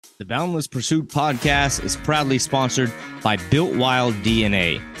The Boundless Pursuit podcast is proudly sponsored by Built Wild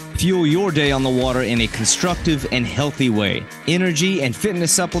DNA. Fuel your day on the water in a constructive and healthy way. Energy and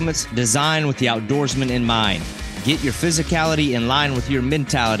fitness supplements designed with the outdoorsman in mind. Get your physicality in line with your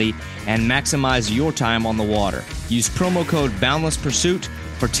mentality and maximize your time on the water. Use promo code Boundless Pursuit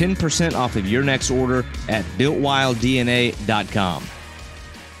for 10% off of your next order at BuiltWildDNA.com.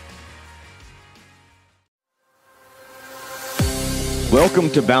 Welcome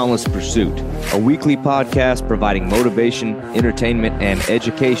to Boundless Pursuit, a weekly podcast providing motivation, entertainment, and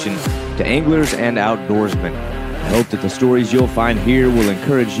education to anglers and outdoorsmen. I hope that the stories you'll find here will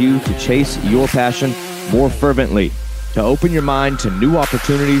encourage you to chase your passion more fervently, to open your mind to new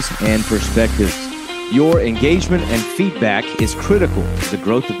opportunities and perspectives. Your engagement and feedback is critical to the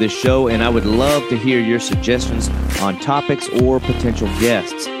growth of this show, and I would love to hear your suggestions on topics or potential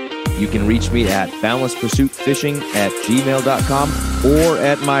guests. You can reach me at boundlesspursuitfishing@gmail.com or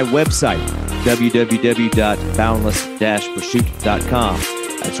at my website, www.boundless-pursuit.com.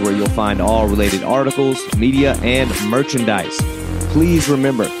 That's where you'll find all related articles, media, and merchandise. Please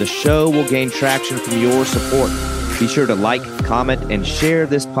remember, the show will gain traction from your support. Be sure to like, comment, and share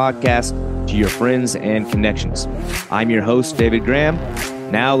this podcast to your friends and connections. I'm your host, David Graham.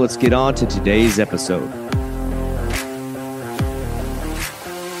 Now let's get on to today's episode.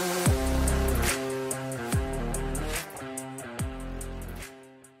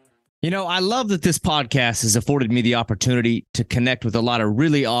 You know, I love that this podcast has afforded me the opportunity to connect with a lot of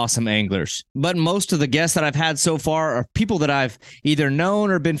really awesome anglers. But most of the guests that I've had so far are people that I've either known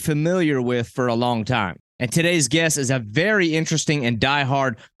or been familiar with for a long time. And today's guest is a very interesting and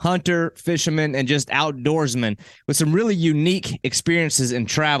diehard hunter, fisherman, and just outdoorsman with some really unique experiences in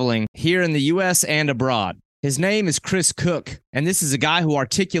traveling here in the U.S. and abroad. His name is Chris Cook, and this is a guy who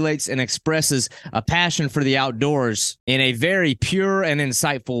articulates and expresses a passion for the outdoors in a very pure and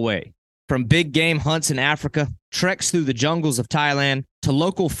insightful way. From big game hunts in Africa, treks through the jungles of Thailand, to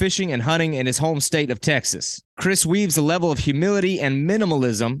local fishing and hunting in his home state of Texas, Chris weaves a level of humility and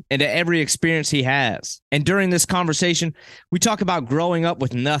minimalism into every experience he has. And during this conversation, we talk about growing up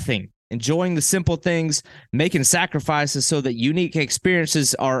with nothing, enjoying the simple things, making sacrifices so that unique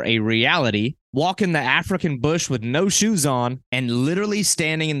experiences are a reality, walking the African bush with no shoes on, and literally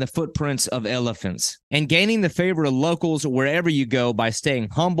standing in the footprints of elephants, and gaining the favor of locals wherever you go by staying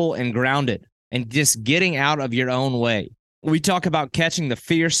humble and grounded, and just getting out of your own way. We talk about catching the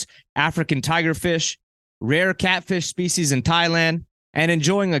fierce African tigerfish, rare catfish species in Thailand, and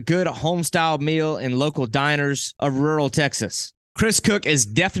enjoying a good home-style meal in local diners of rural Texas. Chris Cook is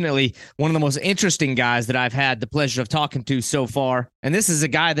definitely one of the most interesting guys that I've had the pleasure of talking to so far. And this is a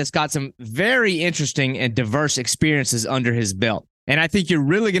guy that's got some very interesting and diverse experiences under his belt. And I think you're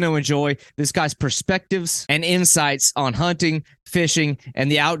really going to enjoy this guy's perspectives and insights on hunting, fishing, and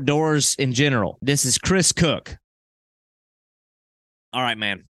the outdoors in general. This is Chris Cook. All right,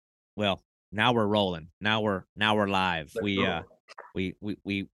 man. Well, now we're rolling. Now we're live. We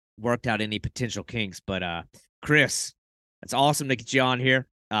worked out any potential kinks, but Chris, it's awesome to get you on here.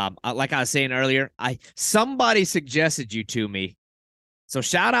 Like I was saying earlier, somebody suggested you to me. So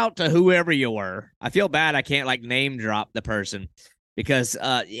shout out to whoever you were. I feel bad I can't like name drop the person because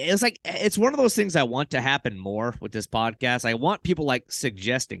it's one of those things I want to happen more with this podcast. I want people like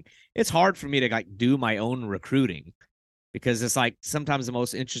suggesting. It's hard for me to like do my own recruiting because it's like sometimes the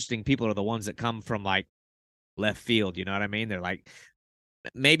most interesting people are the ones that come from like left field. You know what I mean? They're like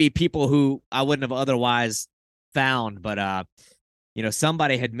maybe people who I wouldn't have otherwise found, but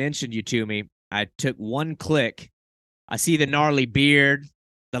somebody had mentioned you to me. I took one click. I see the gnarly beard,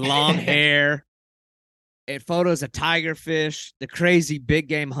 the long hair, photos of tigerfish, the crazy big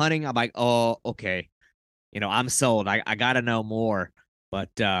game hunting. I'm like, oh, okay. I'm sold. I got to know more.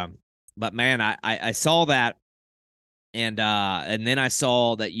 But man, I saw that, and then I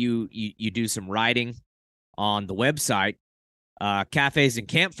saw that you do some writing on the website, Cafes and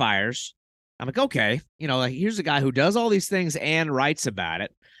Campfires. I'm like, okay, here's a guy who does all these things and writes about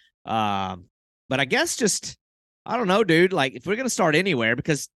it. But I guess just, I don't know, dude, like if we're going to start anywhere,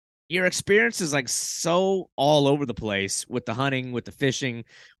 because your experience is like so all over the place with the hunting, with the fishing,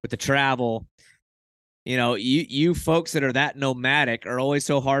 with the travel, you folks that are that nomadic are always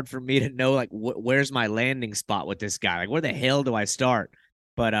so hard for me to know, like, where's my landing spot with this guy? Like, where the hell do I start?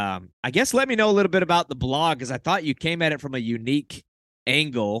 But I guess let me know a little bit about the blog, because I thought you came at it from a unique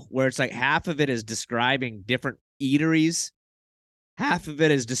angle where it's like half of it is describing different eateries, half of it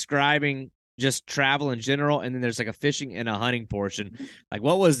is describing just travel in general, and then there's like a fishing and a hunting portion. Like,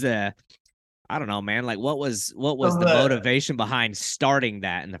 what was the, I don't know, man, like what was the motivation behind starting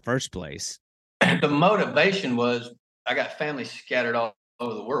that in the first place? The motivation was I got family scattered all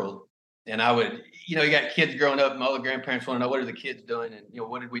over the world. And I would, you got kids growing up and all the grandparents want to know, what are the kids doing? And,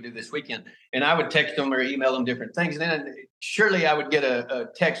 what did we do this weekend? And I would text them or email them different things. And then surely I would get a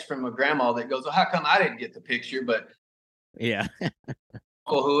text from a grandma that goes, well, how come I didn't get the picture? But Yeah.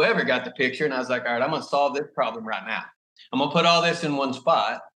 well, whoever got the picture. And I was like, all right, I'm going to solve this problem right now. I'm going to put all this in one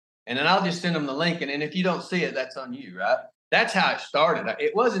spot, and then I'll just send them the link. And if you don't see it, that's on you, right? That's how it started.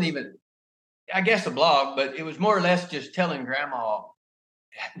 It wasn't even, I guess, a blog, but it was more or less just telling grandma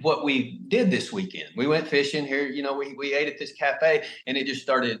what we did this weekend. We went fishing here, we ate at this cafe, and it just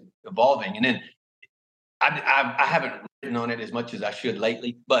started evolving. And then I haven't written on it as much as I should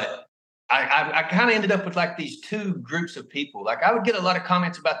lately, but I kind of ended up with like these two groups of people. Like I would get a lot of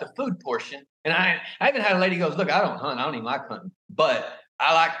comments about the food portion. And I even had a lady goes, look, I don't hunt. I don't even like hunting, but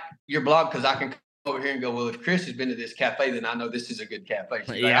I like your blog because I can come over here and go, well, if Chris has been to this cafe, then I know this is a good cafe.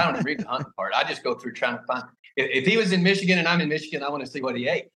 She's like, I don't even read the hunting part. I just go through trying to find, if he was in Michigan and I'm in Michigan, I want to see what he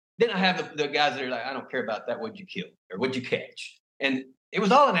ate. Then I have the guys that are like, I don't care about that. What'd you kill or what'd you catch? And it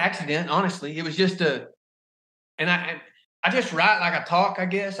was all an accident. Honestly, it was just and I just write like I talk, I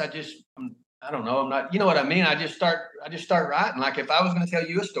guess. I don't know. I'm not, you know what I mean? I just start writing. Like if I was going to tell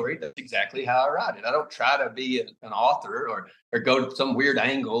you a story, that's exactly how I write it. I don't try to be an author or go to some weird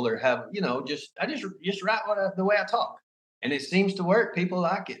angle or have, I just write the way I talk. And it seems to work. People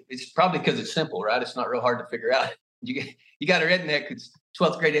like it. It's probably because it's simple, right? It's not real hard to figure out. You got a redneck who's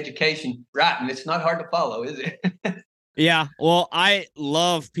 12th grade education writing. It's not hard to follow, is it? Yeah. Well, I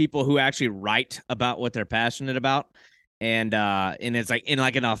love people who actually write about what they're passionate about. And it's like in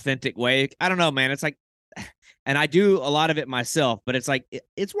like an authentic way. I don't know, man. It's like, and I do a lot of it myself, but it's like,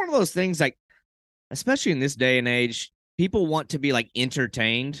 it's one of those things like, especially in this day and age, people want to be like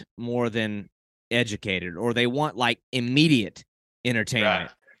entertained more than educated, or they want like immediate entertainment.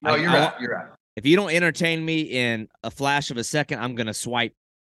 Right. No, you're right. You're right. If you don't entertain me in a flash of a second, I'm going to swipe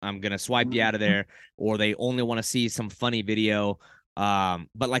you out of there, or they only want to see some funny video.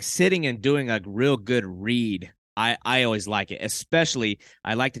 But like sitting and doing a real good read, I always like it. Especially,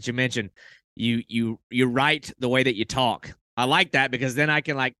 I like that you mentioned you write the way that you talk. I like that because then I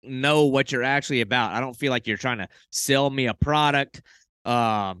can like know what you're actually about. I don't feel like you're trying to sell me a product.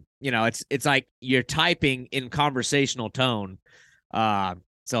 It's like you're typing in conversational tone.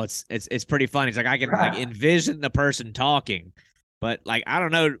 So it's pretty funny. It's like I can like envision the person talking, but like I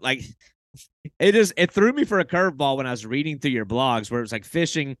don't know, like it threw me for a curveball when I was reading through your blogs where it was like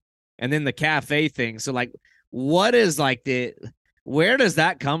fishing and then the cafe thing. So like, what is like where does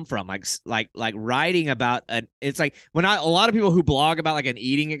that come from? Like writing about it's like when a lot of people who blog about like an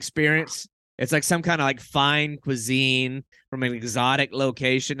eating experience, it's like some kind of like fine cuisine from an exotic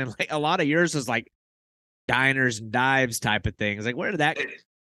location. And like a lot of yours is like diners and dives type of things. Like where did that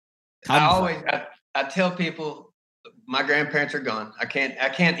come from? I tell people my grandparents are gone. I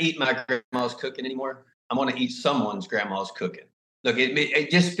can't eat my grandma's cooking anymore. I'm going to eat someone's grandma's cooking. Look,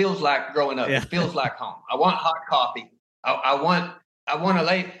 it just feels like growing up. Yeah. It feels like home. I want hot coffee. I want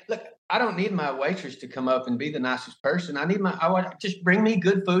to look, I don't need my waitress to come up and be the nicest person. I want just bring me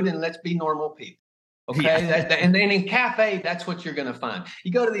good food and let's be normal people. Okay. Yeah. And then in cafe, that's what you're going to find.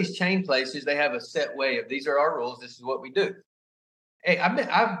 You go to these chain places, they have a set way of these are our rules. This is what we do. Hey,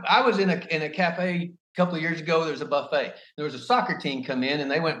 I was in a cafe a couple of years ago. There was a buffet. There was a soccer team come in and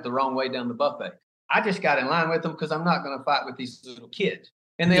they went the wrong way down the buffet. I just got in line with them because I'm not going to fight with these little kids.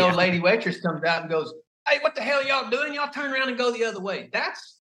 And the old lady waitress comes out and goes, hey, what the hell y'all doing? Y'all turn around and go the other way.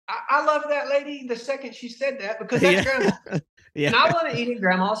 I love that lady the second she said that because that's grandma. Yeah. And I want to eat at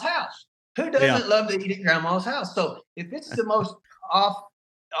grandma's house. Who doesn't love to eat at grandma's house? So if it's the most off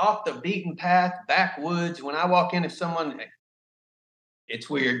the beaten path, backwoods, when I walk in, it's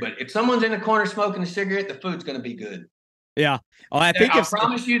weird, but if someone's in the corner smoking a cigarette, the food's going to be good. Yeah. Oh, I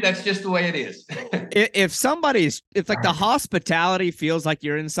promise you that's just the way it is. if like the hospitality feels like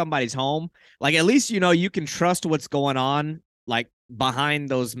you're in somebody's home, like at least, you can trust what's going on, like behind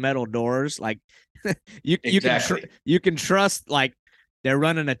those metal doors. Like you can trust like they're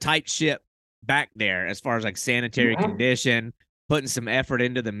running a tight ship back there as far as like sanitary condition, putting some effort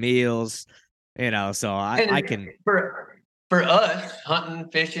into the meals, so I can. For us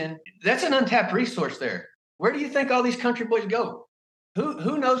hunting, fishing, that's an untapped resource there. Where do you think all these country boys go?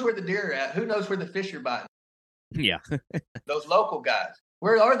 Who knows where the deer are at? Who knows where the fish are biting? Yeah. Those local guys.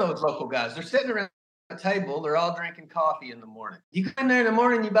 Where are those local guys? They're sitting around a table. They're all drinking coffee in the morning. You come in there in the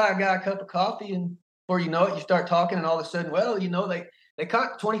morning, you buy a guy a cup of coffee, and before you know it, you start talking, and all of a sudden, they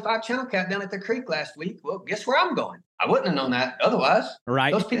caught 25 channel cat down at the creek last week. Well, guess where I'm going? I wouldn't have known that otherwise.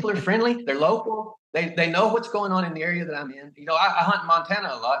 Right. Those people are friendly. They're local. They know what's going on in the area that I'm in. I hunt in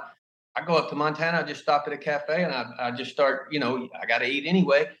Montana a lot. I go up to Montana, I just stop at a cafe and I just start, I got to eat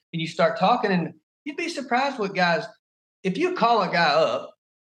anyway. And you start talking, and you'd be surprised what guys, if you call a guy up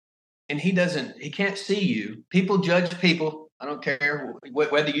and he can't see you, people judge people. I don't care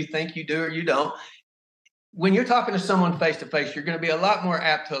whether you think you do or you don't. When you're talking to someone face to face, you're going to be a lot more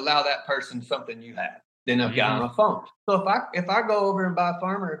apt to allow that person something you have than a guy on a phone. So if I go over and buy a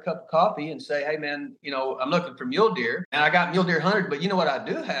farmer a cup of coffee and say, hey man, I'm looking for mule deer and I got mule deer hunted, but you know what I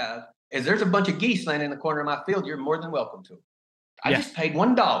do have is there's a bunch of geese laying in the corner of my field. You're more than welcome to them. I just paid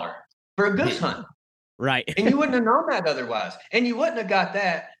 $1 for a goose hunt. Right. And you wouldn't have known that otherwise. And you wouldn't have got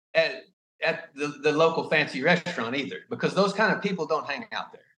that at the local fancy restaurant either, because those kind of people don't hang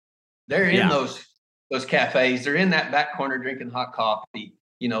out there. They're in those cafes. They're in that back corner drinking hot coffee.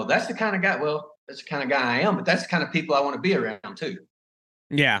 That's the kind of guy. Well, that's the kind of guy I am, but that's the kind of people I want to be around too.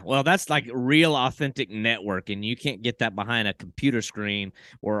 Yeah, well, that's like real authentic networking. You can't get that behind a computer screen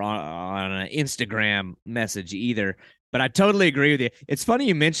or on an Instagram message either. But I totally agree with you. It's funny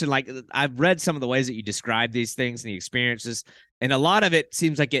you mentioned, like, I've read some of the ways that you describe these things and the experiences, and a lot of it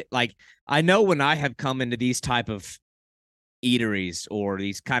seems like I know when I have come into these type of eateries or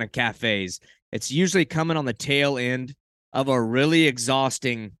these kind of cafes, it's usually coming on the tail end of a really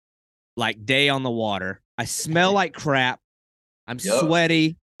exhausting, like, day on the water. I smell like crap. I'm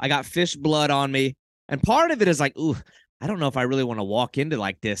sweaty. I got fish blood on me. And part of it is like, ooh, I don't know if I really want to walk into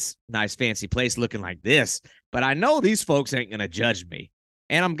like this nice fancy place looking like this, but I know these folks ain't going to judge me.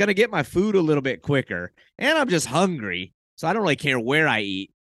 And I'm going to get my food a little bit quicker. And I'm just hungry. So I don't really care where I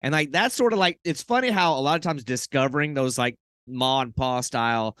eat. And like, that's sort of like, it's funny how a lot of times discovering those like ma and pa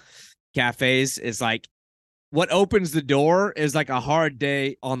style cafes is like, what opens the door is like a hard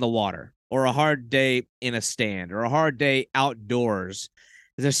day on the water, or a hard day in a stand, or a hard day outdoors.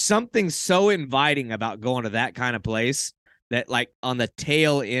 There's something so inviting about going to that kind of place that, like, on the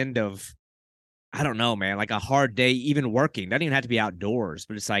tail end of, I don't know, man, like a hard day, even working, doesn't even have to be outdoors,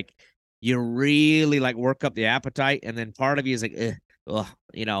 but it's like you really like work up the appetite. And then part of you is like,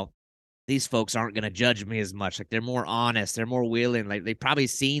 these folks aren't going to judge me as much. Like, they're more honest. They're more willing. Like, they've probably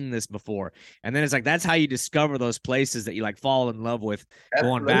seen this before. And then it's like, that's how you discover those places that you like fall in love with.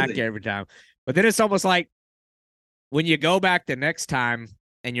 Absolutely. Going back every time. But then it's almost like when you go back the next time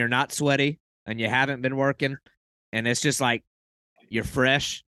and you're not sweaty and you haven't been working and it's just like you're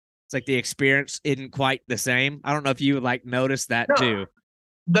fresh. It's like the experience isn't quite the same. I don't know if you would like notice that too.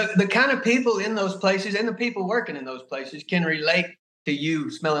 The kind of people in those places and the people working in those places can relate to you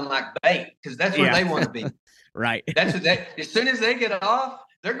smelling like bait, because that's where they want to be. Right. That's what as soon as they get off,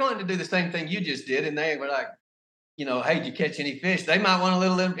 they're going to do the same thing you just did. And they were like, hey, did you catch any fish? They might want a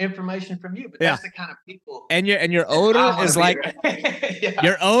little information from you, but that's the kind of people. And your odor is like,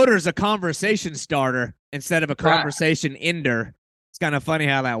 your odor is a conversation starter instead of a conversation ender. It's kind of funny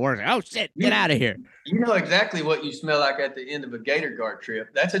how that works. Oh shit, get out of here. You know exactly what you smell like at the end of a gator guard trip.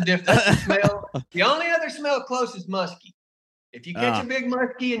 That's a smell. The only other smell close is muskie. If you catch a big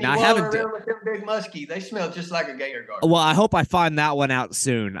muskie and you walk around with them big muskie, they smell just like a gator guard. Well, I hope I find that one out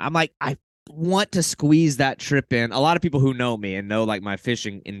soon. I'm like, I want to squeeze that trip in. A lot of people who know me and know like my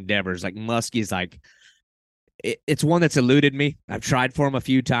fishing endeavors, like muskie is like, it's one that's eluded me. I've tried for them a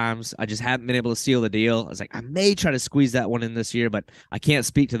few times. I just haven't been able to seal the deal. I was like, I may try to squeeze that one in this year, but I can't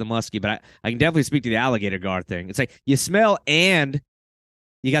speak to the muskie, but I can definitely speak to the alligator gar thing. It's like you smell and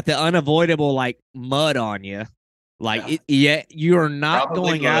you got the unavoidable like mud on you. Like, you're not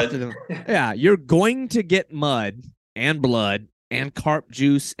probably going after them. Yeah, you're going to get mud and blood and carp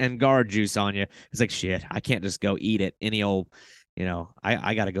juice and guard juice on you. It's like, shit, I can't just go eat it any old,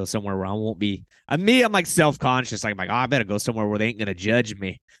 I got to go somewhere where I won't be. I'm like self-conscious. I'm like, I better go somewhere where they ain't going to judge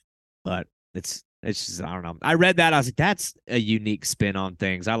me. But it's just, I don't know. I read that. I was like, that's a unique spin on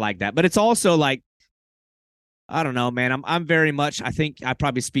things. I like that. But it's also like, I don't know, man. I'm very much, I think I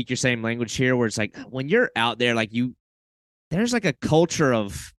probably speak your same language here, where it's like when you're out there, like there's like a culture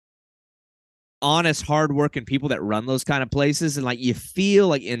of honest, hardworking people that run those kind of places. And like, you feel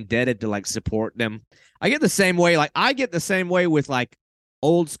like indebted to like support them. I get the same way. Like I get the same way with like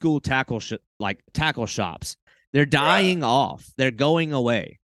old school tackle shops. They're dying off. They're going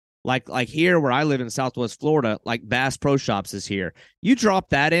away. Like here where I live in Southwest Florida, like Bass Pro Shops is here. You drop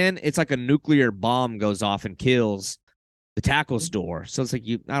that in, it's like a nuclear bomb goes off and kills the tackle store. So it's like,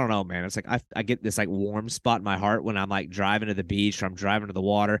 I don't know, man. It's like I get this like warm spot in my heart when I'm like driving to the beach or I'm driving to the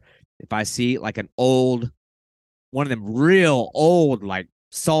water. If I see like one of them real old, like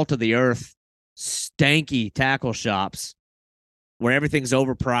salt of the earth, stanky tackle shops where everything's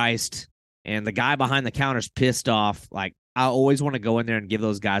overpriced and the guy behind the counter's pissed off, like I always want to go in there and give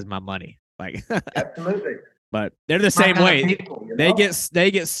those guys my money. Like, absolutely. But they're the My same kind of way. people,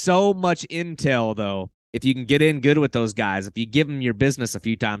 They get so much intel though. If you can get in good with those guys, if you give them your business a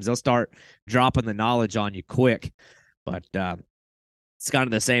few times, they'll start dropping the knowledge on you quick. But it's kind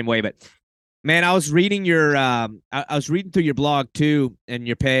of the same way. But man, I was reading your I was reading through your blog too and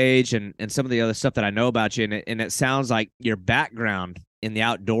your page and some of the other stuff that I know about you, and it sounds like your background in the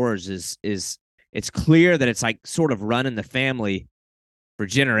outdoors is it's clear that it's like sort of running the family for Yeah,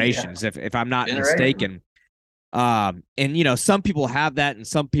 generations, if I'm not generation. mistaken. And some people have that and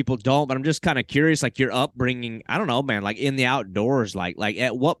some people don't, but I'm just kind of curious, like your upbringing, I don't know, man, like in the outdoors, like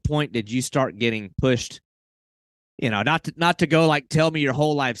at what point did you start getting pushed? Not to go like tell me your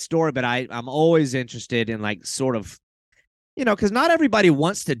whole life story, but I'm always interested in like sort of, because not everybody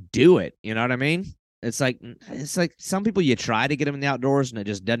wants to do it. You know what I mean? It's like some people you try to get them in the outdoors and it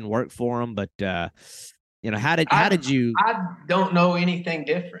just doesn't work for them. But how did I you? I don't know anything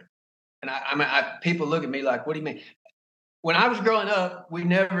different. And people look at me like, what do you mean? When I was growing up,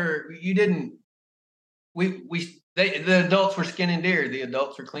 you didn't, the adults were skinning deer, the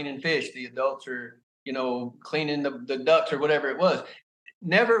adults were cleaning fish, the adults are, cleaning the ducks or whatever it was.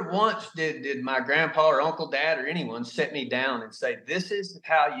 Never once did my grandpa or uncle, dad, or anyone set me down and say, this is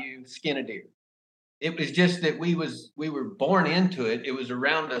how you skin a deer. It was just that we were born into it. It was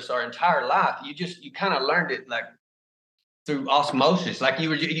around us our entire life. You kind of learned it like through osmosis. Like it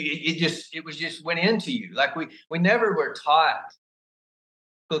was just went into you. Like we never were taught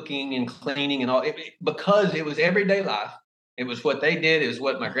cooking and cleaning and because it was everyday life. It was what they did. It was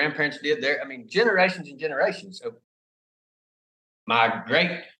what my grandparents did there. I mean, generations and generations. So my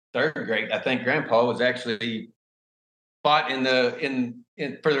third great, I think, grandpa was actually fought for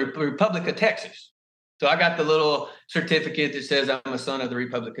the Republic of Texas. So I got the little certificate that says I'm a son of the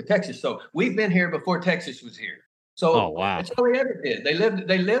Republic of Texas. So we've been here before Texas was here. Oh So wow. that's all we ever did. They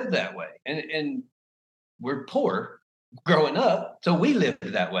lived that way. And we're poor growing up. So we lived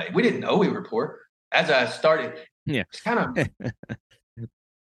that way. We didn't know we were poor. As I started, Yeah. it's kind of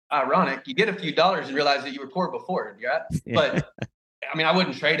ironic. You get a few dollars and realize that you were poor before, right? Yeah. But I mean, I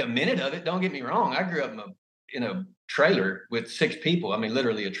wouldn't trade a minute of it. Don't get me wrong. I grew up in a trailer with 6 people. I mean,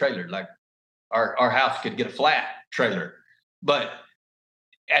 literally a trailer. Like our house could get a flat trailer. But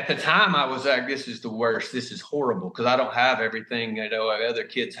at the time, I was like, "This is the worst. This is horrible because I don't have everything other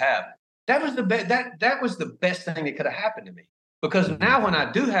kids have." That was the best. That was the best thing that could have happened to me because Mhm. now when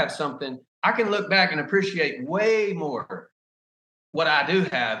I do have something, I can look back and appreciate way more what I do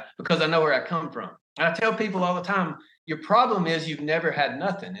have because I know where I come from. And I tell people all the time, your problem is you've never had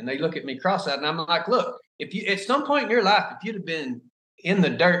nothing. And they look at me cross-eyed and I'm like, look, if you at some point in your life, if you'd have been in the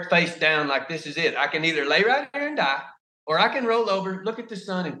dirt face down like this is it, I can either lay right here and die, or I can roll over, look at the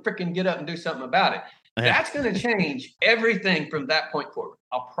sun, and freaking get up and do something about it. Yeah. That's going to change everything from that point forward.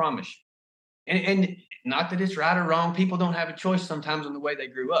 I'll promise you. And not that it's right or wrong. People don't have a choice sometimes in the way they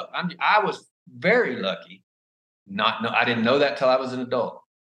grew up. I was very lucky. I didn't know that till I was an adult.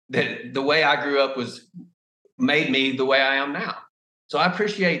 That the way I grew up made me the way I am now. So I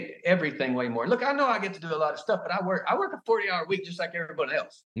appreciate everything way more. Look, I know I get to do a lot of stuff, but I work a 40-hour week just like everybody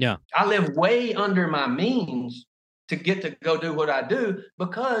else. Yeah. I live way under my means to get to go do what I do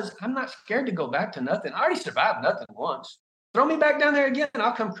because I'm not scared to go back to nothing. I already survived nothing once. Throw me back down there again, and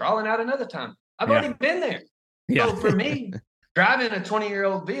I'll come crawling out another time. I've Yeah. already been there. Yeah. So for me, driving a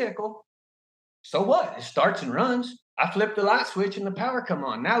 20-year-old vehicle, so what? It starts and runs. I flip the light switch and the power come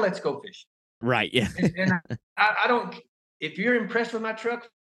on. Now let's go fishing. Right. Yeah. And I don't. If you're impressed with my truck,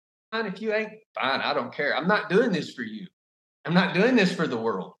 fine. If you ain't, fine. I don't care. I'm not doing this for you. I'm not doing this for the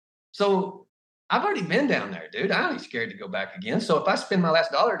world. So I've already been down there, dude. I ain't scared to go back again. So if I spend my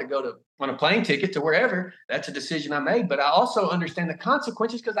last dollar to go on a plane ticket to wherever, that's a decision I made. But I also understand the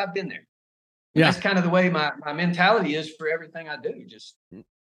consequences because I've been there. And Yeah. that's kind of the way my mentality is for everything I do. Just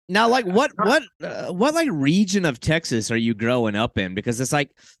Now, like, what like region of Texas are you growing up in? Because it's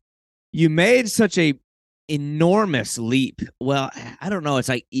like you made such a enormous leap. Well, I don't know. It's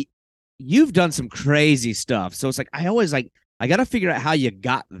like you've done some crazy stuff. So it's like I got to figure out how you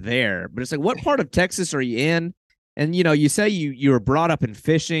got there. But it's like, what part of Texas are you in? And you say you were brought up in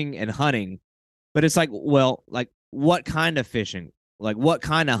fishing and hunting, but it's like, well, like what kind of fishing? Like what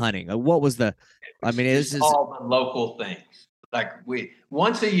kind of hunting? Like, what was the? I mean, just is all the local things. Like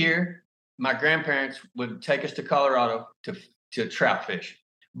once a year, my grandparents would take us to Colorado to trout fish.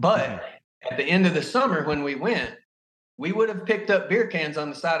 But at the end of the summer, when we went, we would have picked up beer cans on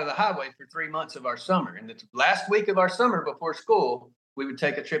the side of the highway for 3 months of our summer. And the last week of our summer before school, we would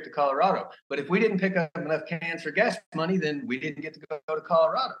take a trip to Colorado. But if we didn't pick up enough cans for gas money, then we didn't get to go to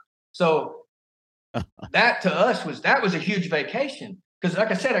Colorado. So that to us was a huge vacation. because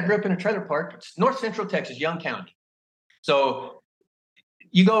like I said, I grew up in a trailer park, North Central Texas, Young County. So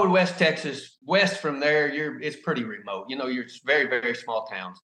you go to West Texas, west from there, it's pretty remote. You're very, very small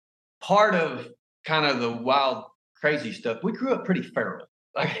towns. Part of kind of the wild, crazy stuff, we grew up pretty feral.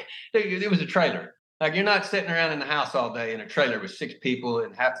 Like it was a trailer. Like you're not sitting around in the house all day in a trailer with 6 people,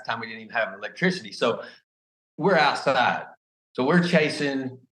 and half the time we didn't even have electricity. So we're outside. So we're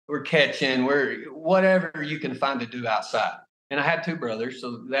chasing, we're catching, we're whatever you can find to do outside. And I had 2 brothers,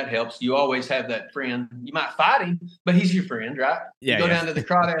 so that helps. You always have that friend. You might fight him, but he's your friend, right? Yeah, you go yeah. down to the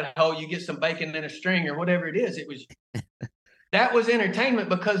crawdad hole, you get some bacon in a string or whatever it is. That was entertainment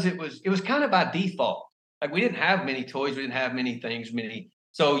because it was kind of by default. Like we didn't have many toys, we didn't have many things,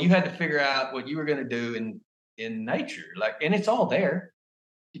 so you had to figure out what you were going to do in nature. And it's all there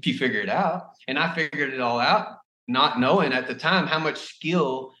if you figure it out. And I figured it all out, not knowing at the time how much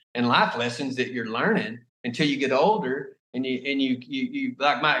skill and life lessons that you're learning until you get older. And you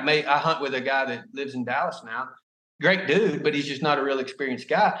like I hunt with a guy that lives in Dallas now. Great dude, but he's just not a real experienced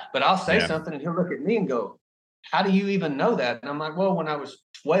guy. But I'll say something and he'll look at me and go, "How do you even know that?" And I'm like, "Well, when I was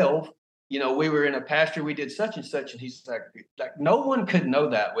 12, we were in a pasture, we did such and such." And he's like no one could know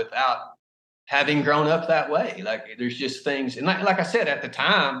that without having grown up that way. Like there's just things. And like I said, at the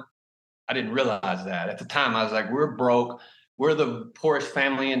time, I didn't realize that. At the time, I was like, we're broke. We're the poorest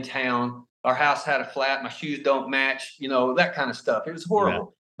family in town. Our house had a flat. My shoes don't match, that kind of stuff. It was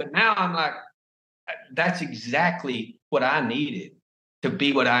horrible. Yeah. But now I'm like, that's exactly what I needed to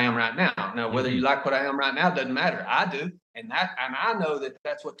be what I am right now. Now, whether you like what I am right now, doesn't matter. I do. And I know that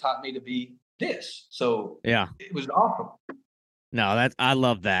that's what taught me to be this. So yeah, it was awesome. No, I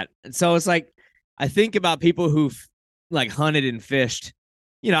love that. And so it's like, I think about people who've like hunted and fished,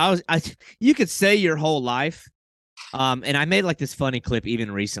 you could say your whole life. And I made like this funny clip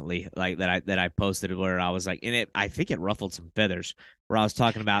even recently, like that I posted where I was like, I think it ruffled some feathers where I was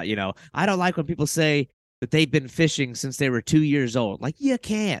talking about, I don't like when people say that they've been fishing since they were 2 years old. Like you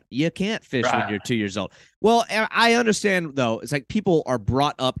can't fish when you're 2 years old. Well, I understand though. It's like people are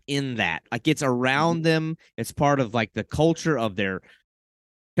brought up in that, like it's around them. It's part of like the culture of their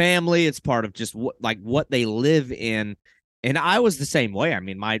family. It's part of just what they live in. And I was the same way. I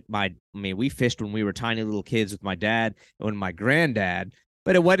mean, we fished when we were tiny little kids with my dad and my granddad,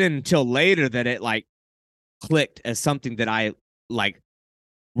 but it wasn't until later that it like clicked as something that I like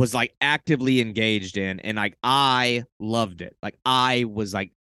was like actively engaged in, and like I loved it. Like I was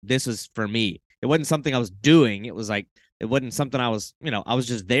like, this is for me. It wasn't something I was doing. It wasn't something I was, I was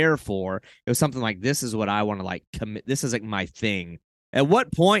just there for. It was something like, this is what I want to like commit. This is like my thing. At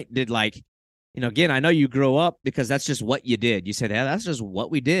what point did like, again, I know you grew up because that's just what you did. You said, yeah, that's just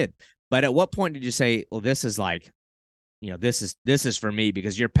what we did. But at what point did you say, well, this is like, this is for me?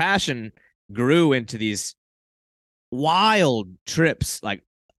 Because your passion grew into these wild trips, like,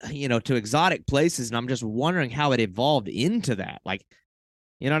 to exotic places. And I'm just wondering how it evolved into that. Like,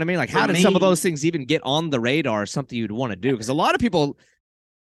 you know what I mean? Like, how did some of those things even get on the radar, something you'd want to do? Because a lot of people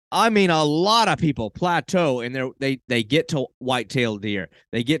plateau and they get to white-tailed deer,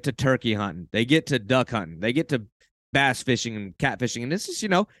 they get to turkey hunting, they get to duck hunting, they get to bass fishing and catfishing, and this is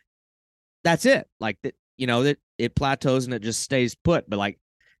that's it. Like it plateaus and it just stays put. But like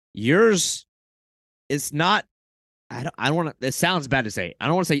yours, it's not. I don't want to. It sounds bad to say. I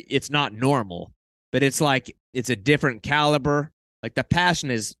don't want to say it's not normal, but it's like it's a different caliber. Like the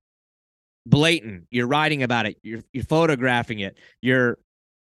passion is blatant. You're writing about it. You're photographing it. You're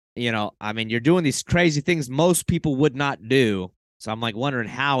doing these crazy things most people would not do. So I'm like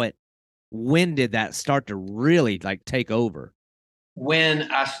wondering when did that start to really like take over? When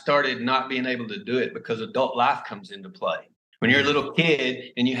I started not being able to do it because adult life comes into play. When you're a little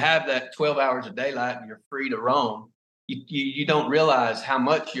kid and you have that 12 hours of daylight and you're free to roam, you don't realize how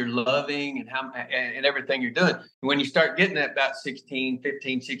much you're loving and everything you're doing. And when you start getting at about 16,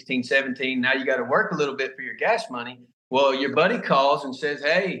 15, 16, 17, now you got to work a little bit for your gas money. Well, your buddy calls and says,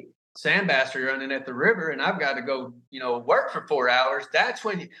 "Hey, sand bass are running at the river and I've got to go, work for 4 hours." That's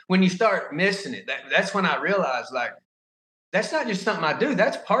when you start missing it. That's when I realized like, that's not just something I do.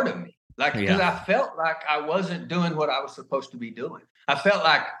 That's part of me. Like, because I felt like I wasn't doing what I was supposed to be doing. I felt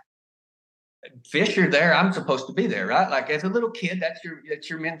like fish are there, I'm supposed to be there, right? Like as a little kid, that's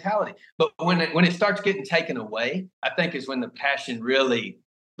your mentality. But when it starts getting taken away, I think is when the passion really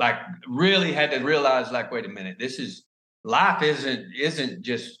had to realize, like, wait a minute, life isn't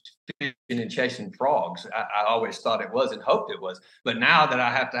just fishing and chasing frogs. I always thought it was and hoped it was. But now that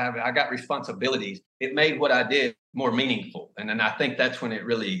I got responsibilities, it made what I did more meaningful. And then I think that's when it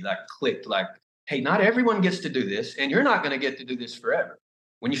really like clicked, like, hey, not everyone gets to do this, and you're not going to get to do this forever.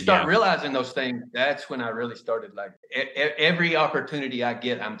 When you start Yeah. realizing those things, that's when I really started like every opportunity I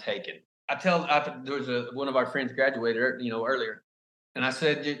get, I'm taking. There was one of our friends graduated, earlier, and I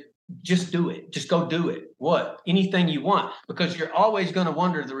said, just do it. Just go do it. What? Anything you want, because you're always going to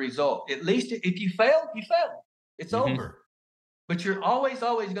wonder the result. At least if you fail, you fail. It's Mm-hmm. over. But you're always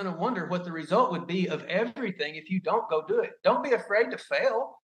going to wonder what the result would be of everything if you don't go do it. Don't be afraid to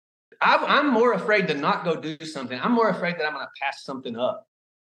fail. I'm more afraid to not go do something. I'm more afraid that I'm going to pass something up.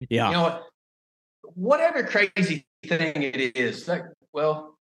 Yeah. You know what? Whatever crazy thing it is, like,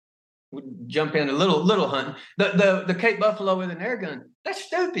 well, we jump in a little hunting. The Cape Buffalo with an air gun, that's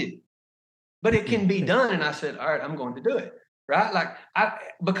stupid. But it can be done. And I said, all right, I'm going to do it. Right. Like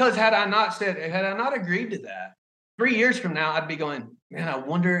because had I not agreed to that, 3 years from now, I'd be going, man, I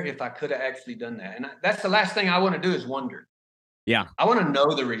wonder if I could have actually done that. And that's the last thing I want to do is wonder. Yeah. I want to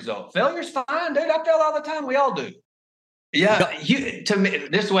know the result. Failure's fine, dude. I fail all the time. We all do. Yeah. To me,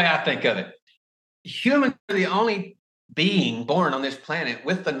 this way I think of it. Humans are the only being born on this planet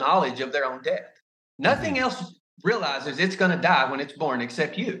with the knowledge of their own death. Nothing else realizes it's going to die when it's born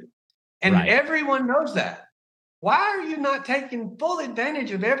except you. And everyone knows that. Why are you not taking full advantage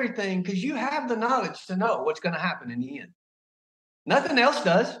of everything? Because you have the knowledge to know what's going to happen in the end. Nothing else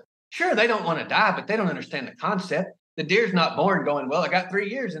does. Sure, they don't want to die, but they don't understand the concept. The deer's not born going, well, I got 3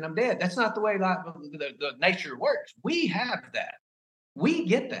 years and I'm dead. That's not the way the nature works. We have that. We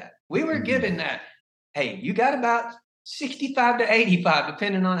get that. We were given that. Hey, you got about 65 to 85,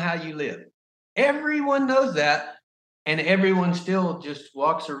 depending on how you live. Everyone knows that. And everyone still just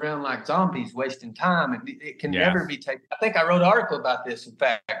walks around like zombies, wasting time. And it can never be taken. I think I wrote an article about this, in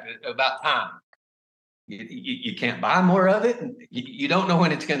fact, about time. You can't buy more of it. And you don't know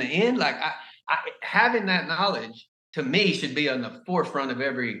when it's going to end. Like having that knowledge, to me, should be on the forefront of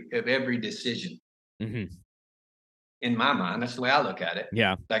every decision. Mm-hmm. In my mind, that's the way I look at it.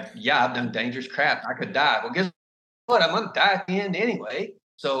 Yeah. Like, yeah, I've done dangerous crap. I could die. Well, guess what? I'm going to die at the end anyway.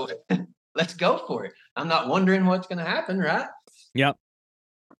 So let's go for it. I'm not wondering what's going to happen, right? Yep.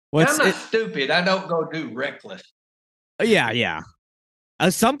 Well, I'm not stupid. I don't go do reckless. Yeah, yeah.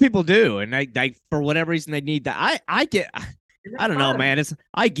 Some people do, and they for whatever reason they need that. I don't know, man.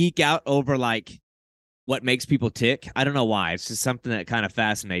 I geek out over like what makes people tick. I don't know why. It's just something that kind of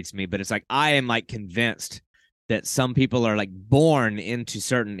fascinates me. But it's like I am like convinced that some people are like born into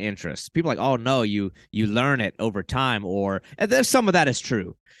certain interests. People are like, oh no, you learn it over time, and there's some of that is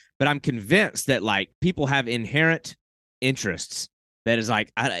true. But I'm convinced that like people have inherent interests that is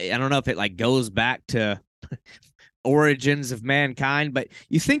like I don't know if it like goes back to origins of mankind, but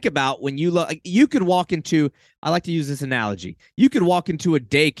you think about when you look, like, you could walk into, I like to use this analogy. You could walk into a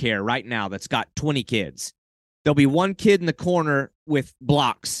daycare right now that's got 20 kids. There'll be one kid in the corner with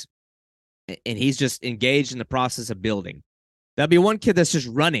blocks, and he's just engaged in the process of building. There'll be one kid that's just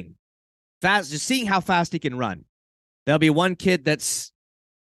running fast, just seeing how fast he can run. There'll be one kid that's,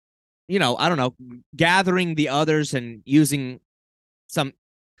 I don't know, gathering the others and using some,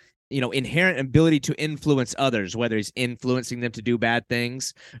 inherent ability to influence others, whether he's influencing them to do bad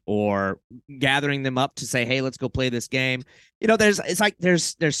things or gathering them up to say, hey, let's go play this game. There's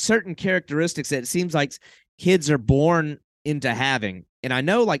certain characteristics that it seems like kids are born into having. And I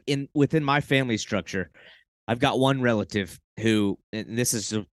know like within my family structure, I've got one relative who, and this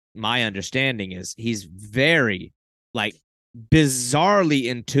is my understanding, is he's very like bizarrely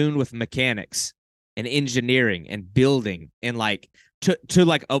in tune with mechanics and engineering and building and like to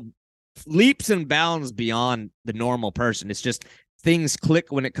like a leaps and bounds beyond the normal person. It's just things click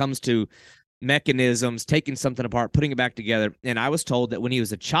when it comes to mechanisms, taking something apart, putting it back together. And I was told that when he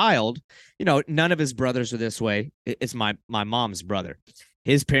was a child, none of his brothers are this way. It's my mom's brother.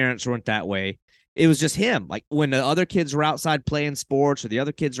 His parents weren't that way. It was just him. Like when the other kids were outside playing sports or the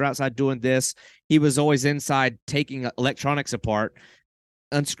other kids were outside doing this, he was always inside taking electronics apart,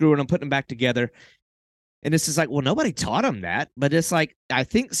 unscrewing them, putting them back together. And it's just like, well, nobody taught him that. But it's like, I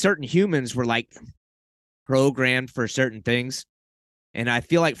think certain humans were like programmed for certain things. And I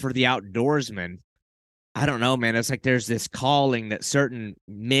feel like for the outdoorsman, I don't know, man. It's like there's this calling that certain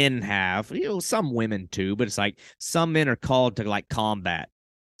men have, some women too, but it's like some men are called to like combat.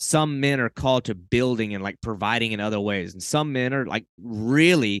 Some men are called to building and like providing in other ways. And some men are like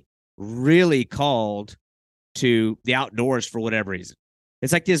really, really called to the outdoors for whatever reason.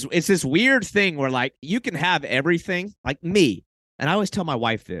 It's like it's this weird thing where like you can have everything, like me. And I always tell my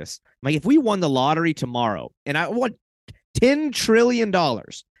wife this, like if we won the lottery tomorrow and I won $10 trillion,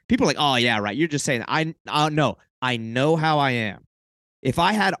 people are like, oh yeah, right. You're just saying, I know how I am. If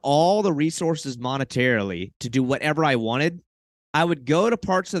I had all the resources monetarily to do whatever I wanted, I would go to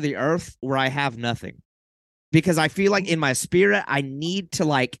parts of the earth where I have nothing. because I feel like in my spirit, I need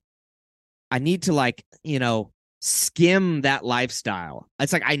to skim that lifestyle.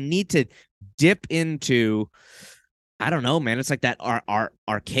 It's like I need to dip into, I don't know, man. It's like that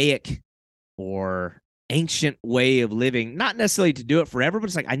archaic or ancient way of living, not necessarily to do it forever, but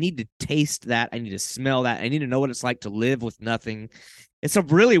it's like I need to taste that. I need to smell that. I need to know what it's like to live with nothing. It's a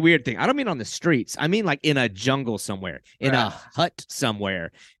really weird thing. I don't mean on the streets. I mean like in a jungle somewhere, in a Right. hut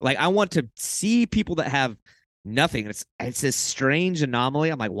somewhere. Like I want to see people that have nothing. It's this strange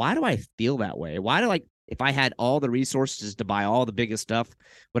anomaly. I'm like, why do I feel that way? Why do, like, if I had all the resources to buy all the biggest stuff,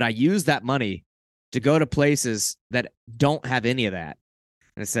 would I use that money to go to places that don't have any of that?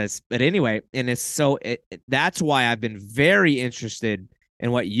 And it says, but anyway, and it's so that's why I've been very interested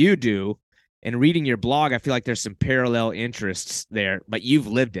in what you do, and reading your blog. I feel like there's some parallel interests there, but you've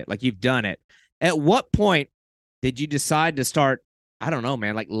lived it, like you've done it. At what point did you decide to start? I don't know,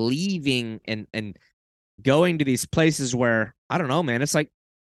 man, like leaving and going to these places where, I don't know, man, it's like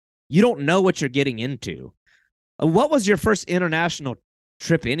you don't know what you're getting into. What was your first international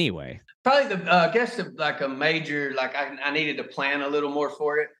trip anyway? Probably I guess like a major, like I needed to plan a little more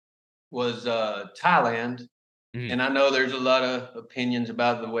for it was Thailand. Mm. And I know there's a lot of opinions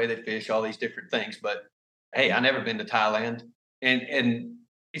about the way they fish, all these different things, but hey, I never been to Thailand, and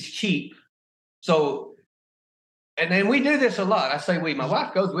it's cheap. So, and then we do this a lot. I say we. My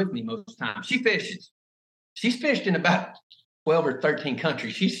wife goes with me most times. She fishes. She's fished in about 12 or 13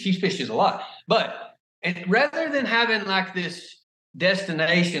 countries. She fishes a lot. But and rather than having like this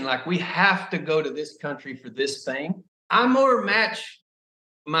destination, like we have to go to this country for this thing, I more match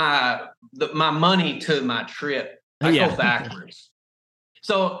my money to my trip. I Yeah. go backwards.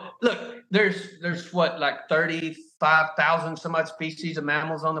 So look, there's what, like 35,000 some odd species of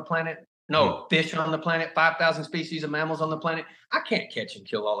mammals on the planet. Mm. No, fish on the planet, 5,000 species of mammals on the planet. I can't catch and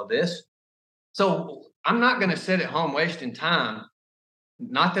kill all of this. So I'm not going to sit at home wasting time.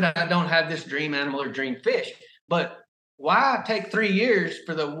 Not that I don't have this dream animal or dream fish, but why take 3 years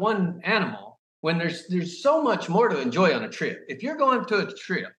for the one animal when there's so much more to enjoy on a trip? If you're going to a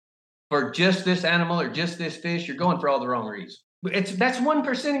trip for just this animal or just this fish, you're going for all the wrong reasons. That's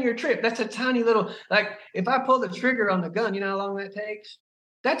 1% of your trip. That's a tiny little, like if I pull the trigger on the gun, you know how long that takes?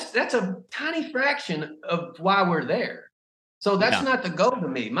 That's a tiny fraction of why we're there. So that's Yeah. not the goal to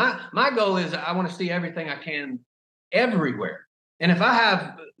me. My goal is I want to see everything I can everywhere. And if I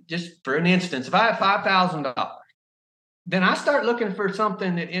have, just for an instance, if I have $5,000, then I start looking for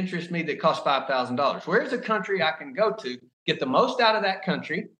something that interests me that costs $5,000. Where's a country I can go to, get the most out of that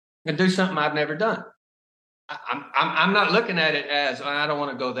country, and do something I've never done? I'm not looking at it as, oh, I don't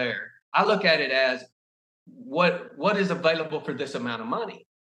want to go there. I look at it as what is available for this amount of money.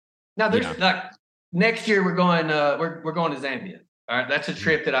 Now there's Yeah. like next year we're going to Zambia. All right, that's a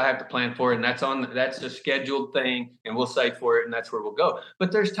trip that I have to plan for, and that's a scheduled thing, and we'll save for it, and that's where we'll go.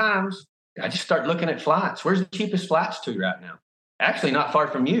 But there's times I just start looking at flights. Where's the cheapest flights to right now? Actually, not far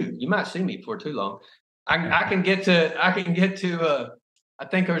from you. You might see me before too long. I can get to. I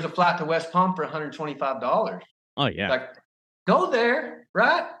think there was a flight to West Palm for $125. Oh yeah. Like, go there,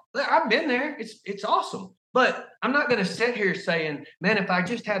 right? I've been there. It's awesome. But I'm not going to sit here saying, man, if I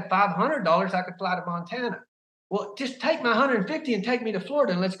just had $500, I could fly to Montana. Well, just take my 150 and take me to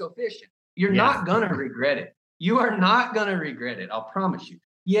Florida and let's go fishing. You're Yeah. not going to regret it. You are not going to regret it. I'll promise you.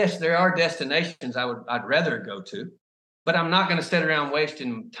 Yes, there are destinations I'd rather go to, but I'm not going to sit around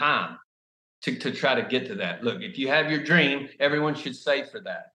wasting time to try to get to that. Look, if you have your dream, everyone should save for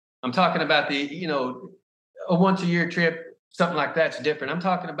that. I'm talking about a once a year trip, something like that's different. I'm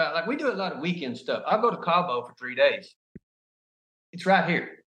talking about, like, we do a lot of weekend stuff. I'll go to Cabo for 3 days. It's right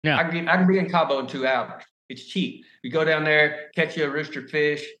here. Yeah. I can be in Cabo in 2 hours. It's cheap. You go down there, catch you a rooster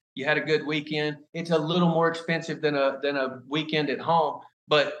fish. You had a good weekend. It's a little more expensive than a weekend at home,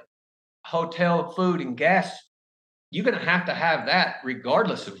 but hotel, food, and gas, you're going to have that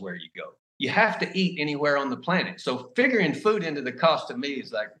regardless of where you go. You have to eat anywhere on the planet. So figuring food into the cost to me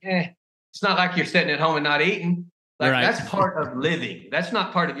is like, it's not like you're sitting at home and not eating. Like, Right. that's part of living. That's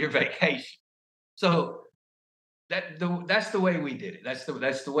not part of your vacation. So that's the way we did it. That's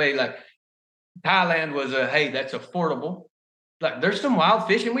the way, like, Thailand was hey, that's affordable. Like, there's some wild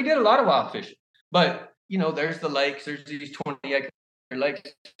fishing. We did a lot of wild fishing, but there's the lakes. There's these 20-acre lakes.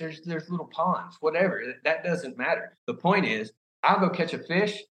 There's little ponds. Whatever. That doesn't matter. The point is, I'll go catch a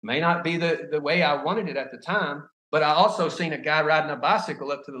fish. May not be the way I wanted it at the time, but I also seen a guy riding a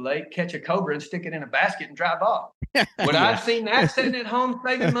bicycle up to the lake, catch a cobra, and stick it in a basket and drive off. Would I have seen that sitting at home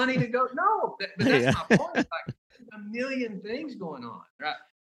saving money to go? No, but that's my point. Like, a million things going on, right?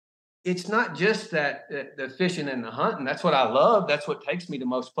 It's not just that the fishing and the hunting. That's what I love. That's what takes me to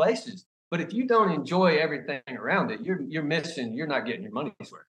most places. But if you don't enjoy everything around it, you're missing. You're not getting your money's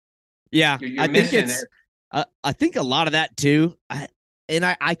worth. Yeah, You're I think missing it's. it. I think a lot of that too.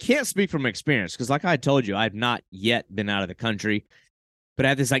 I can't speak from experience because, like I told you, I've not yet been out of the country, but I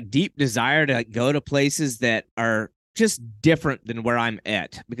have this like deep desire to like go to places that are just different than where I'm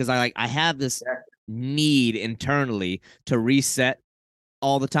at because I have this need internally to reset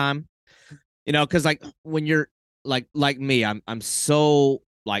all the time. Because like when you're like me, I'm so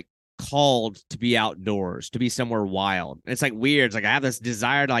like called to be outdoors, to be somewhere wild. And it's like weird. It's like I have this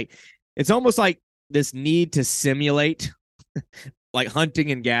desire to like it's almost like this need to simulate like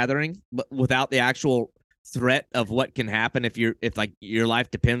hunting and gathering, but without the actual threat of what can happen if like your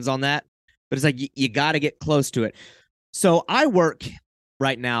life depends on that. But it's like you got to get close to it. So I work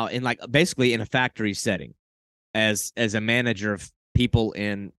right now in like basically in a factory setting as a manager of people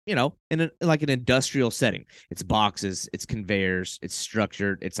in like an industrial setting. It's boxes, it's conveyors, it's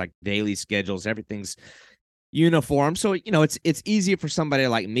structured, it's like daily schedules, everything's uniform. So it's easier for somebody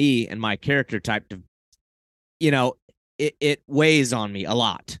like me and my character type to it weighs on me a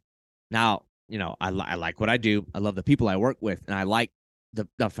lot. Now, I like what I do. I love the people I work with, and I like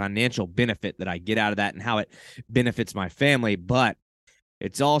the financial benefit that I get out of that and how it benefits my family. But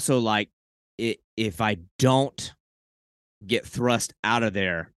it's also like if I don't get thrust out of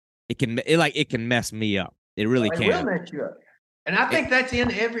there, it can mess me up. It really It will can. mess you up. And I think that's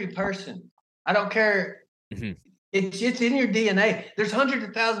in every person. I don't care. Mhm. It's in your DNA. There's hundreds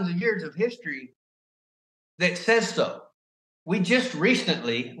of thousands of years of history that says so. We just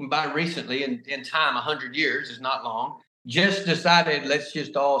recently, by recently in time, 100 years is not long, just decided let's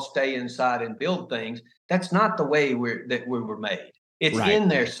just all stay inside and build things. That's not the way we were made. It's Right. in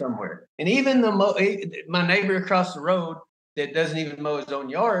there somewhere. And even my neighbor across the road that doesn't even mow his own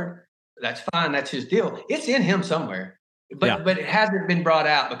yard, that's fine. That's his deal. It's in him somewhere, Yeah. but it hasn't been brought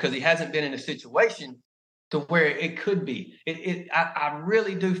out because he hasn't been in a situation to where it could be. I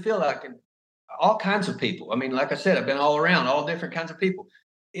really do feel like all kinds of people. I mean, like I said, I've been all around, all different kinds of people.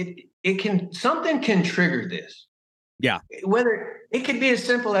 It can something can trigger this. Yeah. Whether it could be as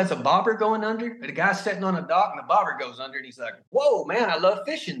simple as a bobber going under, the guy sitting on a dock and the bobber goes under, and he's like, "Whoa, man, I love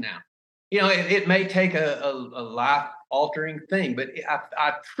fishing now." It may take a life altering thing, but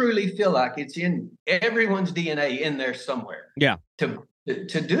I truly feel like it's in everyone's DNA in there somewhere. Yeah. To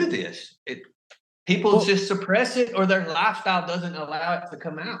do this, people Well, just suppress it, or their lifestyle doesn't allow it to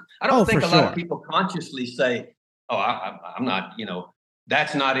come out. I oh, don't for think a lot of sure. people consciously say, "Oh, I'm not,"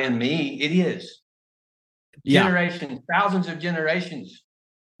 that's not in me. It is. Yeah. Generations, thousands of generations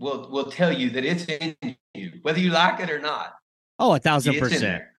will tell you that it's in you, whether you like it or not. Oh, It's in 1,000%.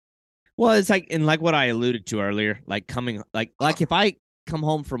 there. Well, it's like and like what I alluded to earlier, like coming like if I come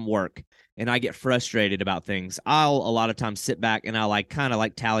home from work and I get frustrated about things, I'll a lot of times sit back and I'll like kind of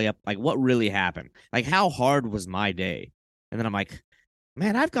like tally up like what really happened. Like how hard was my day? And then I'm like,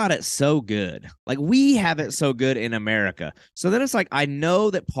 man, I've got it so good. Like we have it so good in America. So then it's like I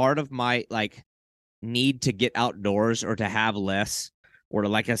know that part of my like need to get outdoors or to have less or to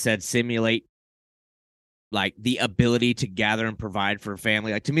like I said simulate like the ability to gather and provide for a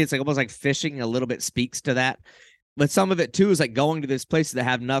family. Like to me, it's like almost like fishing a little bit speaks to that. But some of it too is like going to this place that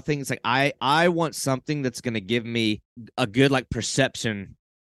have nothing. It's like I want something that's going to give me a good like perception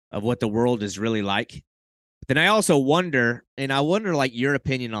of what the world is really like. But then I also wonder, and I wonder like your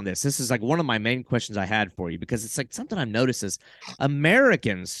opinion on this. This is like one of my main questions I had for you because it's like something I've noticed is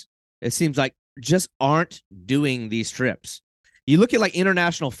Americans, it seems like just aren't doing these trips. You look at like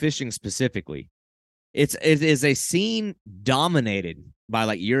international fishing specifically, it is a scene dominated by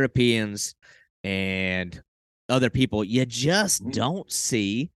like Europeans and other people. You just don't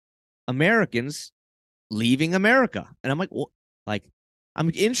see Americans leaving America. And I'm like, well, like, I'm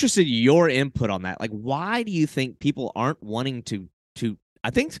interested in your input on that. Like, why do you think people aren't wanting to I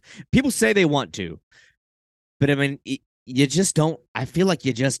think people say they want to, but I mean, you just don't. I feel like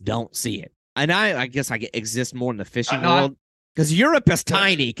you just don't see it. And I guess I exist more in the fishing No, world because Europe is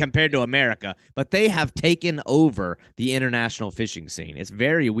tiny compared to America, but they have taken over the international fishing scene. It's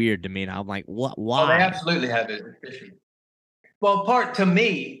very weird to me. And I'm like, what? oh, they Why? absolutely have it fishing. Well, part to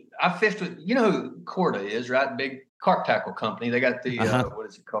me, I fished with who Corda is, right? Big carp tackle company. They got the Uh-huh. what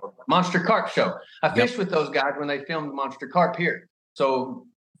is it called? Monster Carp Show. I Yep. fished with those guys when they filmed Monster Carp here. So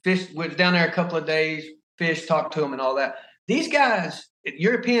fish was down there a couple of days, fish, talked to them and all that. These guys,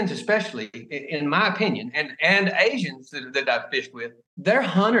 Europeans especially, in my opinion, and Asians that I've fished with, they're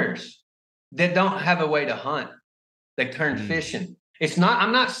hunters that don't have a way to hunt. They turn Mm. fishing. It's not.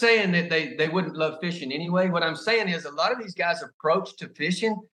 I'm not saying that they wouldn't love fishing anyway. What I'm saying is a lot of these guys' approach to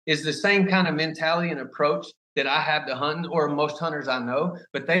fishing is the same kind of mentality and approach that I have to hunt, or most hunters I know,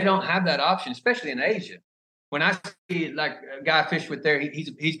 but they don't have that option, especially in Asia. When I see like a guy fish with there, he's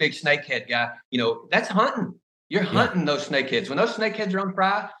a big snakehead guy. That's hunting. You're hunting those snakeheads. When those snakeheads are on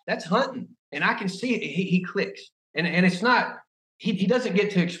fry, that's hunting. And I can see it. He clicks, and it's not. He doesn't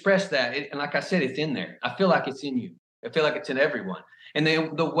get to express that. And like I said, it's in there. I feel like it's in you. I feel like it's in everyone. And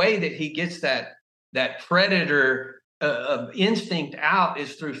then the way that he gets that predator instinct out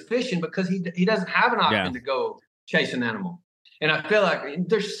is through fishing, because he doesn't have an option to go chase an animal. And I feel like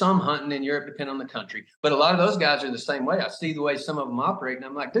there's some hunting in Europe, depending on the country, but a lot of those guys are the same way. I see the way some of them operate, and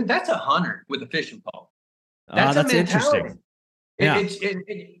I'm like, dude, that's a hunter with a fishing pole. That's a mentality.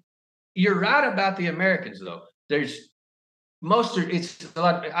 Interesting. You're right about the Americans, though. It's a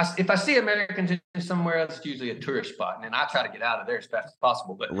lot. If I see Americans somewhere else, it's usually a tourist spot, and then I try to get out of there as fast as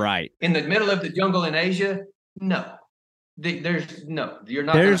possible. But in the middle of the jungle in Asia, no. You're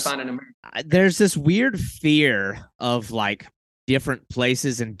not going to find an American. There's this weird fear of like different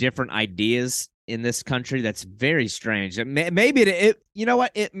places and different ideas in this country that's very strange. Maybe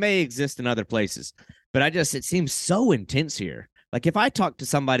it may exist in other places, but it seems so intense here. Like if I talk to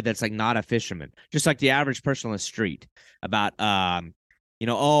somebody that's like not a fisherman, just like the average person on the street about,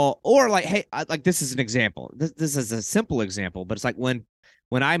 or like, hey, like this is an example. This is a simple example, but it's like when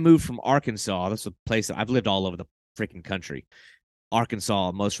I moved from Arkansas, that's a place that I've lived all over the freaking country.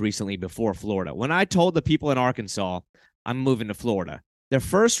 Arkansas, most recently before Florida. When I told the people in Arkansas I'm moving to Florida, their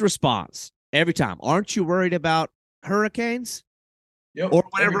first response every time, aren't you worried about hurricanes? Yep. Or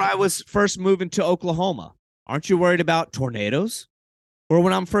whenever I was first moving to Oklahoma, aren't you worried about tornadoes? Or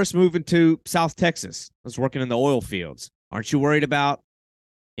when I'm first moving to South Texas, I was working in the oil fields, aren't you worried about,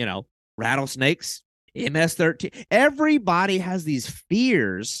 rattlesnakes, MS-13? Everybody has these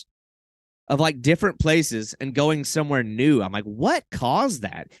fears of like different places and going somewhere new. I'm like, what caused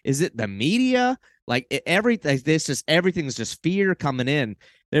that? Is it the media? Like everything's just fear coming in.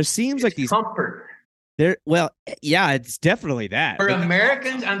 There seems like these comfort. It's definitely that. For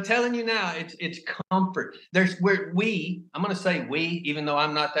Americans, I'm telling you now, it's comfort. I'm going to say we, even though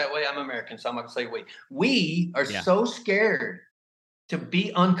I'm not that way. I'm American, so I'm going to say we. We are so scared to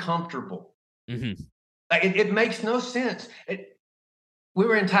be uncomfortable. Mm-hmm. Like it makes no sense. We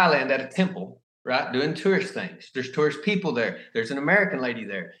were in Thailand at a temple, right, doing tourist things. There's tourist people there. There's an American lady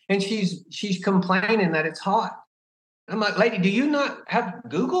there, and she's complaining that it's hot. I'm like, lady, do you not have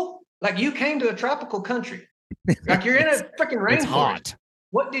Google? Like, you came to a tropical country, like you're in a freaking rainforest. It's hot.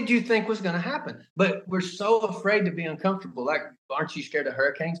 What did you think was going to happen? But we're so afraid to be uncomfortable. Like, aren't you scared of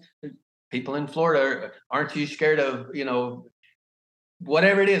hurricanes? People in Florida, aren't you scared of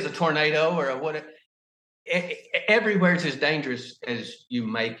whatever it is, a tornado or what? Everywhere is as dangerous as you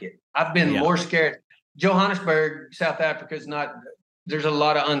make it. I've been more scared. Johannesburg, South Africa is not. There's a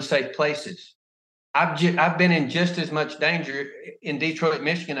lot of unsafe places. I've been in just as much danger in Detroit,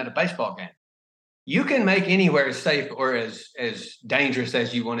 Michigan at a baseball game. You can make anywhere as safe or as dangerous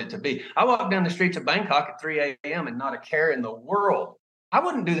as you want it to be. I walk down the streets of Bangkok at 3 a.m. and not a care in the world. I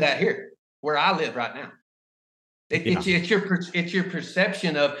wouldn't do that here where I live right now. It's your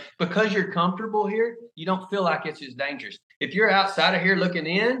perception of, because you're comfortable here, you don't feel like it's as dangerous. If you're outside of here looking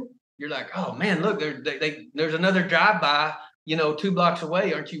in, you're like, oh man, look, there's another drive-by, 2 blocks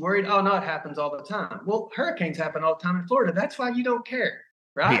away. Aren't you worried? Oh no, it happens all the time. Well, hurricanes happen all the time in Florida. That's why you don't care,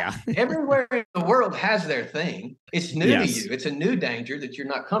 right? Yeah. Everywhere in the world has their thing. It's new to you. It's a new danger that you're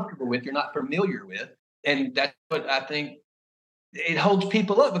not comfortable with, you're not familiar with, and that's what I think. It holds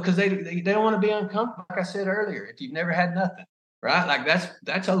people up because they don't want to be uncomfortable. Like I said earlier, if you've never had nothing, right? Like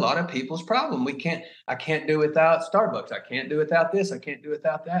that's a lot of people's problem. I can't do without Starbucks. I can't do without this. I can't do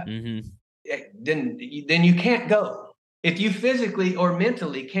without that. Mm-hmm. Then you can't go. If you physically or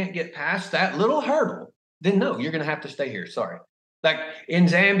mentally can't get past that little hurdle, then no, you're going to have to stay here. Sorry. Like in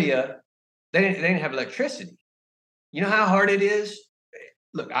Zambia, they didn't have electricity. You know how hard it is?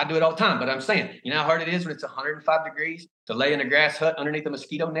 Look, I do it all the time, but I'm saying, you know how hard it is when it's 105 degrees to lay in a grass hut underneath a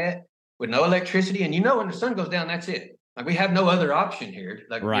mosquito net with no electricity? And when the sun goes down, that's it. Like, we have no other option here.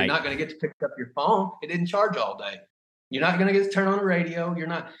 Like, You're not going to get to pick up your phone. It didn't charge all day. You're not going to get to turn on the radio.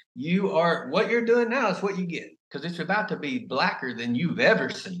 What you're doing now is what you get, because it's about to be blacker than you've ever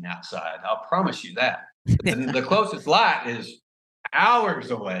seen outside. I'll promise you that. The closest light is hours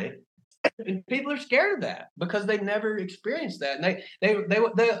away. And people are scared of that because they've never experienced that. And they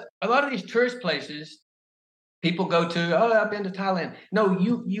a lot of these tourist places people go to, oh, I've been to Thailand. No,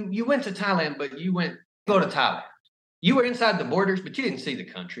 you went to Thailand, but go to Thailand. You were inside the borders, but you didn't see the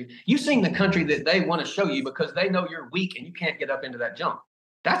country. You've seen the country that they want to show you because they know you're weak and you can't get up into that jump.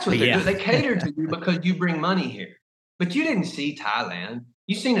 That's what they're doing. They cater to you because you bring money here. But you didn't see Thailand.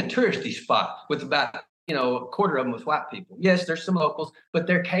 You've seen a touristy spot with about a quarter of them was white people. Yes, there's some locals, but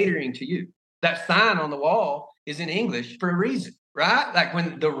they're catering to you. That sign on the wall is in English for a reason, right? Like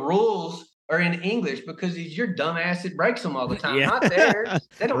when the rules are in English because he's your dumb ass that breaks them all the time, Yeah. not theirs.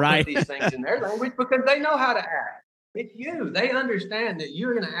 They don't Right. put these things in their language because they know how to act. It's you. They understand that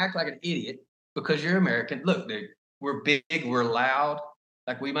you're going to act like an idiot because you're American. Look, dude, we're big, we're loud.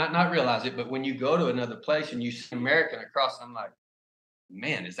 Like we might not realize it, but when you go to another place and you see American across, I'm like,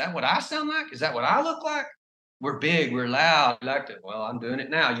 man, is that what I sound like? Is that what I look like? We're big, we're loud. Like that. Well, I'm doing it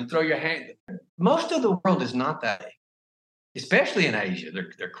now. You throw your hand. Most of the world is not that, especially in Asia.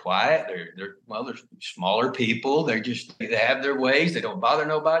 They're quiet. They're smaller people. They have their ways. They don't bother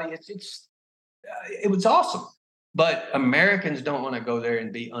nobody. It was awesome. But Americans don't want to go there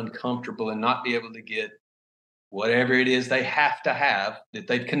and be uncomfortable and not be able to get whatever it is they have to have that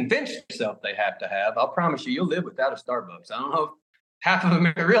they've convinced themselves they have to have. I'll promise you, you'll live without a Starbucks. I don't know if half of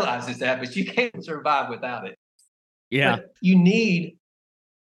America realizes that, but you can't survive without it. Yeah. But you need,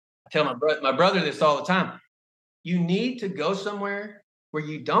 I tell my brother this all the time, you need to go somewhere where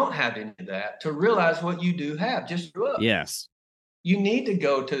you don't have any of that to realize what you do have. Just grew up. Yes. You need to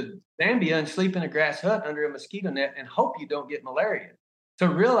go to Zambia and sleep in a grass hut under a mosquito net and hope you don't get malaria to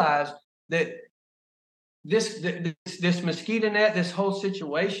realize that this mosquito net, this whole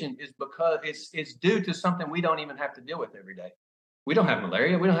situation is because it's due to something we don't even have to deal with every day. We don't have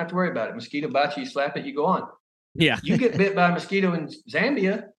malaria. We don't have to worry about it. Mosquito bites you, slap it, you go on. Yeah. You get bit by a mosquito in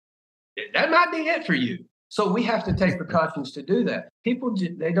Zambia, that might be it for you. So we have to take precautions to do that. People,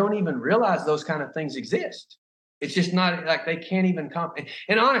 they don't even realize those kind of things exist. It's just not like they can't even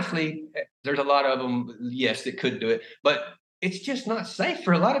and honestly, there's a lot of them, yes, that could do it, but it's just not safe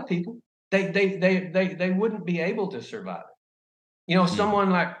for a lot of people. They wouldn't be able to survive it. Someone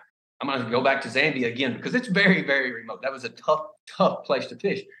like, I'm going to go back to Zambia again because it's very, very remote. That was a tough place to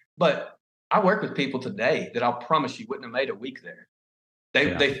fish. But I work with people today that I'll promise you wouldn't have made a week there.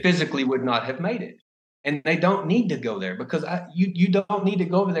 They physically would not have made it. And they don't need to go there because you don't need to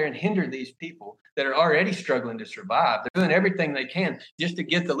go over there and hinder these people that are already struggling to survive. They're doing everything they can just to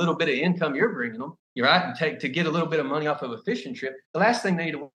get the little bit of income you're bringing them. You're right, and to get a little bit of money off of a fishing trip. The last thing they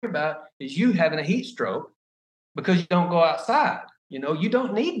need to worry about is you having a heat stroke because you don't go outside. You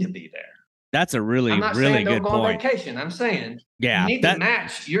don't need to be there. That's a really, I'm not really saying good don't go point. on vacation. I'm saying you need to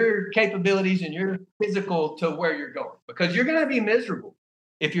match your capabilities and your physical to where you're going because you're going to be miserable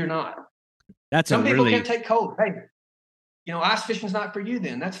if you're not. Some people can't take cold. Hey, ice fishing's not for you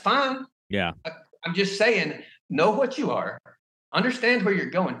then. That's fine. Yeah. I'm just saying, know what you are. Understand where you're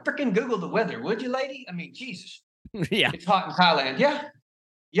going. Freaking Google the weather, would you, lady? I mean, Jesus. Yeah. It's hot in Thailand. Yeah.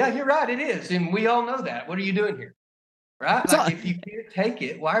 Yeah, you're right. It is. And we all know that. What are you doing here? Right? If you can't take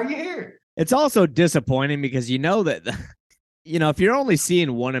it, why are you here? It's also disappointing because that if you're only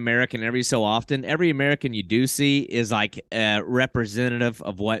seeing one American every so often, every American you do see is like a representative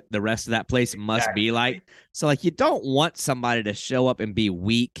of what the rest of that place must be like. So like you don't want somebody to show up and be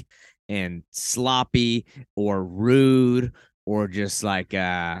weak and sloppy or rude or just like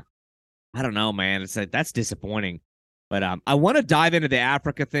I don't know, man. It's like that's disappointing. But I want to dive into the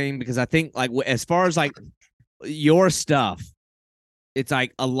Africa thing because I think like as far as like your stuff, it's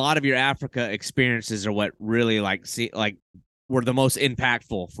like a lot of your Africa experiences are what really were the most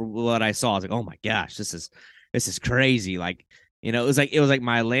impactful for what I saw. I was like, oh my gosh, this is crazy. Like, it was like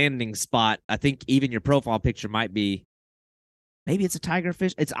my landing spot. I think even your profile picture might be, maybe it's a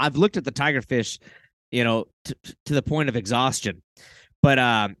tigerfish. I've looked at the tigerfish, to the point of exhaustion. But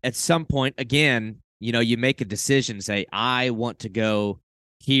at some point, again, you make a decision, say, I want to go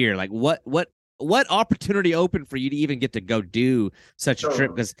here. Like what opportunity opened for you to even get to go do such a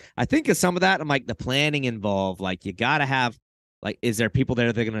trip? Because I think of some of that, I'm like the planning involved, like you got to have, like, is there people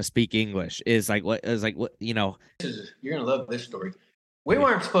there that are going to speak English? You're going to love this story. We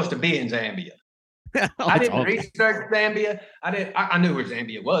weren't supposed to be in Zambia. I didn't research Zambia. I knew where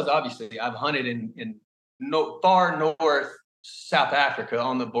Zambia was. Obviously, I've hunted in far north South Africa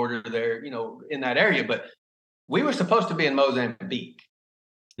on the border there, in that area. But we were supposed to be in Mozambique,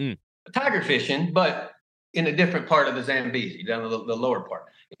 tiger fishing, but in a different part of the Zambezi, down the lower part.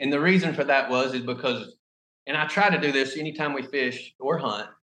 And the reason for that is because, and I try to do this anytime we fish or hunt.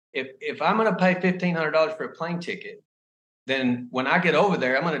 If I'm going to pay $1,500 for a plane ticket, then when I get over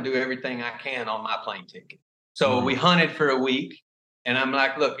there, I'm going to do everything I can on my plane ticket. So we hunted for a week, and I'm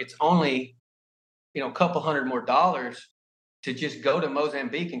like, look, it's only, a couple $100 more to just go to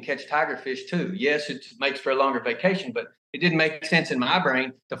Mozambique and catch tigerfish too. Yes, it makes for a longer vacation, but it didn't make sense in my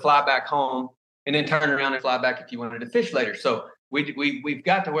brain to fly back home and then turn around and fly back if you wanted to fish later. So we've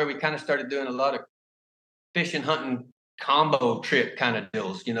got to where we kind of started doing a lot of fishing, hunting combo trip kind of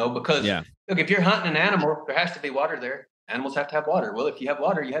deals, because Yeah. look, if you're hunting an animal, there has to be water there. Animals have to have water. Well, if you have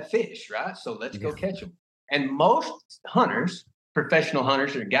water, you have fish, right? So let's Yeah. go catch them. And most hunters, professional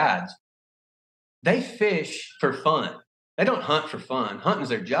hunters or guides, they fish for fun. They don't hunt for fun. Hunting's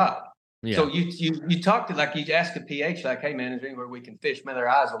their job. So Yeah. you talk to, like, you ask a PH, like, hey man, is there anywhere we can fish? Man, their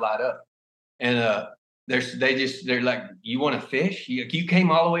eyes will light up. And they're like, you want to fish? You came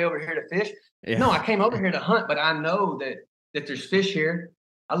all the way over here to fish? Yeah. No, I came over here to hunt, but I know that there's fish here.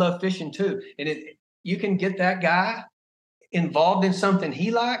 I love fishing too. And you can get that guy involved in something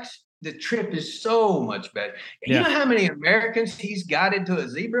he likes. The trip is so much better. You Yeah. know how many Americans he's guided to a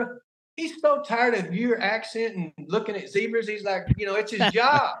zebra? He's so tired of your accent and looking at zebras. He's like, it's his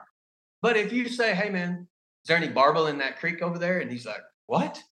job. But if you say, hey man, is there any barbel in that creek over there? And he's like,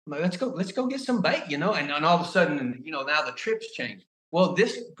 what? I'm like, let's go get some bait, and all of a sudden, now the trip's changed. Well,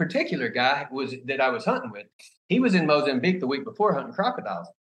 this particular guy that I was hunting with, he was in Mozambique the week before hunting crocodiles.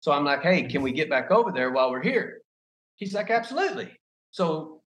 So I'm like, hey, can we get back over there while we're here? He's like, absolutely.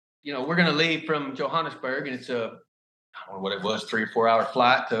 So, we're going to leave from Johannesburg, and it's I don't know what it was, 3 or 4 hour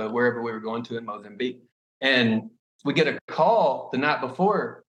flight to wherever we were going to in Mozambique. And we get a call the night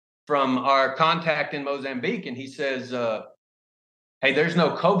before from our contact in Mozambique, and he says, hey, there's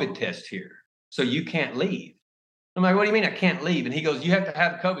no COVID test here, so you can't leave. I'm like, what do you mean I can't leave? And he goes, you have to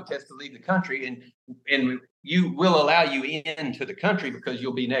have a COVID test to leave the country, and you will allow you into the country because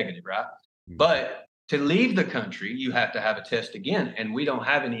you'll be negative, right? But to leave the country, you have to have a test again, and we don't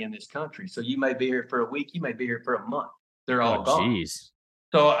have any in this country. So you may be here for a week, you may be here for a month. They're all gone. Geez.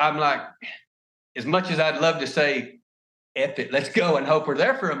 So I'm like, as much as I'd love to say, F it, let's go and hope we're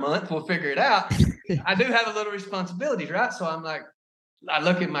there for a month, we'll figure it out. I do have a little responsibilities, right? So I'm like, I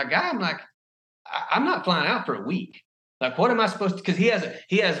look at my guy, I'm like, I'm not flying out for a week. Like, what am I supposed to? Because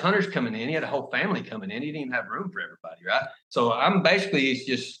he has hunters coming in. He had a whole family coming in. He didn't even have room for everybody, right? So I'm basically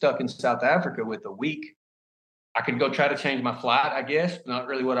just stuck in South Africa with a week. I could go try to change my flight, I guess. Not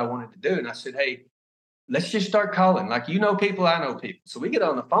really what I wanted to do. And I said, hey, let's just start calling. Like, people, I know people. So we get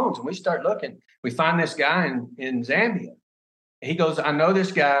on the phones and we start looking. We find this guy in Zambia. He goes, I know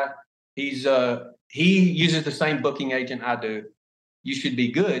this guy. He uses the same booking agent I do. You should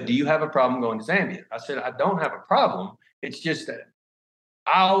be good. Do you have a problem going to Zambia? I said, I don't have a problem. It's just that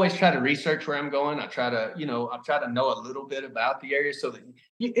I always try to research where I'm going. I try to know a little bit about the area, so that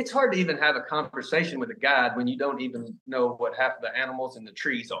it's hard to even have a conversation with a guide when you don't even know what half of the animals and the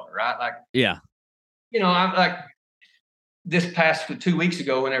trees are, right? Like, yeah, I'm like, this past 2 weeks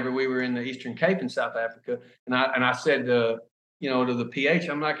ago, whenever we were in the Eastern Cape in South Africa, and I said, to the PH,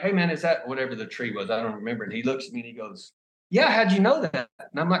 I'm like, hey man, is that whatever the tree was? I don't remember. And he looks at me and he goes, yeah, how'd you know that?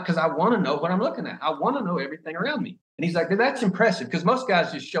 And I'm like, because I want to know what I'm looking at. I want to know everything around me. And he's like, that's impressive, because most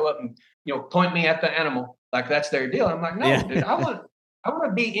guys just show up and point me at the animal like that's their deal. I'm like, no, dude, I want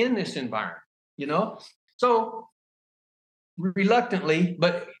to be in this environment, So reluctantly,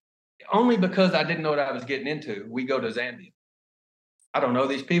 but only because I didn't know what I was getting into, we go to Zambia. I don't know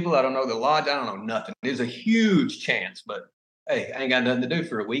these people. I don't know the lodge. I don't know nothing. There's a huge chance, but hey, I ain't got nothing to do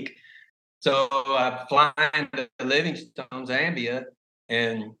for a week. So I fly into Livingstone, Zambia,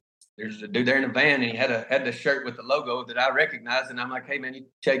 and there's a dude there in a van, and he had the shirt with the logo that I recognized. And I'm like, hey man, you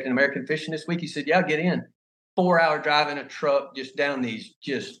taking American fishing this week? He said, yeah, get in. 4-hour drive in a truck just down these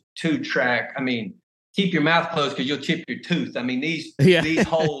just 2-track. I mean, keep your mouth closed because you'll chip your tooth. I mean, these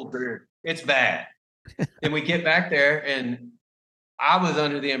holes it's bad. And we get back there, and I was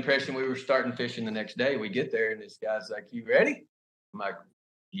under the impression we were starting fishing the next day. We get there, and this guy's like, you ready? I'm like,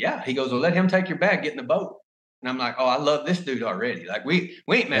 yeah. He goes, well, let him take your bag, get in the boat. And I'm like, oh, I love this dude already. Like, we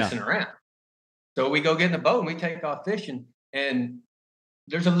ain't messing around. So we go get in the boat and we take off fishing. And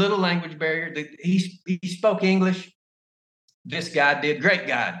there's a little language barrier. He spoke English. This guy did. Great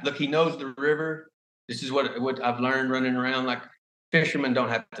guy. Look, he knows the river. This is what I've learned running around. Like, fishermen don't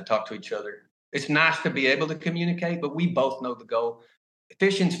have to talk to each other. It's nice to be able to communicate, but we both know the goal.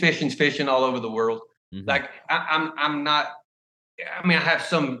 Fishing's fishing all over the world. Mm-hmm. Like, I'm not. I mean, I have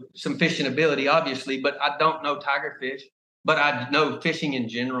some fishing ability, obviously, but I don't know tiger fish. But I know fishing in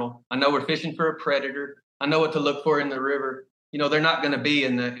general. I know we're fishing for a predator. I know what to look for in the river. They're not going to be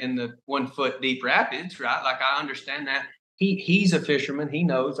in the 1 foot deep rapids, right? Like, I understand that. He's a fisherman. He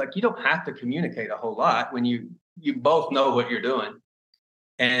knows. Like, you don't have to communicate a whole lot when you both know what you're doing.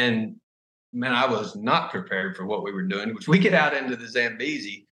 And man, I was not prepared for what we were doing. Which we get out into the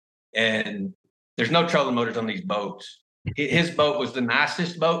Zambezi, and there's no trolling motors on these boats. His boat was the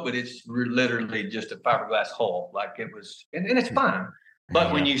nicest boat, but it's literally just a fiberglass hull. Like, it was, and it's fine.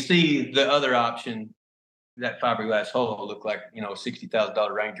 But when you see the other option, that fiberglass hull looked like, a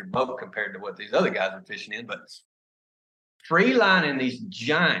 $60,000 Ranger boat compared to what these other guys were fishing in. But free lining these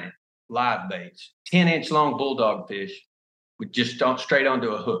giant live baits, 10-inch long bulldog fish with just straight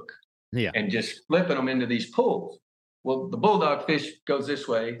onto a hook. Yeah. And just flipping them into these pools. Well, the bulldog fish goes this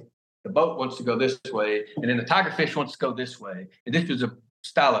way, the boat wants to go this way, and then the tiger fish wants to go this way. And this was a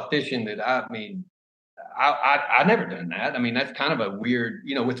style of fishing that I never done that. I mean, that's kind of a weird,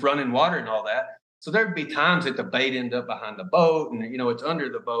 with running water and all that. So there'd be times that the bait end up behind the boat, and it's under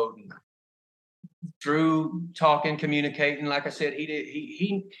the boat. And through talking, communicating, like I said,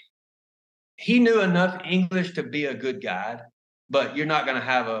 he knew enough English to be a good guide. But you're not going to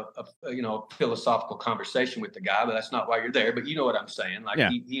have a philosophical conversation with the guy, but that's not why you're there. But you know what I'm saying? Like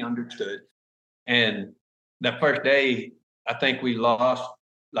he understood. And that first day, I think we lost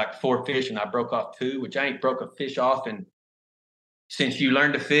like 4 fish, and I broke off 2, which I ain't broke a fish off. And since you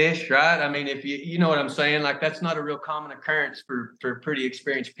learn to fish, right? I mean, if you know what I'm saying, like that's not a real common occurrence for pretty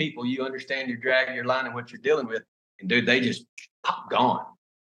experienced people. You understand your drag, your line, and what you're dealing with. And dude, they just gone.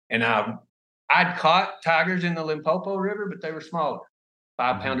 And I'd caught tigers in the Limpopo River, but they were smaller,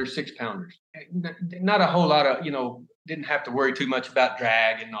 5-pounders, 6-pounders. Not a whole lot of, didn't have to worry too much about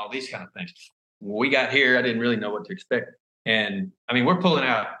drag and all these kind of things. When we got here, I didn't really know what to expect. And I mean, we're pulling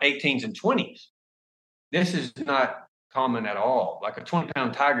out 18s and 20s. This is not common at all. Like a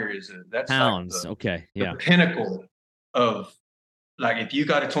 20-pound tiger that's pounds. Like Okay. Yeah. The pinnacle of, like, if you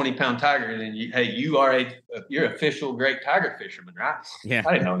got a 20-pound tiger, then you're official great tiger fisherman, right? Yeah.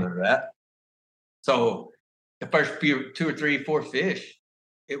 I didn't know none of that. So the first 2 or 3, 4 fish,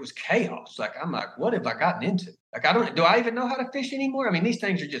 it was chaos. Like, I'm like, what have I gotten into? Like, do I even know how to fish anymore? I mean, these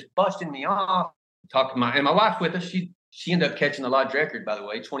things are just busting me off. And my wife with us, she ended up catching the lodge record, by the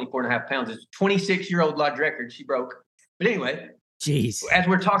way, 24.5 pounds. It's a 26-year-old lodge record she broke. But anyway, jeez, as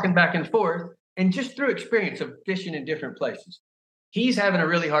we're talking back and forth, and just through experience of fishing in different places, he's having a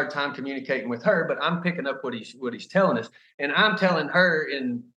really hard time communicating with her, but I'm picking up what he's telling us. And I'm telling her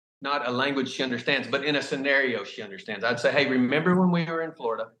in not a language she understands, but in a scenario she understands. I'd say, hey, remember when we were in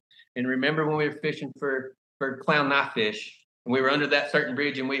Florida, and remember when we were fishing for clown knife fish, and we were under that certain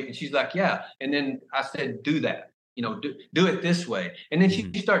bridge, and she's like, yeah. And then I said, do that, do it this way. And then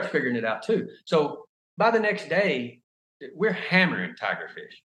she starts figuring it out too. So by the next day, we're hammering tiger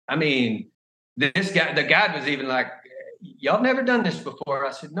fish. I mean, the guide was even like, y'all never done this before.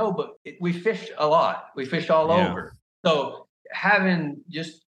 I said, no, but we fished a lot. We fished all over. So having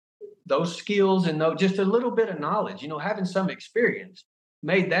just those skills and just a little bit of knowledge, having some experience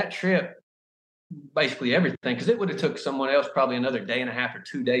made that trip basically everything. Because it would have took someone else probably another day and a half or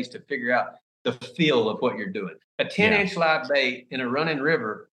 2 days to figure out the feel of what you're doing. A 10-inch live bait in a running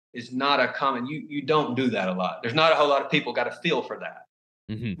river is not a common. You don't do that a lot. There's not a whole lot of people got a feel for that.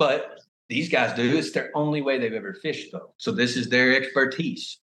 Mm-hmm. But these guys do. It's their only way they've ever fished, though. So this is their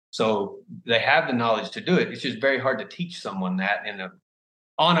expertise. So they have the knowledge to do it. It's just very hard to teach someone that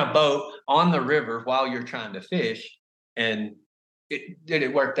on a boat on the river while you're trying to fish. And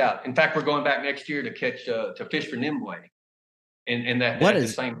it worked out. In fact, we're going back next year to catch to fish for nimboy. And that what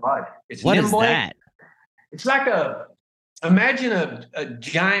is the same body. It's what nimboy. Is that? It's like imagine a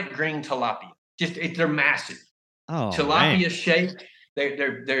giant green tilapia. They're massive. Oh, tilapia shaped.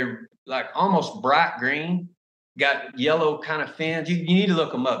 They're like almost bright green. Got yellow kind of fins. You need to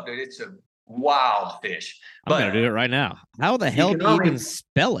look them up, dude. It's a wild fish. I'm gonna do it right now. How the hell do you even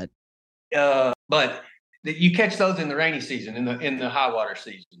spell it? But you catch those in the rainy season, in the high water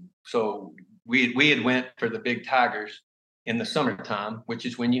season. So we had went for the big tigers in the summertime, which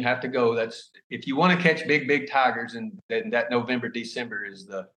is when you have to go. That's if you want to catch big tigers, and that November, December is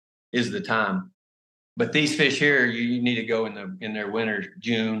the time. But these fish here, you need to go in their winter,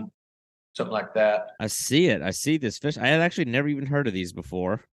 June, something like that. I see it. I see this fish. I had actually never even heard of these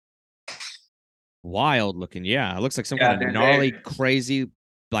before. Wild looking, yeah. It looks like some kind of gnarly, crazy,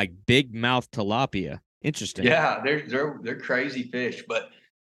 like big mouth tilapia. Interesting. Yeah, they're crazy fish, but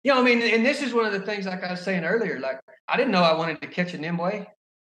I mean, and this is one of the things, like I was saying earlier, like I didn't know I wanted to catch a nimboy.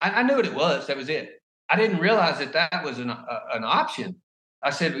 I knew what it was. That was it. I didn't realize that was an option. I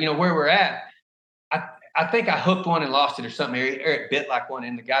said, where we're at, I think I hooked one and lost it or something, or it bit like one,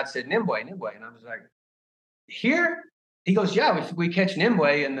 and the guy said nimboy, and I was like, here? He goes, yeah, we catch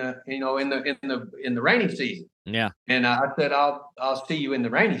nimboy in the rainy season. Yeah. And I said, I'll see you in the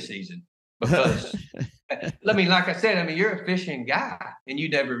rainy season. Because like I said, you're a fishing guy, and you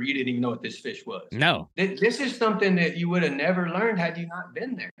didn't even know what this fish was. No. This is something that you would have never learned had you not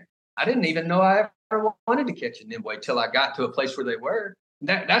been there. I didn't even know I ever wanted to catch a nimboy till I got to a place where they were.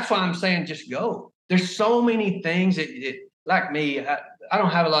 That's why I'm saying just go. There's so many things like me, I don't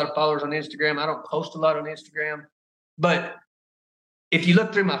have a lot of followers on Instagram. I don't post a lot on Instagram. But if you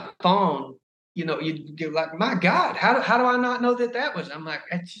look through my phone, you're like, my God, how do I not know that was? I'm like,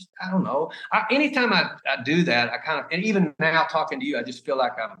 it's just, I don't know. Anytime I do that, I kind of, and even now talking to you, I just feel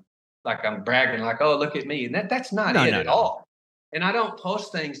like I'm bragging, like, oh, look at me. And that's not No, it no, at no. all. And I don't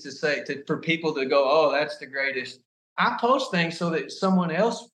post things for people to go, oh, that's the greatest. I post things so that someone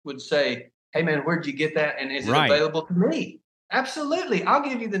else would say, hey man, where'd you get that? And is it Right. available to me? Absolutely. I'll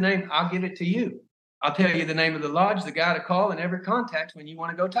give you the name. I'll give it to you. I'll tell you the name of the lodge, the guy to call, and every contact when you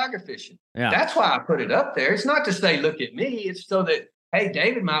want to go tiger fishing. Yeah. That's why I put it up there. It's not to say, look at me. It's so that, hey,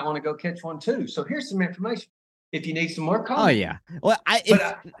 David might want to go catch one too. So here's some information. If you need some more, call Oh me. yeah. Well,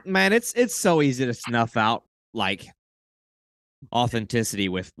 But man, it's so easy to snuff out like authenticity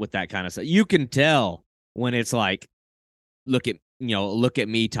with that kind of stuff. You can tell when it's like look at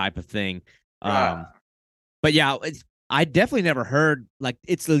me type of thing. right. But yeah, I definitely never heard like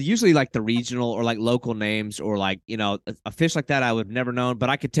it's usually like the regional or like local names or like a fish like that I would have never known. But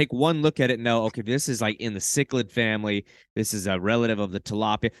I could take one look at it and know, okay, this is like in the cichlid family. This is a relative of the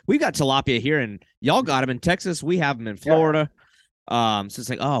tilapia. We've got tilapia here, and y'all got them in Texas. We have them in Yeah. Florida. So it's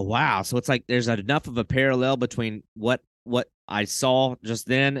like, oh wow. So it's like there's enough of a parallel between what I saw just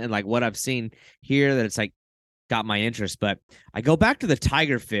then and like what I've seen here that it's like got my interest. But I go back to the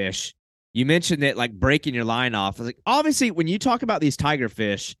tiger fish. You mentioned it like breaking your line off. I was like, obviously, when you talk about these tiger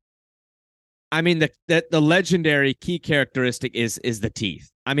fish, I mean the legendary key characteristic is the teeth.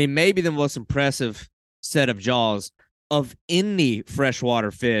 I mean, maybe the most impressive set of jaws of any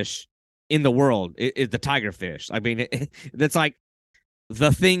freshwater fish in the world is the tiger fish. I mean, that's like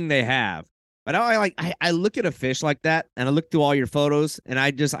the thing they have. But I look at a fish like that and I look through all your photos and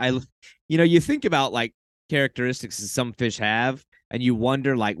you think about like characteristics that some fish have and you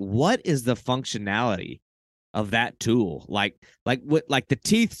wonder like what is the functionality of that tool? Like the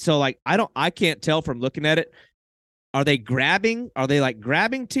teeth. So like I can't tell from looking at it. Are they grabbing? Are they like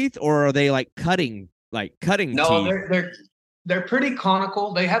grabbing teeth or are they like cutting No, teeth? they're pretty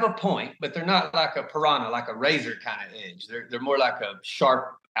conical. They have a point, but they're not like a piranha, like a razor kind of edge. They're more like a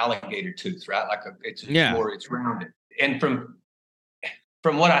sharp alligator tooth, right? Like Yeah. it's rounded. And from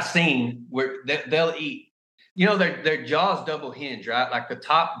what I've seen, where they'll eat. Their jaws double hinge, right? Like the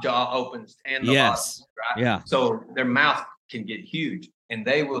top jaw opens and the bottom, Yes. right? Yeah. So their mouth can get huge, and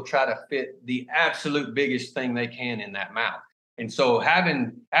they will try to fit the absolute biggest thing they can in that mouth. And so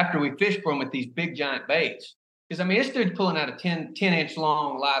after we fish for them with these big giant baits, because I mean, this dude's pulling out a 10-inch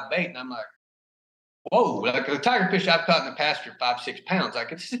long live bait, and I'm like, whoa, like the tiger fish I've caught in the past are 5-6 pounds. Like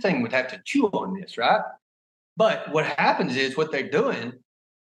this thing would have to chew on this, right? But what happens is what they're doing.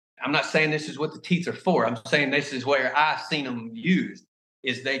 I'm not saying this is what the teeth are for. I'm saying this is where I've seen them used.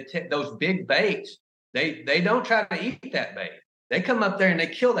 Is those big baits? They don't try to eat that bait. They come up there and they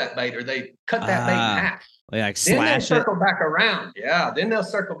kill that bait or they cut that bait in half. They like Then they slash it. circle back around. Yeah. Then they'll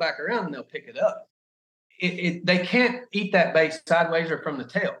circle back around and they'll pick it up. They can't eat that bait sideways or from the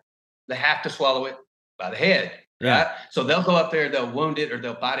tail. They have to swallow it by the head. Yeah. Right. So they'll go up there, they'll wound it or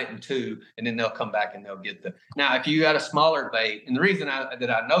they'll bite it in two, and then they'll come back and they'll get now, if you got a smaller bait, and the reason that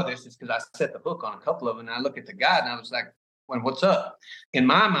I know this is because I set the hook on a couple of them and I look at the guide and I was like, well, what's up? In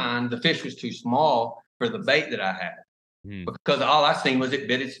my mind, the fish was too small for the bait that I had. Because all I seen was it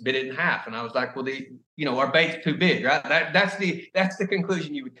bit it in half. And I was like, well, our bait's too big, right? That's the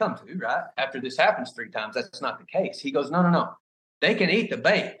conclusion you would come to, right? After this happens 3 times, that's not the case. He goes, no. They can eat the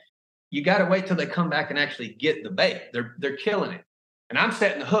bait. You got to wait till they come back and actually get the bait. They're killing it. And I'm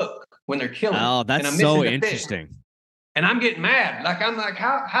setting the hook when they're killing it. Oh, that's and I'm so missing the interesting. fish. And I'm getting mad. Like, I'm like,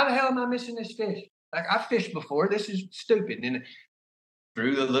 how the hell am I missing this fish? Like, I fished before. This is stupid. And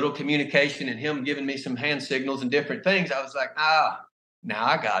through the little communication and him giving me some hand signals and different things, I was like, now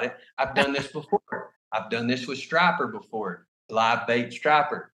I got it. I've done this before. I've done this with striper before, live bait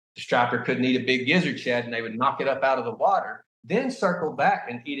striper. The striper couldn't eat a big gizzard shad and they would knock it up out of the water, then circle back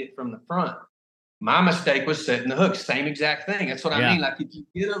and eat it from the front. My mistake was setting the hook. Same exact thing. That's what I mean. Like, if you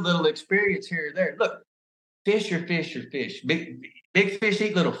get a little experience here or there, look, fish are fish are fish. Big fish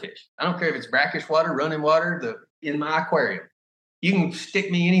eat little fish. I don't care if it's brackish water, running water, in my aquarium. You can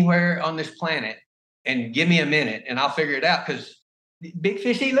stick me anywhere on this planet and give me a minute and I'll figure it out, because big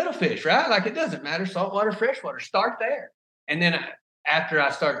fish eat little fish, right? Like, it doesn't matter. Saltwater, freshwater, start there. And then after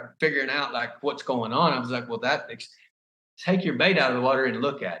I start figuring out like what's going on, I was like, well, take your bait out of the water and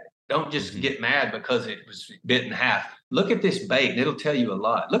look at it. Don't just get mad because it was bit in half. Look at this bait and it'll tell you a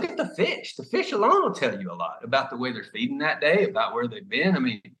lot. Look at the fish. The fish alone will tell you a lot about the way they're feeding that day, about where they've been. I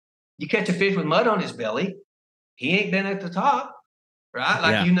mean, you catch a fish with mud on his belly, he ain't been at the top. Right?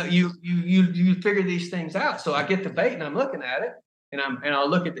 Like, you figure these things out. So I get the bait and I'm looking at it and I'll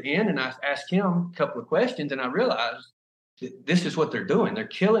look at the end and I ask him a couple of questions and I realize this is what they're doing. They're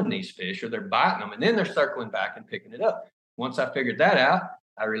killing these fish or they're biting them, and then they're circling back and picking it up. Once I figured that out,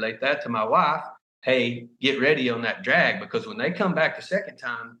 I relate that to my wife. Hey, get ready on that drag, because when they come back the second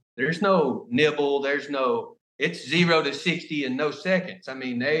time, there's no nibble. It's 0 to 60 in no seconds. I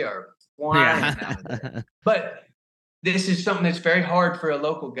mean, they are flying out of there. But this is something that's very hard for a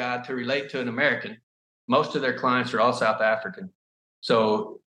local guide to relate to an American. Most of their clients are all South African.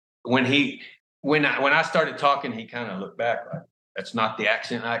 So when I started talking, he kind of looked back like, that's not the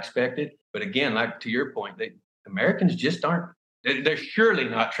accent I expected. But again, like to your point, Americans just aren't, they're surely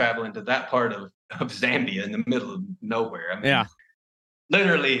not traveling to that part of Zambia in the middle of nowhere. I mean,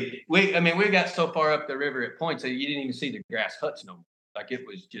 literally, we got so far up the river at points that you didn't even see the grass huts no more. Like it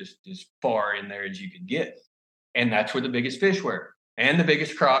was just as far in there as you could get. And that's where the biggest fish were, and the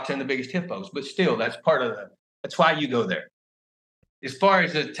biggest crocs and the biggest hippos. But still, that's that's why you go there. As far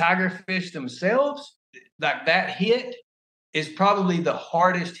as the tiger fish themselves, like that hit is probably the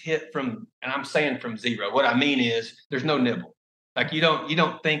hardest hit from, and I'm saying from 0. What I mean is there's no nibble. Like you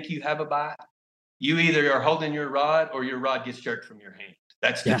don't think you have a bite. You either are holding your rod or your rod gets jerked from your hand.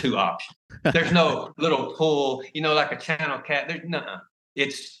 That's the two options. There's no little pull, like a channel cat. There's nothing.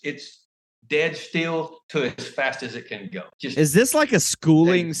 It's dead still to as fast as it can go. Is this like a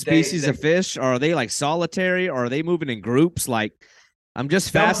schooling species of fish? Or are they like solitary, or are they moving in groups? Like, I'm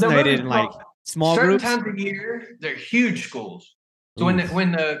just fascinated in like small groups. Certain times of year, they're huge schools. So when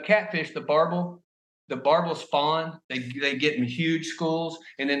the catfish, the barbel spawn, they get in huge schools,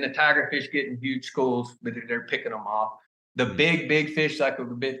 and then the tigerfish get in huge schools, but they're picking them off. The big fish, like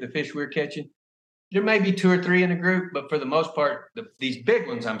the fish we're catching, there may be 2 or 3 in a group, but for the most part, these big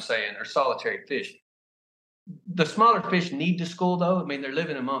ones I'm saying are solitary fish. The smaller fish need to school, though. I mean, they're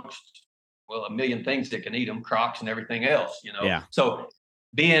living amongst, a million things that can eat them, crocs and everything else, Yeah. So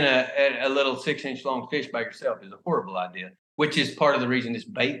being a little 6-inch long fish by yourself is a horrible idea, which is part of the reason this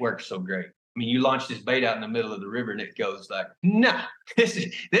bait works so great. I mean, you launch this bait out in the middle of the river and it goes like, no, this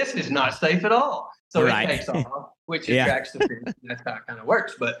is not safe at all. So it takes off, which attracts the fish. That's how it kind of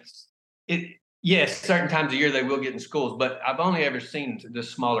works. But yes, certain times of year they will get in schools, but I've only ever seen the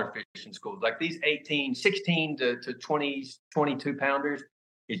smaller fish in schools, like these 16 to 20, 22 pounders.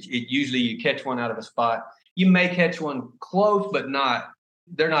 It usually you catch one out of a spot. You may catch one close, but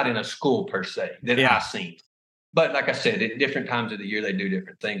they're not in a school per se that I've seen. But like I said, at different times of the year, they do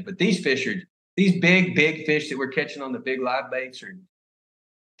different things. But these big fish that we're catching on the big live baits,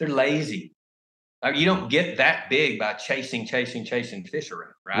 they're lazy. Like you don't get that big by chasing fish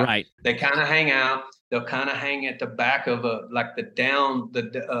around, right? Right. They kind of hang out. They'll kind of hang at the back of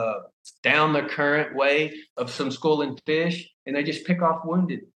down the current way of some schooling fish, and they just pick off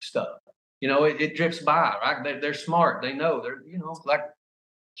wounded stuff. It drifts by, right? They're smart. They know they're, like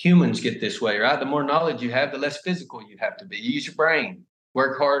humans get this way, right? The more knowledge you have, the less physical you have to be. You use your brain,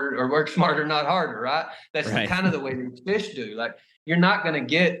 work harder or work smarter, not harder, right? That's kind of the way these fish do. Like you're not going to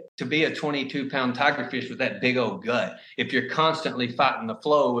get to be a 22-pound tigerfish with that big old gut if you're constantly fighting the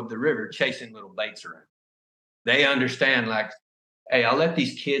flow of the river, chasing little baits around. They understand, like, hey, I'll let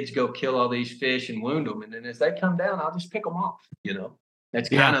these kids go kill all these fish and wound them, and then as they come down, I'll just pick them off. That's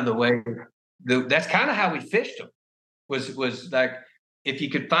kind of the way. That's kind of how we fished them. Was like, if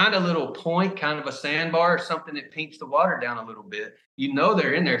you could find a little point, kind of a sandbar or something that pinks the water down a little bit,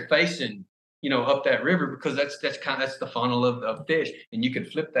 they're in there facing, up that river, because that's the funnel of fish, and you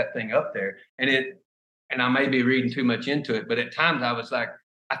could flip that thing up there. And I may be reading too much into it, but at times I was like,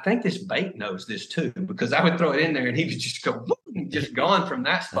 I think this bait knows this too, because I would throw it in there and he would just go, just gone from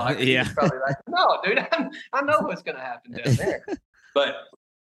that spot. And he was probably like, no, dude, I know what's going to happen down there. But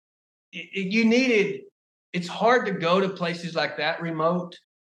it's hard to go to places like that remote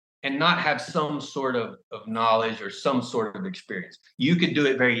and not have some sort of knowledge or some sort of experience. You could do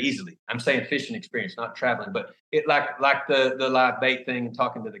it very easily. I'm saying fishing experience, not traveling, but it like the live bait thing and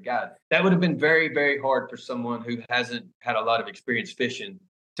talking to the guide. That would have been very, very hard for someone who hasn't had a lot of experience fishing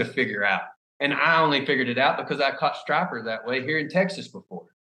to figure out. And I only figured it out because I caught striper that way here in Texas before.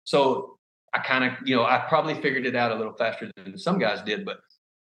 So I kind of, I probably figured it out a little faster than some guys did, but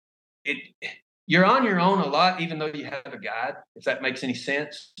you're on your own a lot, even though you have a guide, if that makes any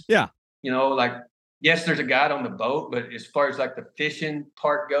sense. Yeah. Like, yes, there's a guide on the boat, but as far as like the fishing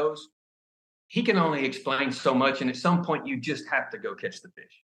part goes, he can only explain so much. And at some point you just have to go catch the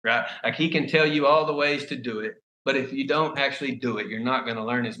fish, right? Like he can tell you all the ways to do it, but if you don't actually do it, you're not going to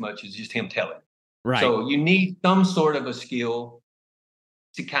learn as much as just him telling. Right. So you need some sort of a skill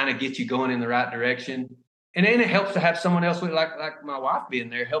to kind of get you going in the right direction. And then it helps to have someone else with, like my wife being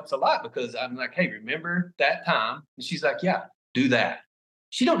there helps a lot, because I'm like, hey, remember that time? And she's like, yeah, do that.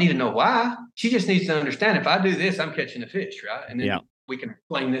 She don't need to know why. She just needs to understand if I do this, I'm catching a fish, right? And Yeah. then we can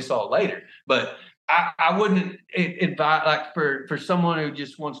explain this all later. But I wouldn't advise, like for someone who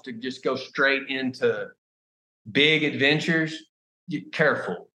just wants to just go straight into big adventures,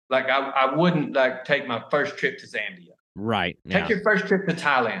 careful. Like I wouldn't like take my first trip to Zambia. Right. Take Yeah. your first trip to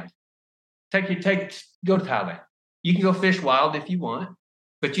Thailand. Go to Thailand. You can go fish wild if you want,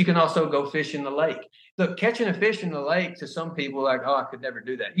 but you can also go fish in the lake. Look, catching a fish in the lake to some people like, oh, I could never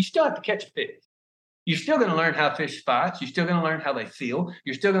do that. You still have to catch a fish. You're still going to learn how fish fights. You're still going to learn how they feel.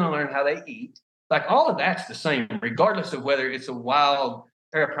 You're still going to learn how they eat. Like all of that's the same, regardless of whether it's a wild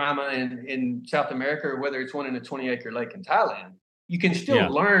paraprima in South America or whether it's one in a 20-acre lake in Thailand. You can still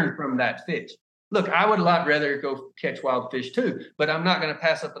learn from that fish. Look, I would a lot rather go catch wild fish too, but I'm not going to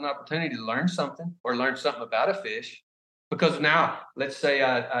pass up an opportunity to learn something or learn something about a fish. Because now, let's say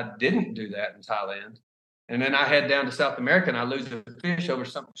I didn't do that in Thailand, and then I head down to South America and I lose a fish over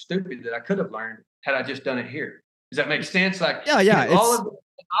something stupid that I could have learned had I just done it here. Does that make sense? Like, Yeah. all of the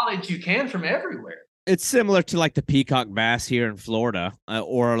knowledge you can from everywhere. It's similar to like the peacock bass here in Florida,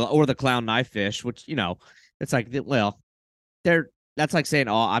 or the clown knife fish, which it's like, well, that's like saying,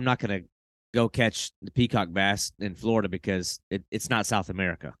 oh, I'm not going to go catch the peacock bass in Florida because it's not South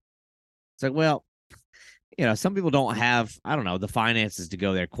America. It's like, well, some people don't have, I don't know, the finances to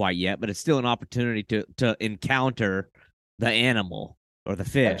go there quite yet, but it's still an opportunity to encounter the animal or the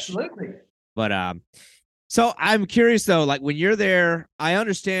fish. Absolutely. But so I'm curious though, like when you're there, I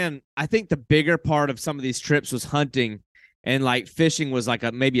understand. I think the bigger part of some of these trips was hunting, and like fishing was like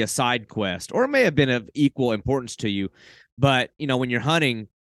maybe a side quest, or it may have been of equal importance to you. But when you're hunting,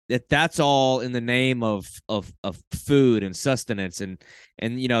 that's all in the name of food and sustenance, and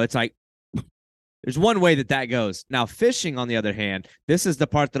it's like there's one way that goes. Now fishing, on the other hand, this is the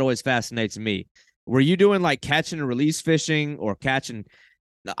part that always fascinates me. Were you doing like catch and release fishing or catching?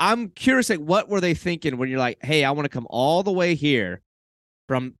 I'm curious, like, what were they thinking when you're like, hey, I want to come all the way here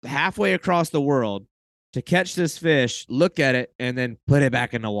from halfway across the world to catch this fish, look at it, and then put it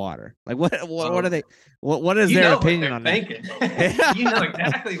back in the water? Like, what are they? What is their opinion on thinking. that? You know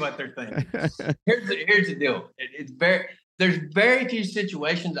exactly what they're thinking. Here's the deal. There's very few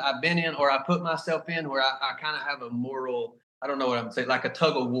situations I've been in or I put myself in where I kind of have a moral, I don't know what I'm saying, like a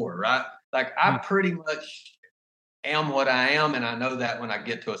tug of war, right? Like I pretty much am what I am, and I know that when I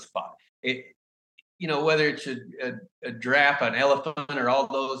get to a spot. Whether it's a giraffe, an elephant, or all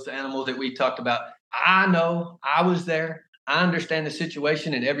those animals that we talked about, I know I was there. I understand the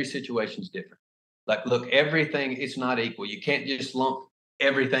situation, and every situation is different. Like, look, everything is not equal. You can't just lump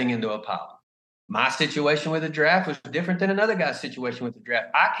everything into a pile. My situation with a giraffe was different than another guy's situation with a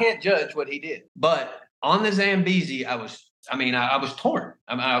giraffe. I can't judge what he did, but on the Zambezi, I was torn.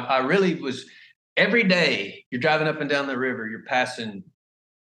 I really was. Every day you're driving up and down the river, you're passing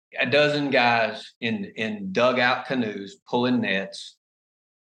a dozen guys in dugout canoes pulling nets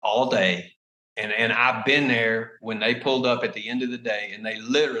all day. And I've been there when they pulled up at the end of the day, and they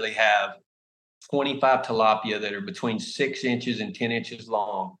literally have 25 tilapia that are between 6 inches and 10 inches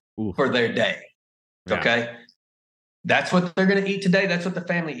long for their day. Yeah. Okay. That's what they're going to eat today. That's what the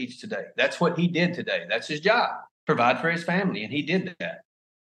family eats today. That's what he did today. That's his job, provide for his family. And he did that.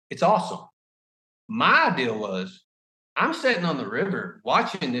 It's awesome. My deal was I'm sitting on the river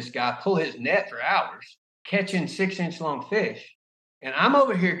watching this guy pull his net for hours, catching 6-inch long fish. And I'm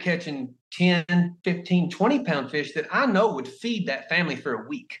over here catching 10, 15, 20-pound fish that I know would feed that family for a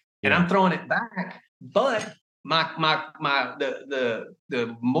week. And I'm throwing it back. But the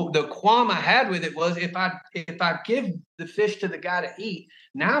qualm I had with it was if I give the fish to the guy to eat,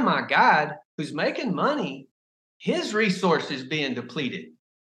 now my guide who's making money, his resource is being depleted.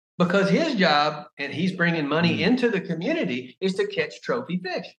 Because his job, and he's bringing money into the community, is to catch trophy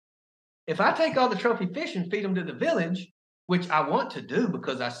fish. If I take all the trophy fish and feed them to the village, which I want to do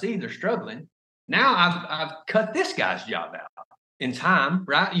because I see they're struggling, now I've cut this guy's job out in time,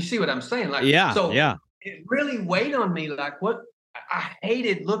 right? You see what I'm saying? Like, it really weighed on me. Like, what I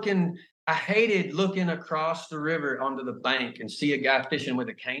hated looking across the river onto the bank and see a guy fishing with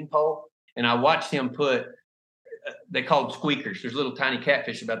a cane pole, and I watched him put. They called squeakers. There's little tiny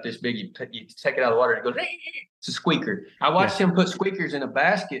catfish about this big. You take it out of the water and it goes, it's a squeaker. I watched him put squeakers in a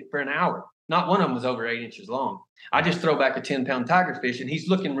basket for an hour. Not one of them was over 8 inches long. I just throw back a 10-pound tiger fish and he's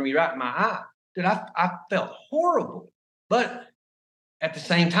looking me right in my eye. Dude, I felt horrible. But at the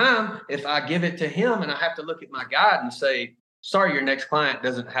same time, if I give it to him and I have to look at my guide and say, sorry, your next client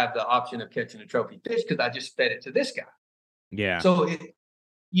doesn't have the option of catching a trophy fish because I just fed it to this guy. Yeah. So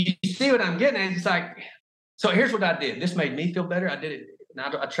you see what I'm getting at? It's like, so here's what I did. This made me feel better. I did it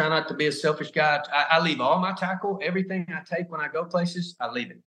And I try not to be a selfish guy. I leave all my tackle, everything I take when I go places, I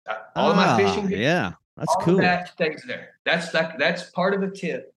leave it. All of my fishing gear, Yeah, that's all of cool. that stays there. That's part of a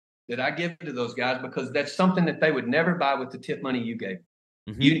tip that I give to those guys because that's something that they would never buy with the tip money you gave.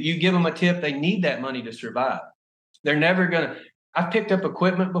 Mm-hmm. You give them a tip, they need that money to survive. They're never gonna. I've picked up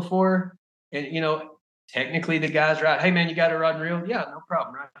equipment before, and technically the guy's right. Hey man, you got a rod and reel? Yeah, no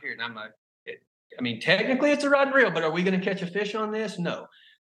problem, right here. And I'm like, I mean, technically it's a rod and reel, but are we going to catch a fish on this? No.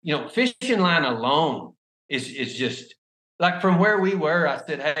 Fishing line alone is just like from where we were. I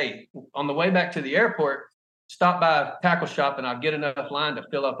said, hey, on the way back to the airport, stop by a tackle shop and I'll get enough line to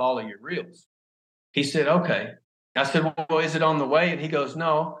fill up all of your reels. He said, okay. I said, well, is it on the way? And he goes,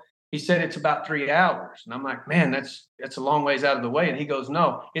 no. He said it's about 3 hours. And I'm like, man, that's a long ways out of the way. And he goes,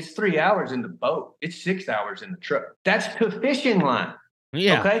 no, it's 3 hours in the boat. It's 6 hours in the truck. That's the fishing line.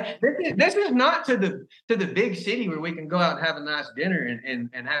 Yeah. Okay. This is not to the big city where we can go out and have a nice dinner and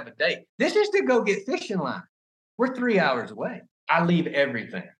have a date. This is to go get fishing line. We're 3 hours away. I leave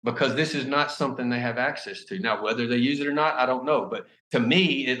everything because this is not something they have access to. Now, whether they use it or not, I don't know. But to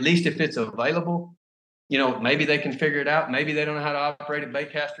me, at least if it's available, maybe they can figure it out. Maybe they don't know how to operate a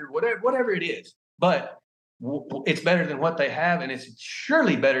baitcaster, whatever it is. But it's better than what they have, and it's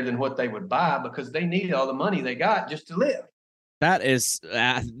surely better than what they would buy because they need all the money they got just to live. That is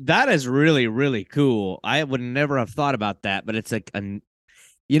really, really cool. I would never have thought about that, but it's like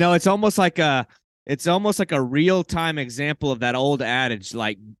it's almost like a real-time example of that old adage,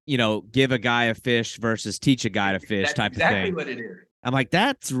 like, give a guy a fish versus teach a guy to fish. That's type exactly of thing. What it is. I'm like,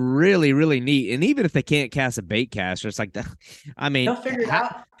 that's really, really neat. And even if they can't cast a bait caster, it's like, I mean, they'll figure it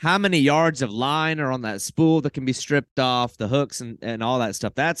out. How many yards of line are on that spool that can be stripped off, the hooks and all that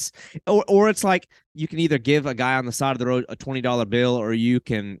stuff? That's, or it's like you can either give a guy on the side of the road a $20 bill, or you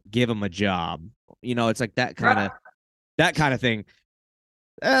can give him a job. It's like that kind of thing.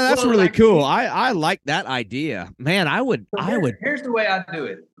 That's really cool. I like that idea, man. Here's the way I do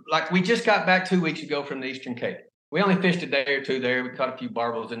it. Like we just got back 2 weeks ago from the Eastern Cape. We only fished a day or two there. We caught a few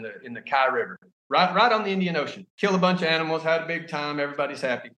barbels in the Kai River, right on the Indian Ocean. Killed a bunch of animals, had a big time. Everybody's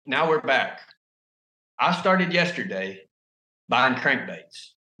happy. Now we're back. I started yesterday buying crankbaits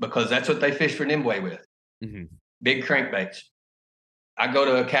because that's what they fish for Nimue with. Mm-hmm. Big crankbaits. I go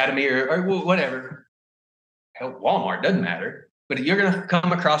to Academy or whatever. Hell, Walmart, doesn't matter. But you're going to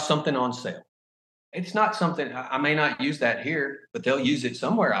come across something on sale. It's not something, I may not use that here, but they'll use it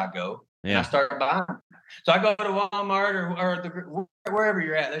somewhere I go. Yeah. And I start buying. So I go to Walmart or wherever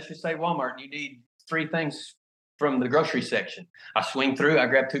you're at. Let's just say Walmart. And you need 3 things from the grocery section. I swing through. I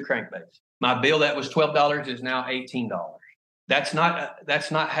grab 2 crankbaits. My bill that was $12 is now $18. That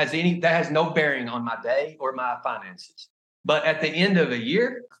has no bearing on my day or my finances. But at the end of a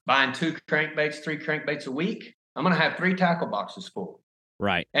year, buying 2 crankbaits, 3 crankbaits a week, I'm going to have 3 tackle boxes full.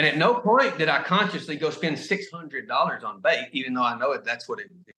 Right. And at no point did I consciously go spend $600 on bait, even though I know that's what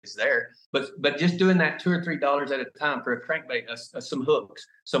it is there. But just doing that $2 or $3 at a time for a crankbait, some hooks,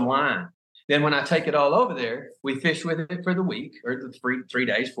 some line. Then when I take it all over there, we fish with it for the week or the 3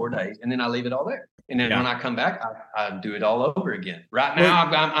 days, 4 days, and then I leave it all there. And then when I come back, I do it all over again. Right now,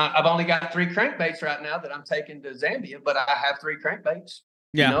 I've only got 3 crankbaits right now that I'm taking to Zambia, but I have 3 crankbaits.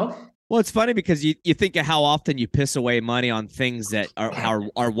 Yeah. Well, it's funny because you think of how often you piss away money on things that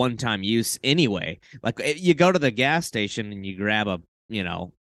are one-time use anyway. Like you go to the gas station and you grab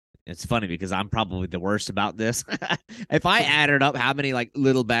it's funny because I'm probably the worst about this. If I added up how many like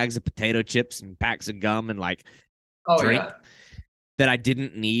little bags of potato chips and packs of gum and like drink that I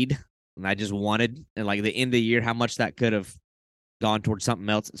didn't need and I just wanted, and like the end of the year, how much that could have gone towards something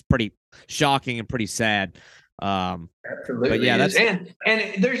else. It's pretty shocking and pretty sad. Absolutely. But yeah, that's and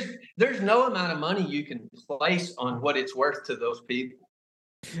there's no amount of money you can place on what it's worth to those people.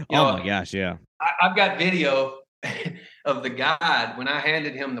 My gosh, yeah. I've got video of the guide when I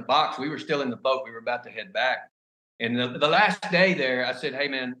handed him the box. We were still in the boat. We were about to head back. And the last day there, I said, hey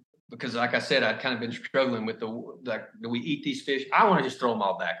man, because like I said, I'd kind of been struggling with do we eat these fish? I want to just throw them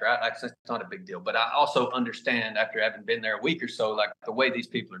all back, right? Like it's not a big deal. But I also understand after having been there a week or so, like the way these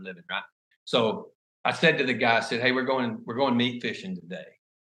people are living, right? So I said to the guy, I said, hey, we're going meat fishing today.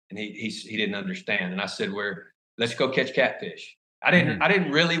 And he didn't understand. And I said, let's go catch catfish. I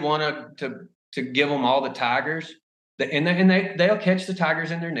didn't really want to give them all the tigers. They'll catch the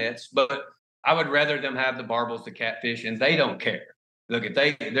tigers in their nets, but I would rather them have the barbels, the catfish, and they don't care. Look,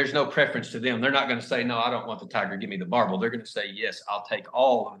 there's no preference to them. They're not going to say, no, I don't want the tiger. Give me the barbel. They're going to say, yes, I'll take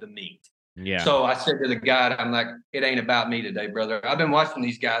all of the meat. Yeah. So I said to the guy, I'm like, it ain't about me today, brother. I've been watching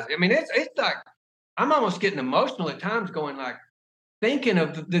these guys. I mean, it's like, I'm almost getting emotional at times going like, thinking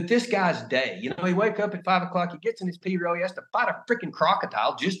of this guy's day. You know, he wake up at 5 o'clock, he gets in his pea row, he has to fight a freaking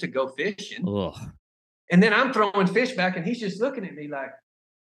crocodile just to go fishing. Ugh. And then I'm throwing fish back, and he's just looking at me like,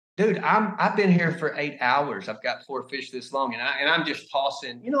 dude, I've been here for 8 hours. I've got 4 fish this long, and I'm just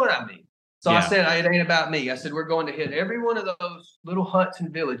tossing. You know what I mean? So I said, it ain't about me. I said, we're going to hit every one of those little huts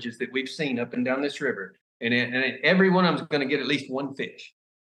and villages that we've seen up and down this river, and every one of them's going to get at least 1 fish.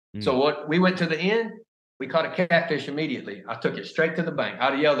 So what we went to the end, we caught a catfish immediately. I took it straight to the bank.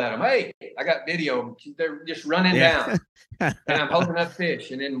 I'd yelled at them, hey, I got video. They're just running down, and I'm holding up fish.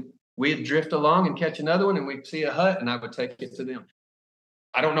 And then we'd drift along and catch another one, and we'd see a hut, and I would take it to them.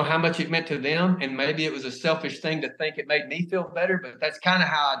 I don't know how much it meant to them, and maybe it was a selfish thing to think it made me feel better, but that's kind of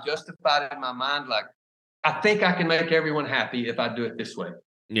how I justified it in my mind. Like, I think I can make everyone happy if I do it this way.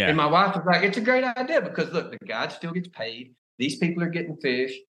 Yeah. And my wife was like, it's a great idea because, look, the guide still gets paid. These people are getting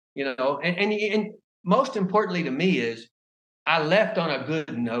fish, you know, and most importantly to me is I left on a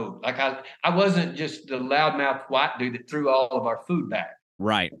good note. Like I wasn't just the loudmouth white dude that threw all of our food back.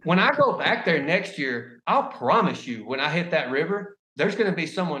 Right. When I go back there next year, I'll promise you when I hit that river, there's going to be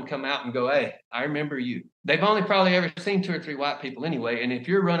someone come out and go, hey, I remember you. They've only probably ever seen 2 or 3 white people anyway. And if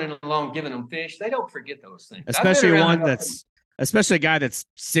you're running along giving them fish, they don't forget those things. Especially especially a guy that's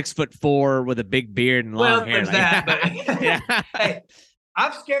 6'4" with a big beard and long hair. There's that, but yeah. Hey,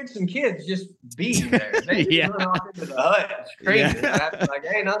 I've scared some kids just being there. They just run off into the hut screaming. Yeah. I'm like,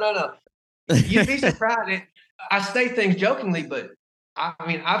 hey, no. You'd be surprised. I say things jokingly, but I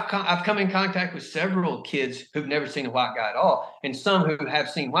mean, I've come in contact with several kids who've never seen a white guy at all, and some who have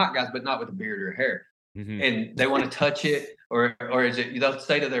seen white guys, but not with a beard or hair. Mm-hmm. And they want to touch it, or is it? They'll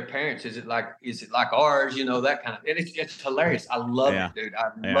say to their parents, "Is it like ours?" You know, that kind of. And it's hilarious. I love it, dude.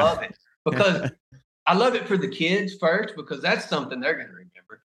 I love it because I love it for the kids first because that's something they're going to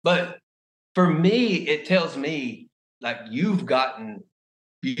remember. But for me, it tells me like you've gone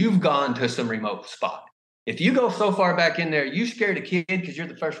to some remote spot. If you go so far back in there, you scared a kid because you're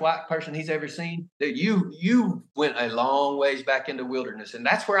the first white person he's ever seen, that you went a long ways back into wilderness. And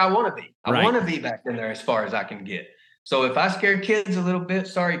that's where I want to be. I want to be back in there as far as I can get. So if I scare kids a little bit,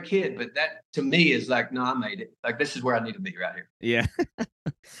 sorry, kid, but that to me is like, no, I made it. Like, this is where I need to be right here. Yeah.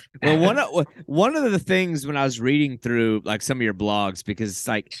 Well, one of the things when I was reading through like some of your blogs, because it's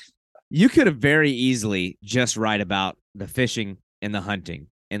like you could have very easily just write about the fishing and the hunting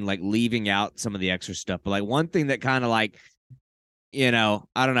and like leaving out some of the extra stuff. But like one thing that kind of like, you know,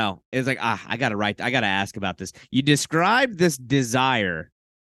 I don't know, it's like, I got to ask about this. You described this desire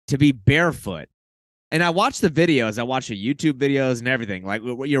to be barefoot. And I watched the videos. I watched the YouTube videos and everything. Like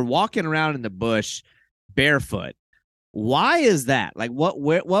you're walking around in the bush barefoot. Why is that? Like what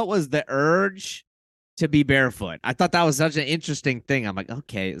was the urge to be barefoot? I thought that was such an interesting thing. I'm like,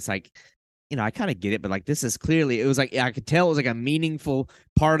 okay, it's like, you know, I kind of get it, but like this is clearly, it was like I could tell it was like a meaningful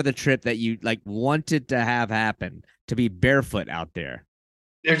part of the trip that you like wanted to have happen, to be barefoot out there.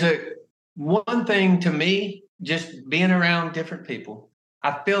 There's one thing to me, just being around different people.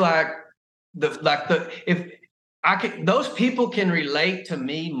 I feel like those people can relate to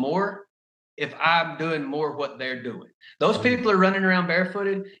me more if I'm doing more what they're doing. Those people are running around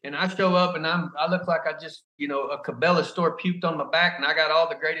barefooted, and I show up and I look like I just, you know, a Cabela store puked on my back and I got all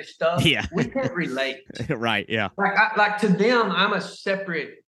the greatest stuff. Yeah. We can't relate. Right. Yeah. Like to them, I'm a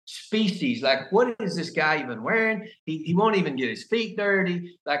separate species. Like, what is this guy even wearing? He won't even get his feet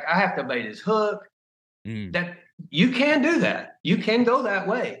dirty. Like, I have to bait his hook. That you can do that. You can go that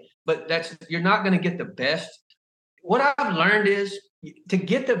way, but you're not going to get the best. What I've learned is to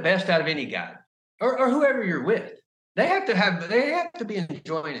get the best out of any guy or whoever you're with, they have to be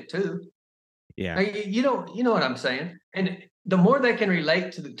enjoying it too. Yeah. Like, you know what I'm saying? And the more they can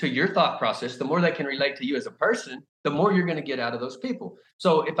relate to your thought process, the more they can relate to you as a person, the more you're going to get out of those people.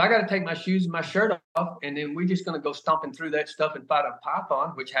 So if I got to take my shoes and my shirt off, and then we're just going to go stomping through that stuff and fight a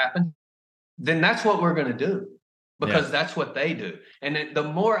python, which happened, then that's what we're going to do. Because that's what they do. And then the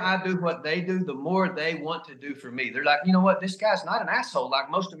more I do what they do, the more they want to do for me. They're like, you know what? This guy's not an asshole like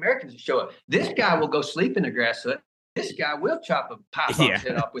most Americans show up. This guy will go sleep in the grass hut. This guy will chop a python's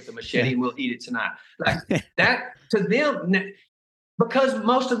head off with a machete and we'll eat it tonight. Like that to them, because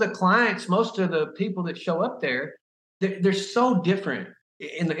most of the clients, most of the people that show up there, they're so different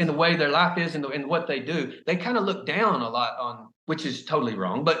in the way their life is and what they do. They kind of look down a lot on, which is totally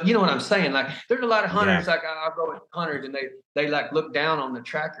wrong. But you know what I'm saying? Like there's a lot of hunters, like I'll go with hunters and they like look down on the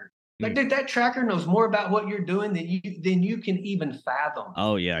tracker. Like, dude, that tracker knows more about what you're doing than you can even fathom.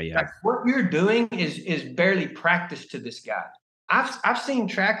 Oh yeah. Like, what you're doing is barely practice to this guy. I've seen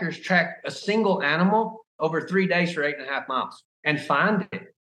trackers track a single animal over 3 days for 8.5 miles and find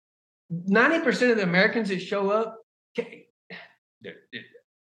it. 90% of the Americans that show up,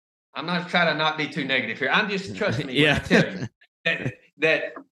 I'm not trying to not be too negative here. I'm just trust me when I Yeah. tell you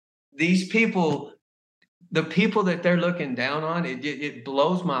that these people, the people that they're looking down on, it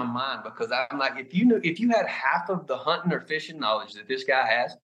blows my mind because I'm like, if you had half of the hunting or fishing knowledge that this guy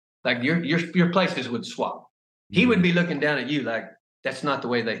has, like your places would swap. He would Mhm. be looking down at you like that's not the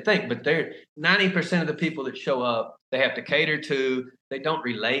way they think. But they're 90% of the people that show up, they have to cater to, they don't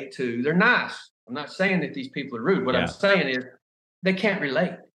relate to. They're nice. I'm not saying that these people are rude. What I'm Yeah. saying is they can't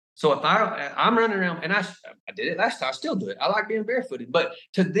relate. So if I'm running around and I did it last time, I still do it. I like being barefooted, but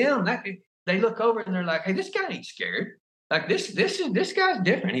to them that they look over and they're like, "Hey, this guy ain't scared. Like this guy's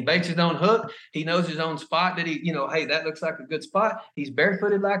different. He baits his own hook. He knows his own spot that hey, that looks like a good spot. He's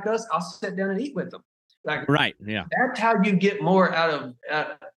barefooted like us. I'll sit down and eat with him." Like Right. Yeah. that's how you get more out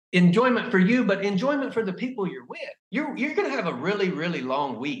of enjoyment for you, but enjoyment for the people you're with. You're going to have a really, really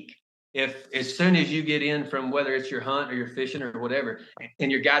long week if as soon as you get in from whether it's your hunt or your fishing or whatever,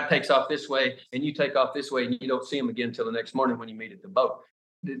 and your guide takes off this way and you take off this way and you don't see him again until the next morning when you meet at the boat.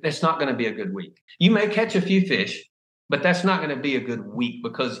 That's not going to be a good week. You may catch a few fish, but that's not going to be a good week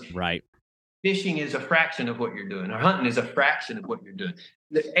because Right. fishing is a fraction of what you're doing, or hunting is a fraction of what you're doing.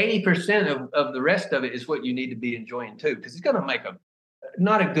 The 80% of the rest of it is what you need to be enjoying too, because it's going to make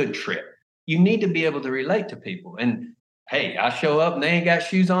not a good trip. You need to be able to relate to people. And hey, I show up and they ain't got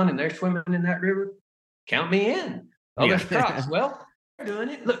shoes on and they're swimming in that river. Count me in. Oh, Yeah. there's Crocs. Well, they're doing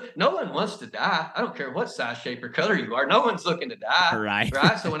it. Look, no one wants to die. I don't care what size, shape, or color you are. No one's looking to die. Right.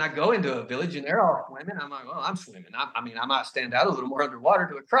 Right. So when I go into a village and they're all swimming, I'm like, well, I'm swimming. I mean, I might stand out a little more underwater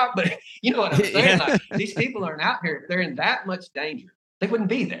to a Croc, but you know what I'm saying? Yeah. Like these people aren't out here. If they're in that much danger, they wouldn't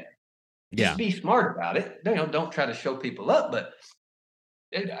be there. Just Yeah. be smart about it. Don't try to show people up, but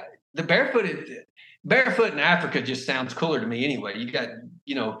the barefoot in Africa just sounds cooler to me anyway. You got,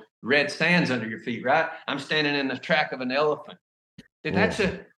 red sands under your feet, right? I'm standing in the track of an elephant. That's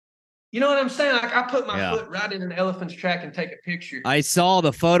you know what I'm saying? Like I put my foot right in an elephant's track and take a picture. I saw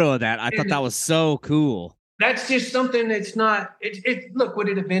the photo of that. I thought that was so cool. That's just something that's not, look, would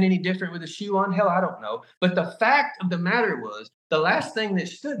it have been any different with a shoe on? Hell, I don't know. But the fact of the matter was the last thing that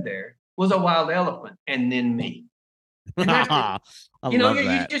stood there was a wild elephant and then me. And I love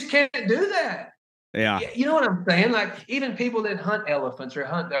that. You just can't do that. Yeah. You know what I'm saying? Like even people that hunt elephants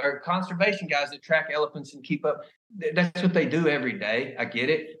or conservation guys that track elephants and keep up, that's what they do every day. I get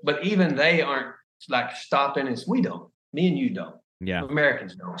it. But even they aren't like stopping as we don't. Me and you don't. Yeah.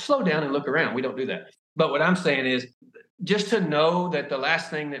 Americans don't. Slow down and look around. We don't do that. But what I'm saying is just to know that the last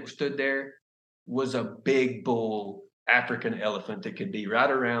thing that stood there was a big bull African elephant that could be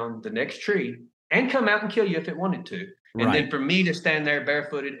right around the next tree and come out and kill you if it wanted to. And then for me to stand there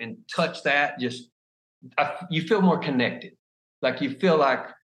barefooted and touch that, you feel more connected. Like you feel like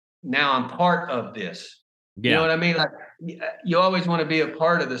now I'm part of this. Yeah. You know what I mean? Like you always want to be a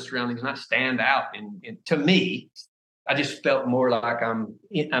part of the surroundings, not stand out. And to me, I just felt more like I'm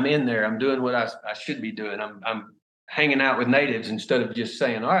in there. I'm doing what I should be doing. I'm hanging out with natives instead of just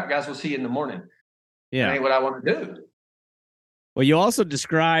saying, "All right, guys, we'll see you in the morning." Yeah, that ain't what I want to do. Well, you also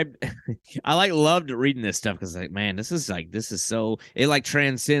described, I loved reading this stuff because man, this is so, it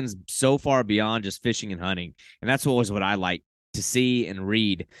transcends so far beyond just fishing and hunting. And that's always what I like to see and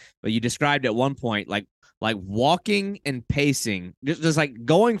read. But you described at one point, like walking and pacing, just like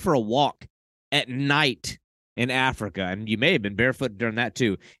going for a walk at night in Africa. And you may have been barefoot during that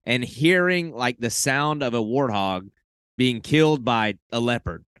too. And hearing like the sound of a warthog being killed by a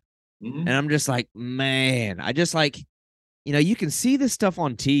leopard. Mm-hmm. And I'm just like, man, I just like, you can see this stuff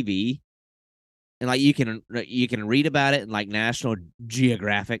on TV and like you can read about it in like National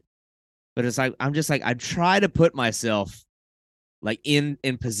Geographic, but it's like I'm just like I try to put myself like in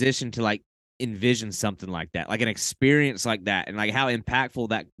position to like envision something like that, like an experience like that, and like how impactful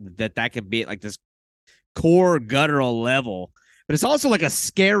that can be at like this core guttural level. But it's also like a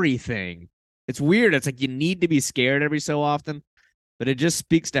scary thing. It's weird. It's like you need to be scared every so often, but it just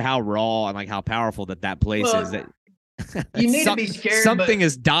speaks to how raw and like how powerful that place is. That you need to be scared. Something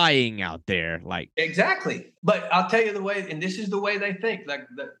is dying out there. Like exactly. But I'll tell you the way, and this is the way they think, like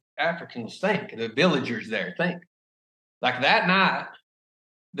the Africans think, the villagers there think. Like that night,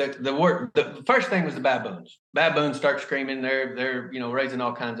 the first thing was the baboons. Baboons start screaming, they're raising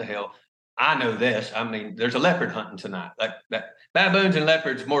all kinds of hell. I know this. I mean, there's a leopard hunting tonight. Like that baboons and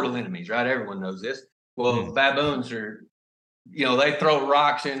leopards, mortal enemies, right? Everyone knows this. Well, baboons are, they throw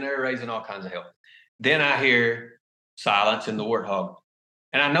rocks in there, raising all kinds of hell. Then I hear silence in the warthog.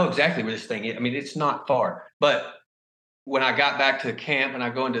 And I know exactly where this thing is. I mean, it's not far. But when I got back to camp and I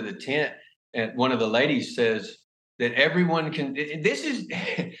go into the tent, and one of the ladies says that everyone can, this is,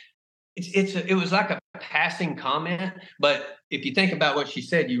 it was like a passing comment, but if you think about what she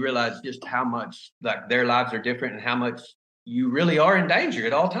said, you realize just how much like their lives are different and how much you really are in danger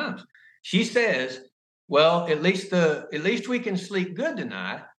at all times. She says, well, at least we can sleep good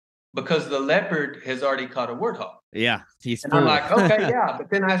tonight because the leopard has already caught a warthog. Yeah, he's And full. I'm like, okay, yeah. But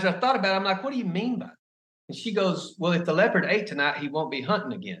then as I thought about it, I'm like, what do you mean by it? And she goes, well, if the leopard ate tonight, he won't be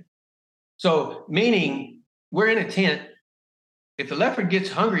hunting again. So meaning we're in a tent. If the leopard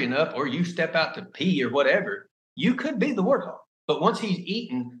gets hungry enough or you step out to pee or whatever, you could be the warthog. But once he's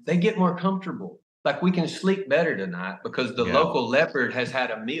eaten, they get more comfortable. Like we can sleep better tonight because the local leopard has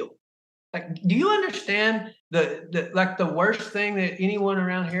had a meal. Like, do you understand the worst thing that anyone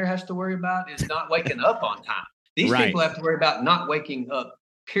around here has to worry about is not waking up on time. These people have to worry about not waking up,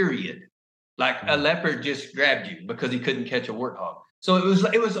 period. Like a leopard just grabbed you because he couldn't catch a warthog. So it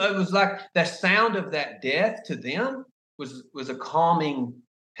was like the sound of that death to them was a calming,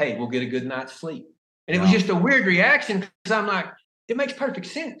 hey, we'll get a good night's sleep. And it was just a weird reaction because I'm like, it makes perfect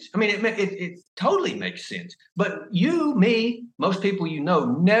sense. I mean, it totally makes sense. But you, me, most people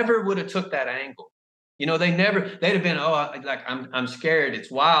never would have took that angle. They'd have been, I'm scared. It's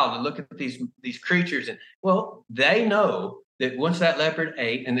wild. And look at these creatures. And well, they know that once that leopard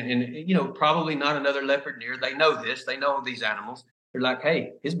ate, and probably not another leopard near, they know this. They know these animals. They're like,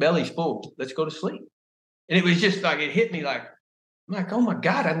 hey, his belly's full. Let's go to sleep. And it was just like, it hit me like, I'm like, oh my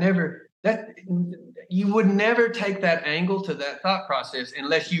God, you would never take that angle to that thought process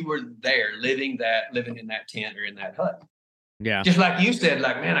unless you were there living in that tent or in that hut. Yeah. Just like you said,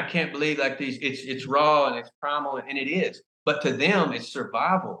 like, man, I can't believe like it's raw and it's primal, and it is. But to them, it's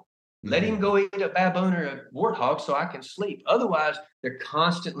survival. Let him go eat a baboon or a warthog so I can sleep. Otherwise, they're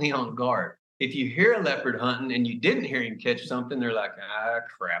constantly on guard. If you hear a leopard hunting and you didn't hear him catch something, they're like,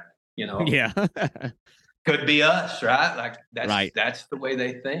 crap, Yeah. Could be us, right? Like that's the way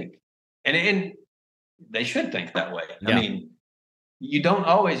they think. And they should think that way. Yeah. I mean, you don't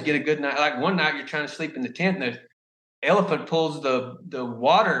always get a good night. Like one night you're trying to sleep in the tent and the elephant pulls the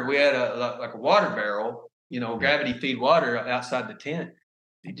water. We had a water barrel, gravity feed water outside the tent.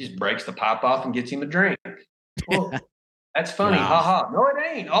 He just breaks the pipe off and gets him a drink. Well, that's funny. Wow. Ha ha. No,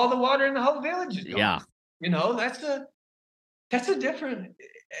 it ain't. All the water in the whole village is gone. Yeah. That's a different,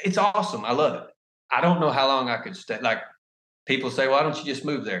 it's awesome. I love it. I don't know how long I could stay. Like people say, why don't you just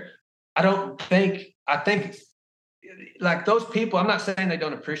move there? I think like those people, I'm not saying they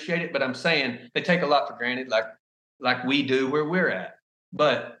don't appreciate it, but I'm saying they take a lot for granted, like we do where we're at.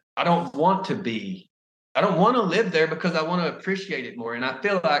 But I don't want to live there because I want to appreciate it more. And I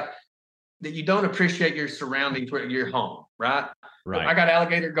feel like that you don't appreciate your surroundings where you're home, right? Right. I got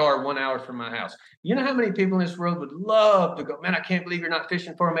alligator gar 1 hour from my house. You know how many people in this world would love to go, man, I can't believe you're not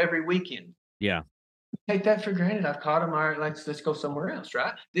fishing for them every weekend. Yeah. Take that for granted. I've caught them. All right, let's go somewhere else,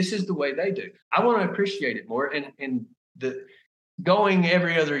 right? This is the way they do. I want to appreciate it more. And the going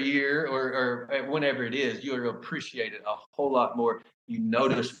every other year or whenever it is, you'll appreciate it a whole lot more. You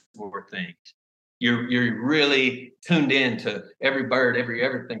notice more things. You're really tuned in to every bird,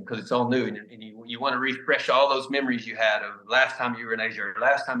 everything, because it's all new. And you want to refresh all those memories you had of last time you were in Asia or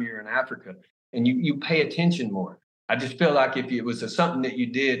last time you were in Africa. And you pay attention more. I just feel like if it was something that you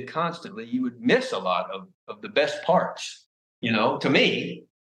did constantly, you would miss a lot of the best parts, to me.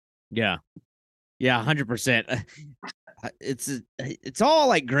 Yeah. Yeah, 100%. It's all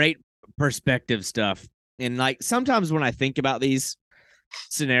like great perspective stuff. And like sometimes when I think about these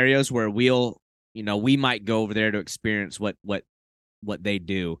scenarios where we might go over there to experience what they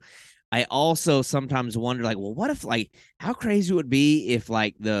do, I also sometimes wonder like, well, what if like how crazy it would be if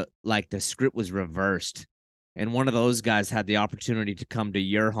like the script was reversed and one of those guys had the opportunity to come to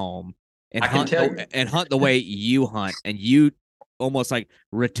your home and hunt the way you hunt, and you almost like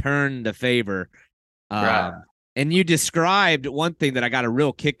return the favor. Right. And you described one thing that I got a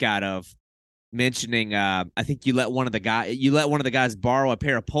real kick out of mentioning. I think you let one of the guys borrow a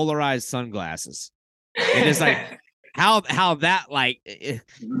pair of polarized sunglasses. And it's like how that like,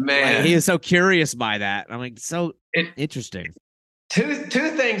 man, like, he is so curious by that. I'm like, so interesting. Two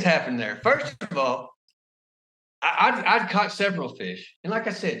things happened there. First of all, I'd caught several fish. And like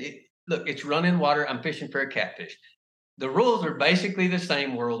I said, it's running water. I'm fishing for a catfish. The rules are basically the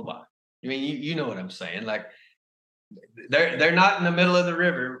same worldwide. I mean, you know what I'm saying? Like they're not in the middle of the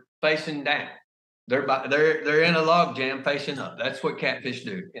river facing down. They're in a log jam facing up. That's what catfish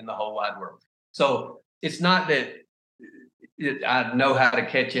do in the whole wide world. So it's not that I know how to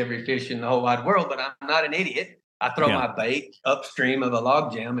catch every fish in the whole wide world, but I'm not an idiot. I throw my bait upstream of a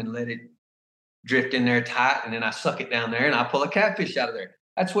log jam and let it drift in there tight, and then I suck it down there and I pull a catfish out of there.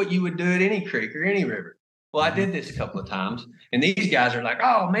 That's what you would do at any creek or any river. Well, I did this a couple of times, and these guys are like,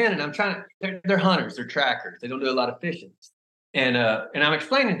 "Oh man!" And I'm trying to. They're hunters. They're trackers. They don't do a lot of fishing. And I'm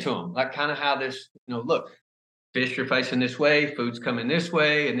explaining to them like kind of how this, look, fish are facing this way, food's coming this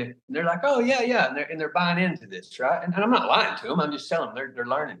way, and they're like, "Oh yeah, yeah," and they're buying into this, right? And I'm not lying to them. I'm just telling them they're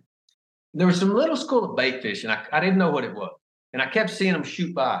learning. There was some little school of bait fish, and I didn't know what it was, and I kept seeing them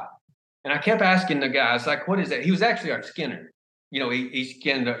shoot by, and I kept asking the guys like, "What is that?" He was actually our skinner. He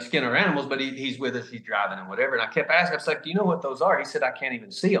skin our animals, but he's with us, he's driving and whatever. And I kept asking, I was like, "Do you know what those are?" He said, "I can't even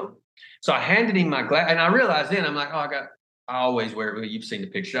see them." So I handed him my glass, and I realized then I'm like, "Oh, I always wear. Well, you've seen the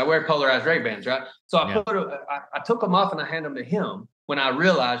picture. I wear polarized Ray-Bans, right?" So I took them off and I hand them to him when I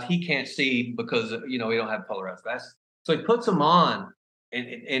realized he can't see because we don't have polarized glasses. So he puts them on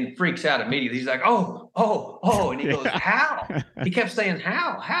and freaks out immediately. He's like, "Oh, oh, oh," and he goes, "How?" He kept saying,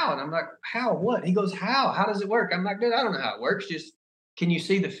 "How?" And I'm like, "How? What?" He goes, "How? How does it work?" I'm like, "Dude, I don't know how it works. Just can you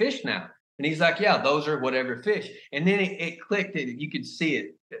see the fish now?" And he's like, "Yeah, those are whatever fish." And then it clicked. You could see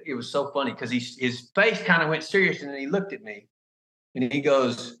it. It was so funny because his face kind of went serious, and then he looked at me and he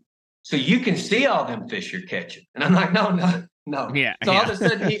goes, "So you can see all them fish you're catching?" And I'm like, "No, no, no." Yeah, So all yeah. of a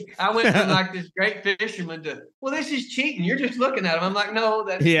sudden, I went from like this great fisherman to, "Well, this is cheating. You're just looking at him." I'm like, "No,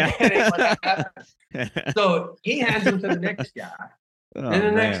 that Yeah. ain't what happened." So he hands them to the next guy, then Oh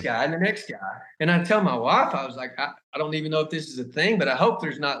the next man. guy, and the next guy. And I tell my wife, I was like, I don't even know if this is a thing, but I hope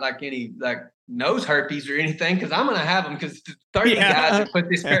there's not like any like nose herpes or anything because I'm going to have them because 30 guys Yeah. that put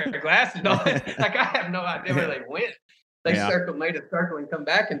this pair of glasses on, like I have no idea where they went. They Yeah. made a circle and come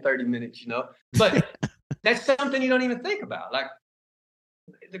back in 30 minutes, But that's something you don't even think about. Like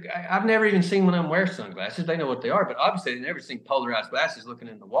I've never even seen one of them wear sunglasses. They know what they are, but obviously they've never seen polarized glasses looking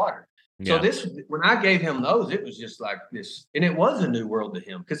in the water. So Yeah. when I gave him those, it was just like this, and it was a new world to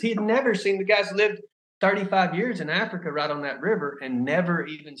him because he had never seen the guys lived 35 years in Africa right on that river and never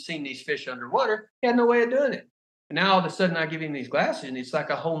even seen these fish underwater. He had no way of doing it. And now all of a sudden I give him these glasses and it's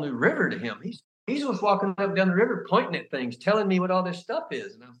like a whole new river to him. He's just walking up down the river, pointing at things, telling me what all this stuff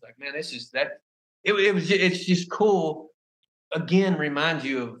is. And I was like, man, this is that it's just cool. Again, reminds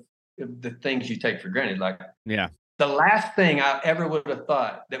you of the things you take for granted. Like Yeah. the last thing I ever would have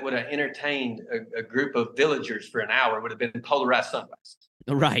thought that would have entertained a group of villagers for an hour would have been polarized sunglasses.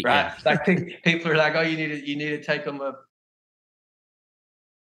 Right. Right? Yeah. Like people are like, "Oh, you need to take them a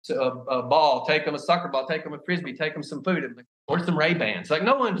ball, take them a soccer ball, take them a frisbee, take them some food, or some Ray-Bans." Like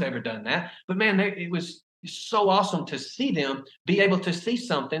no one's ever done that. But man, it was so awesome to see them be able to see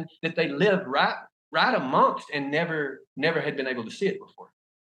something that they lived right amongst and never had been able to see it before.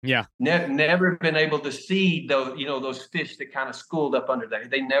 Yeah. Never been able to see those fish that kind of schooled up under there.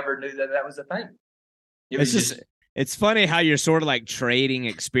 They never knew that was a thing. It It's was just just it's funny how you're sort of like trading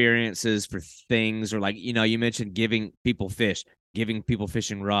experiences for things, or like, you mentioned giving people fish, giving people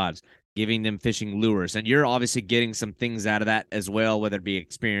fishing rods, giving them fishing lures. And you're obviously getting some things out of that as well, whether it be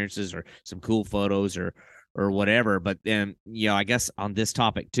experiences or some cool photos or whatever. But then, I guess on this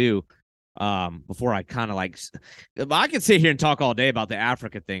topic too, before I kind of like I could sit here and talk all day about the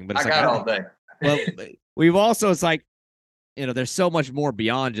Africa thing, but I it's like got all day. well, we've also, it's like, there's so much more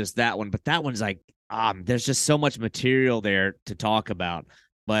beyond just that one, but that one's like, there's just so much material there to talk about.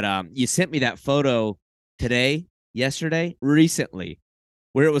 But you sent me that photo yesterday, recently,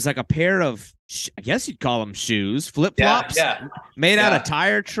 where it was like a pair of, I guess you'd call them shoes, flip flops, Yeah. made out of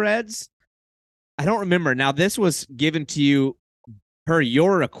tire treads. I don't remember. Now, this was given to you per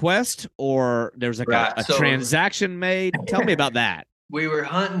your request, or there was like a transaction made. Tell me about that. We were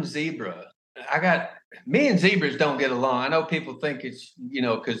hunting zebra. Me and zebras don't get along. I know people think it's,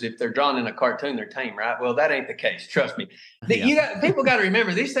 because if they're drawn in a cartoon, they're tame, right? Well, that ain't the case. Trust me. People got to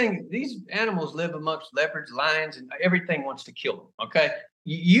remember these animals live amongst leopards, lions, and everything wants to kill them. Okay.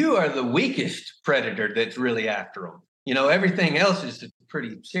 You are the weakest predator that's really after them. Everything else is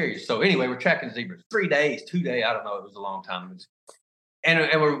pretty serious. So anyway, we're tracking zebras 3 days, 2 days. I don't know. It was a long time.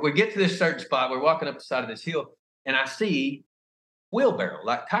 And we get to this certain spot. We're walking up the side of this hill and I see wheelbarrow,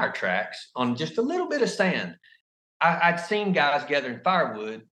 like tire tracks on just a little bit of sand. I'd seen guys gathering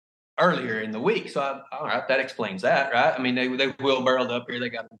firewood earlier in the week. So all right, that explains that, right? I mean, they wheelbarrowed up here, they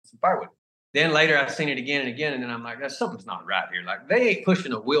got some firewood. Then later I've seen it again and again. And then I'm like, something's not right here. Like they ain't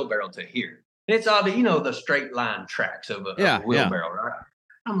pushing a wheelbarrow to here. And it's obvious, the straight line tracks of a wheelbarrow, right?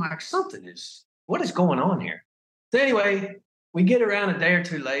 I'm like, what is going on here? So anyway, we get around a day or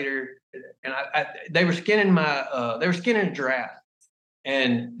two later and they were skinning a giraffe.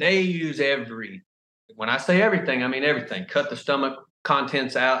 And they use when I say everything, I mean everything. Cut the stomach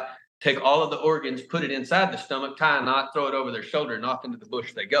contents out, take all of the organs, put it inside the stomach, tie a knot, throw it over their shoulder, and off into the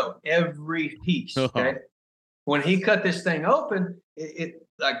bush they go. Every piece. Okay. When he cut this thing open, it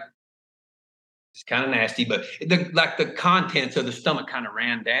like It's kind of nasty, but the contents of the stomach kind of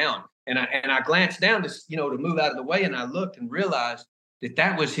ran down. And I glanced down to move out of the way, and I looked and realized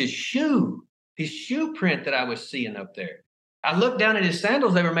that was his shoe print that I was seeing up there. I looked down at his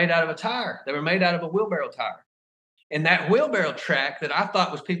sandals. They were made out of a tire. They were made out of a wheelbarrow tire. And that wheelbarrow track that I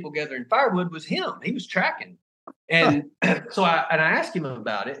thought was people gathering firewood was him. He was tracking. And so I asked him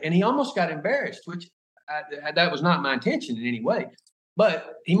about it, and he almost got embarrassed, which that was not my intention in any way.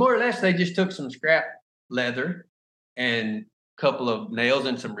 But he more or less, they just took some scrap leather and a couple of nails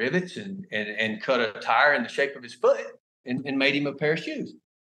and some rivets and cut a tire in the shape of his foot and made him a pair of shoes.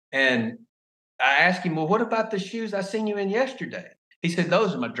 And I asked him, well, what about the shoes I seen you in yesterday? He said,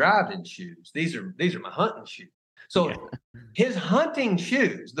 those are my driving shoes. These are my hunting shoes. So his hunting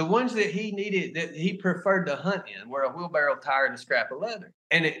shoes, the ones that he needed, that he preferred to hunt in, were a wheelbarrow tire and a scrap of leather.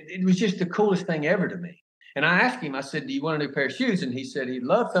 And it was just the coolest thing ever to me. And I asked him, I said, do you want a new pair of shoes? And he said he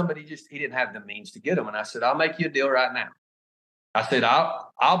loved them, but he didn't have the means to get them. And I said, I'll make you a deal right now. I said,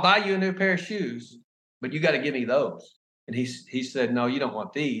 I'll buy you a new pair of shoes, but you got to give me those. And he said, no, you don't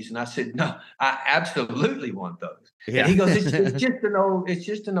want these. And I said, no, I absolutely want those. Yeah. And he goes, it's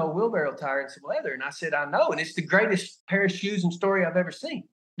just an old wheelbarrow tire and some leather. And I said, I know. And it's the greatest pair of shoes and story I've ever seen.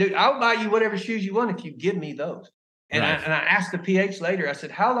 Dude, I'll buy you whatever shoes you want if you give me those. And, right. I asked the PH later, I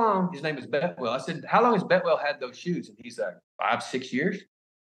said, how long, his name is Betwell. I said, how long has Betwell had those shoes? And he's like, 5-6 years.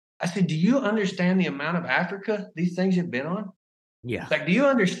 I said, do you understand the amount of Africa these things have been on? Yeah. Like, do you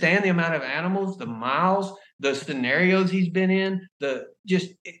understand the amount of animals, the miles, the scenarios he's been in?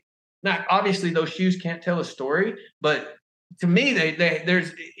 Now, obviously, those shoes can't tell a story, but to me,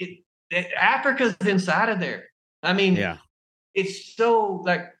 Africa's inside of there. I mean, yeah. It's so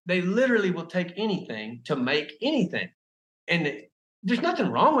like they literally will take anything to make anything, and there's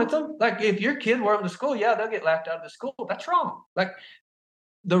nothing wrong with them. Like if your kid wore them to school, yeah, they'll get laughed out of the school. That's wrong. Like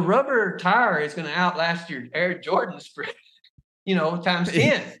the rubber tire is going to outlast your Air Jordans for times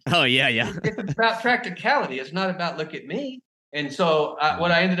 10. Oh, yeah. It's about practicality. It's not about look at me. And so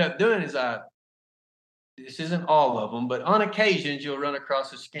what I ended up doing is this isn't all of them, but on occasions you'll run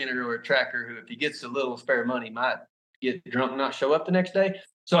across a Skinner or a tracker who, if he gets a little spare money, might get drunk and not show up the next day.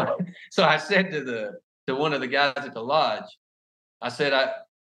 So I said to one of the guys at the lodge, I said,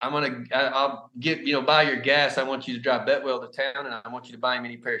 I'll buy your gas. I want you to drive Betwell to town, and I want you to buy him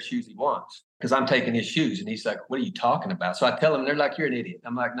any pair of shoes he wants because I'm taking his shoes. And he's like, what are you talking about? So I tell him, they're like, you're an idiot.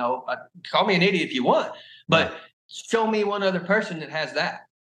 I'm like, no, call me an idiot if you want, but show me one other person that has that.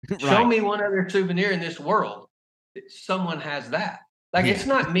 Right. Show me one other souvenir in this world that someone has that. Like, it's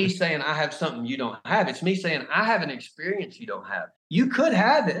not me saying I have something you don't have. It's me saying I have an experience you don't have. You could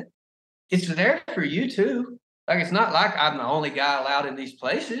have it. It's there for you too. Like, it's not like I'm the only guy allowed in these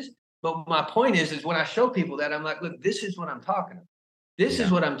places. But my point is when I show people that, I'm like, look, this is what I'm talking about. This is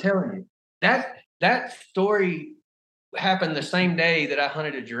what I'm telling you. That story happened the same day that I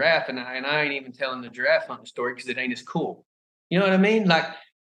hunted a giraffe, and I ain't even telling the giraffe hunting story because it ain't as cool. You know what I mean? Like,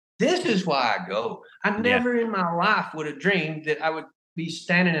 this is why I go. I never in my life would have dreamed that I would be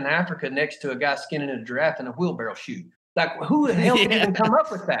standing in Africa next to a guy skinning a giraffe in a wheelbarrow shoe. Like, who the hell can even come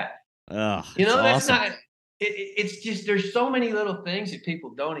up with that? Oh, that's awesome. Not. It's just there's so many little things that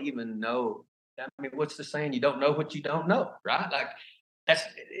people don't even know. I mean, what's the saying? You don't know what you don't know, right? Like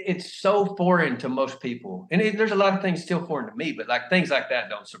it's so foreign to most people, and there's a lot of things still foreign to me. But like things like that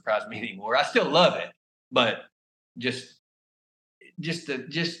don't surprise me anymore. I still love it, but just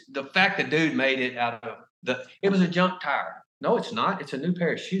the fact the dude made it out of it was a junk tire. No, it's not. It's a new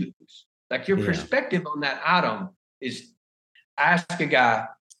pair of shoes. Like your perspective on that item is. I asked a guy.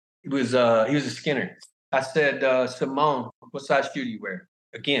 He was a Skinner. I said, Simone, what size shoe do you wear?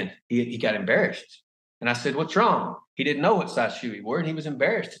 Again, he got embarrassed. And I said, what's wrong? He didn't know what size shoe he wore, and he was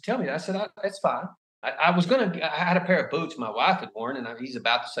embarrassed to tell me that. I said, that's fine. I had a pair of boots my wife had worn, and he's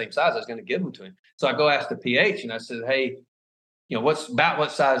about the same size. I was going to give them to him. So I go ask the PH, and I said, hey,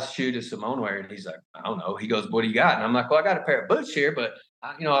 what size shoe does Simone wear? And he's like, I don't know. He goes, what do you got? And I'm like, well, I got a pair of boots here, but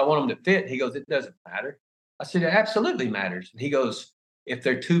I want them to fit. He goes, it doesn't matter. I said, it absolutely matters. And he goes, if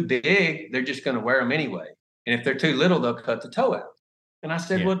they're too big, they're just going to wear them anyway. And if they're too little, they'll cut the toe out. And I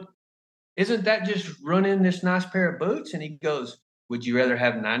said, well, isn't that just running this nice pair of boots? And he goes, would you rather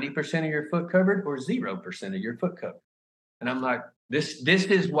have 90% of your foot covered or 0% of your foot covered? And I'm like, this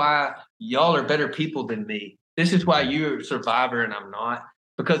is why y'all are better people than me. This is why you're a survivor and I'm not.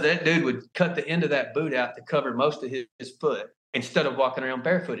 Because that dude would cut the end of that boot out to cover most of his foot instead of walking around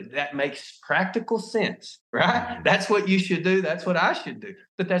barefooted. That makes practical sense, right? That's what you should do. That's what I should do.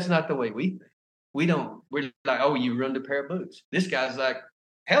 But that's not the way we think. We're like, oh, you ruined a pair of boots. This guy's like,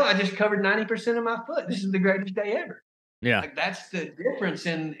 hell, I just covered 90% of my foot. This is the greatest day ever. Yeah. Like that's the difference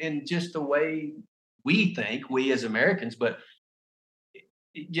in just the way we think, we as Americans. But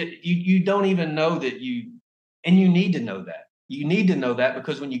you don't even know that and you need to know that. You need to know that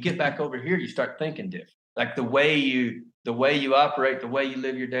because when you get back over here, you start thinking different. Like the way you operate, the way you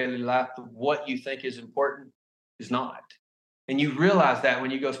live your daily life, what you think is important is not. And you realize that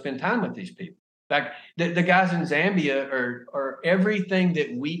when you go spend time with these people. Like the guys in Zambia are everything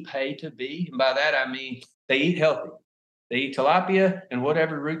that we pay to be. And by that I mean they eat healthy. They eat tilapia and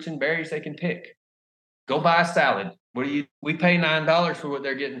whatever roots and berries they can pick. Go buy a salad. We pay $9 for what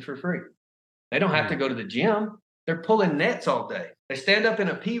they're getting for free. They don't have to go to the gym. They're pulling nets all day. They stand up in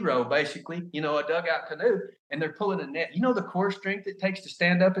a P row, basically, a dugout canoe, and they're pulling a net. You know the core strength it takes to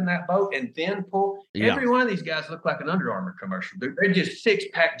stand up in that boat and then pull? Yeah. Every one of these guys look like an Under Armour commercial. They're just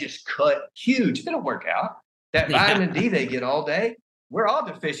six-pack, just cut huge. They don't work out. That vitamin D they get all day, we're all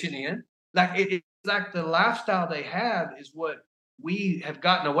deficient in. Like it's like the lifestyle they have is what we have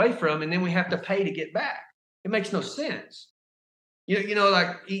gotten away from, and then we have to pay to get back. It makes no sense.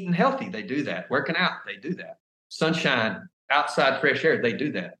 Like eating healthy, they do that. Working out, they do that. Sunshine, outside fresh air, they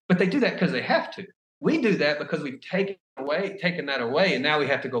do that. But they do that because they have to. We do that because we've taken that away, and now we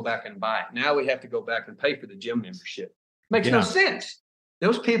have to go back and buy it. Now we have to go back and pay for the gym membership. Makes no sense.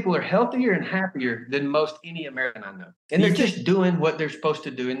 Those people are healthier and happier than most any American I know. And they're just doing what they're supposed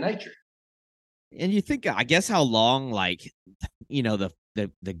to do in nature. And you think, I guess, how long,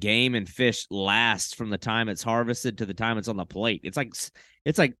 the game and fish lasts from the time it's harvested to the time it's on the plate. It's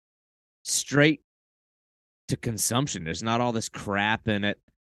like straight to consumption. There's not all this crap in it.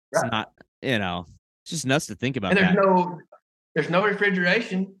 It's not, it's just nuts to think about. And there's no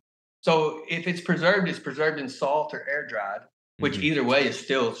refrigeration. So if it's preserved in salt or air dried, which either way is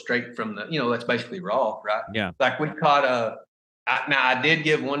still straight from that's basically raw, right? Yeah. Like we caught I did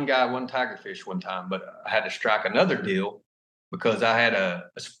give one guy one tiger fish one time, but I had to strike another deal because I had a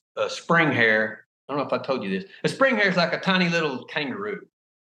spring hare. I don't know if I told you this. A spring hare is like a tiny little kangaroo.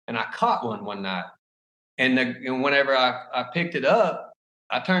 And I caught one night. And whenever I picked it up,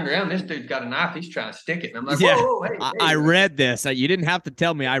 I turned around. This dude's got a knife. He's trying to stick it. And I'm like, whoa, hey. I read this. You didn't have to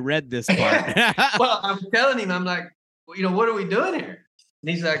tell me. I read this part. Well, I'm telling him, I'm like, what are we doing here? And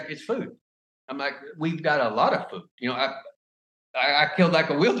he's like, it's food. I'm like, we've got a lot of food. I killed like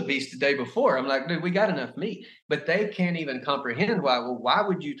a wildebeest the day before. I'm like, dude, we got enough meat. But they can't even comprehend why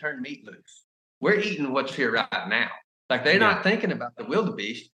would you turn meat loose? We're eating what's here right now. Like they're not thinking about the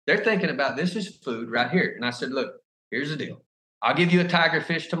wildebeest. They're thinking about this is food right here. And I said, look, here's the deal. I'll give you a tiger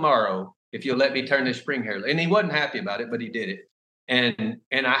fish tomorrow if you'll let me turn this spring hare. And he wasn't happy about it, but he did it. And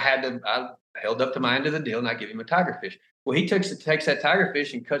I held up to my end of the deal and I give him a tiger fish. Well, he takes that tiger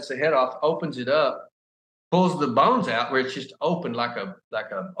fish and cuts the head off, opens it up, pulls the bones out where it's just open like a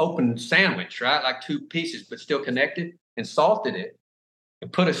open sandwich, right? Like two pieces, but still connected, and salted it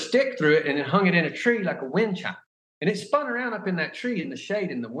and put a stick through it and then hung it in a tree like a wind chime. And it spun around up in that tree in the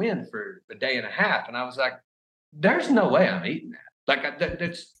shade in the wind for a day and a half. And I was like, there's no way I'm eating that. Like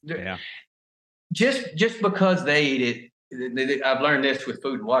just because they eat it, I've learned this with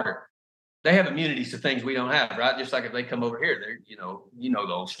food and water. They have immunities to things we don't have, right? Just like if they come over here, they're,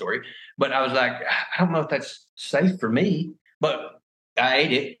 the old story. But I was like, I don't know if that's safe for me. But I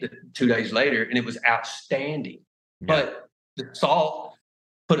ate it 2 days later and it was outstanding. Yeah. But the salt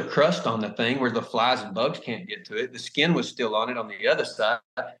put a crust on the thing where the flies and bugs can't get to it. The skin was still on it on the other side.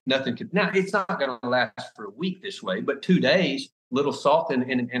 Nothing could. Now, it's not going to last for a week this way, but 2 days, little salt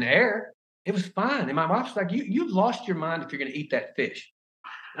and air, it was fine. And my wife's like, you've lost your mind if you're going to eat that fish.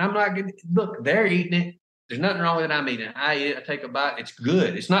 And I'm like, look, they're eating it. There's nothing wrong with it. I'm eating it. I eat it. I take a bite. It's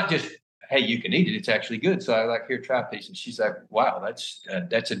good. It's not just, hey, you can eat it. It's actually good. So I like, here, try a piece. And she's like, wow,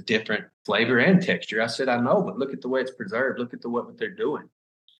 that's a different flavor and texture. I said, I know, but look at the way it's preserved. Look at what they're doing.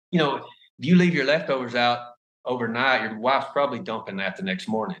 If you leave your leftovers out overnight, your wife's probably dumping that the next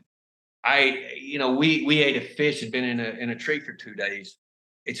morning. We ate a fish had been in a tree for 2 days.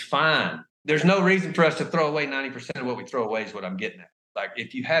 It's fine. There's no reason for us to throw away 90% of what we throw away is what I'm getting at. Like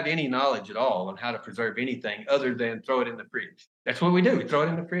if you have any knowledge at all on how to preserve anything other than throw it in the fridge, that's what we do. We throw it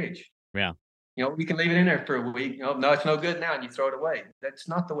in the fridge. Yeah. We can leave it in there for a week. No, it's no good now, and you throw it away. That's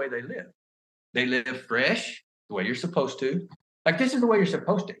not the way they live. They live fresh, the way you're supposed to. Like this is the way you're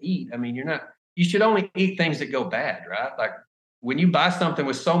supposed to eat. I mean, you should only eat things that go bad, right? Like when you buy something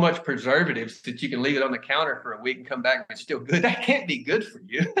with so much preservatives that you can leave it on the counter for a week and come back and it's still good, that can't be good for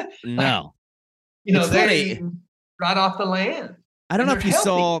you. No. They're eating right off the land. I don't know if you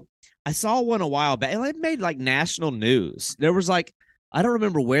saw, I saw one a while back. It made like national news. There was like, I don't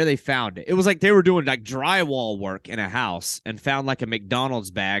remember where they found it. It was like they were doing like drywall work in a house and found like a McDonald's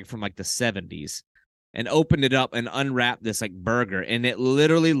bag from like the 70s. and opened it up and unwrapped this like burger, and it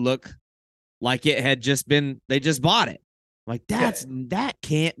literally looked like it had just been, they just bought it. Like Yeah. that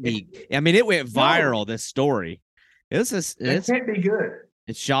can't be. I mean, it went No, viral, this story. that can't be good.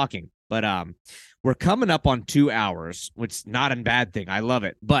 It's shocking. But we're coming up on 2 hours, which is not a bad thing. I love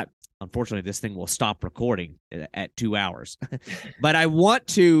it. But unfortunately, this thing will stop recording at 2 hours. But I want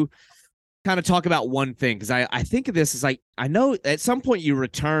to kind of talk about one thing, because I think of this as like, I know at some point you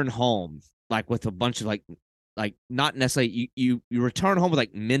return home like with a bunch of like not necessarily you return home with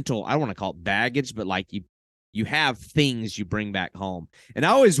like mental, I don't want to call it baggage, but like you have things you bring back home. And I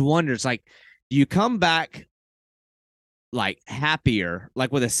always wonder, it's like, do you come back like happier,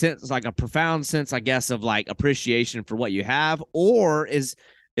 like with a sense, like a profound sense, I guess, of like appreciation for what you have, or is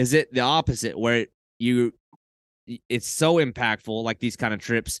it the opposite, where you it's so impactful, like these kind of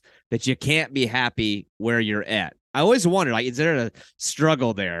trips, that you can't be happy where you're at? I always wonder, like, is there a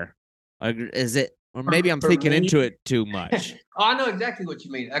struggle there? Like, is it, or maybe I'm For thinking me, into it too much? oh, I know exactly what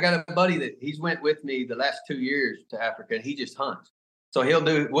you mean. I got a buddy that he's went with me the last 2 years to Africa, and he just hunts. So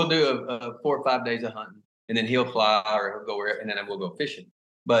we'll do a 4 or 5 days of hunting, and then he'll fly or he'll go where, and then we'll go fishing.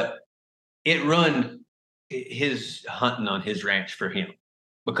 But it ruined his hunting on his ranch for him,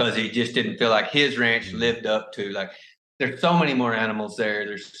 because he just didn't feel like his ranch lived up to, like, there's so many more animals there.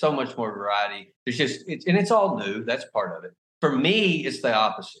 There's so much more variety. It's all new. That's part of it. For me, it's the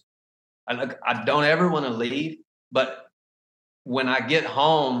opposite. I don't ever want to leave, but when I get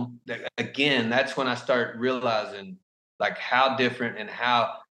home, again, that's when I start realizing like how different and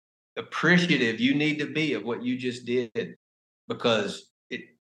how appreciative you need to be of what you just did, because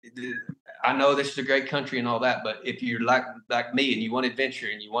I know this is a great country and all that, but if you're like me and you want adventure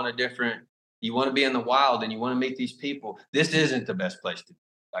and you want you want to be in the wild and you want to meet these people, this isn't the best place to be.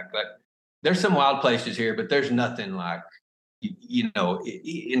 Like there's some wild places here, but there's nothing like,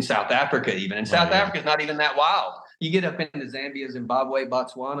 in South Africa, even. And Right. South Yeah. Africa is not even that wild. You get up into Zambia, Zimbabwe,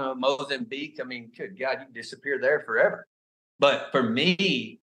 Botswana, Mozambique. I mean, good God, you can disappear there forever. But for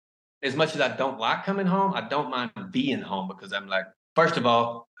me, as much as I don't like coming home, I don't mind being home, because I'm like, first of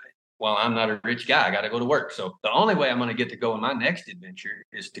all, well, I'm not a rich guy. I got to go to work. So the only way I'm going to get to go on my next adventure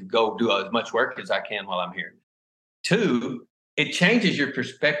is to go do as much work as I can while I'm here. Two, it changes your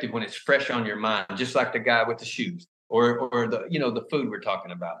perspective when it's fresh on your mind, just like the guy with the shoes, or the food we're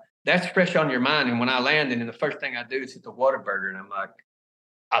talking about. That's fresh on your mind. And when I land, and then the first thing I do is hit the Whataburger, and I'm like,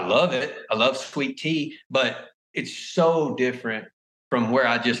 I love it. I love sweet tea, but it's so different from where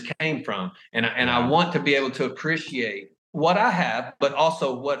I just came from. And I want to be able to appreciate what I have, but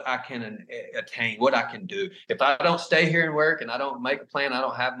also what I can attain, what I can do. If I don't stay here and work, and I don't make a plan, I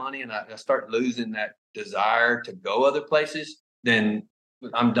don't have money, and I start losing that desire to go other places, then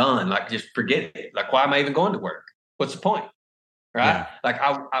I'm done. Like, just forget it. Like, why am I even going to work? What's the point? Right? Yeah. Like,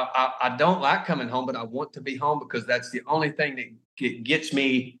 I don't like coming home, but I want to be home, because that's the only thing that gets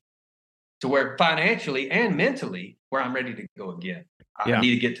me to where financially and mentally where I'm ready to go again. I Yeah.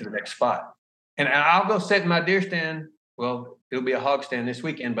 need to get to the next spot. And I'll go sit in my deer stand. Well, it'll be a hog stand this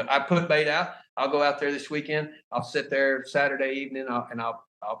weekend, but I put bait out. I'll go out there this weekend. I'll sit there Saturday evening,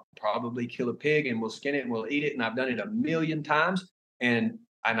 I'll probably kill a pig, and we'll skin it and we'll eat it. And I've done it a million times, and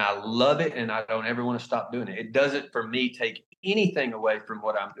I love it, and I don't ever want to stop doing it. It doesn't, for me, take anything away from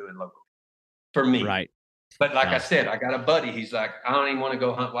what I'm doing locally for me. Right. But like I No. said, I got a buddy. He's like, I don't even want to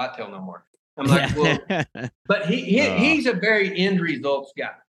go hunt whitetail no more. I'm like, well, Yeah. but he's a very end results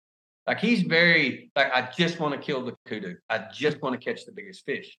guy. Like, he's very like, I just want to kill the kudu. I just want to catch the biggest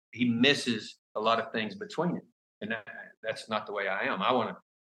fish. He misses a lot of things between it, and that's not the way I am. I want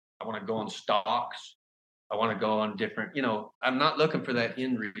to go on stalks. I want to go on different. I'm not looking for that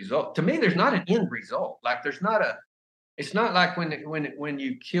end result. To me, there's not an end result. Like, there's not a. It's not like when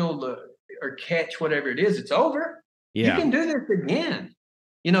you kill or catch whatever it is, it's over. You Yeah. can do this again.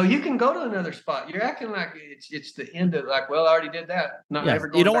 You can go to another spot. You're acting like it's the end of, like, well, I already did that. Not Yeah. ever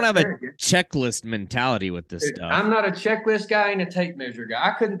You going don't want back to have there a again. checklist mentality with this stuff. I'm not a checklist guy and a tape measure guy.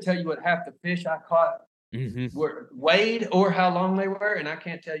 I couldn't tell you what half the fish I caught were weighed or how long they were, and I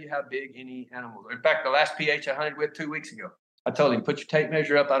can't tell you how big any animal. In fact, the last PH I hunted with 2 weeks ago, I told him, put your tape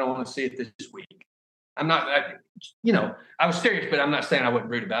measure up. I don't want to see it this week. I'm not, I was serious, but I'm not saying I wasn't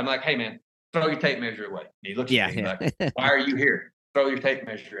rude about it. I'm like, hey, man, throw your tape measure away. And he looks at me like, why are you here? Throw your tape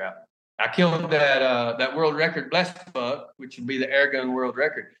measure out. I killed that world record blessed buck, which would be the air gun world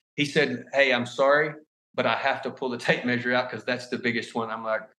record. He said, hey, I'm sorry, but I have to pull the tape measure out because that's the biggest one. I'm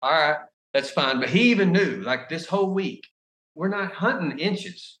like, all right, that's fine. But he even knew, like, this whole week, we're not hunting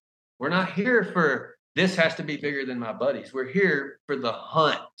inches. We're not here for this has to be bigger than my buddies. We're here for the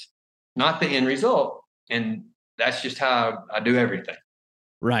hunt, not the end result. And that's just how I do everything.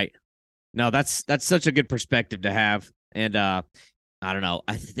 Right. No, that's such a good perspective to have. And I don't know.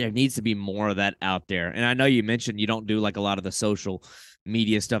 There needs to be more of that out there. And I know you mentioned you don't do like a lot of the social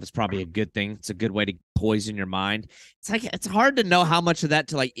media stuff. It's probably a good thing. It's a good way to poison your mind. It's like it's hard to know how much of that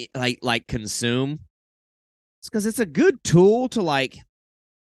to like consume. It's because it's a good tool to like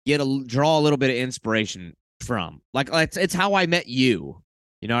draw a little bit of inspiration from. Like it's how I met you.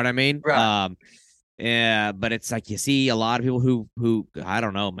 You know what I mean? Right. Yeah, but it's like you see a lot of people who I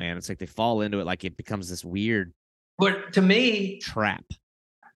don't know, man. It's like they fall into it like it becomes this weird But to me, trap.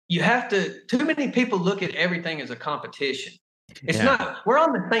 you have to, too many people look at everything as a competition. It's Yeah. not, we're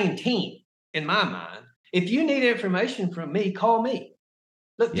on the same team in my mind. If you need information from me, call me.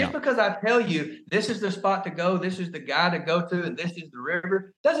 Look, Yeah. just because I tell you this is the spot to go, this is the guy to go to, and this is the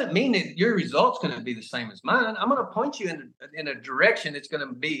river, doesn't mean that your result's going to be the same as mine. I'm going to point you in a direction that's going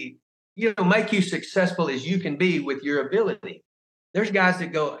to be, make you successful as you can be with your ability. There's guys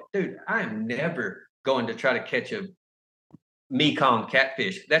that go, dude, I am never going to try to catch a Mekong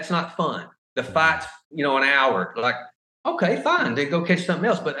catfish. That's not fun. The fight's, an hour. Like, okay, fine. Then go catch something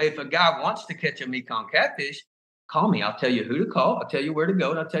else. But if a guy wants to catch a Mekong catfish, call me. I'll tell you who to call. I'll tell you where to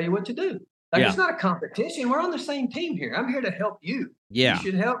go, and I'll tell you what to do. Like, Yeah. it's not a competition. We're on the same team here. I'm here to help you. You Yeah.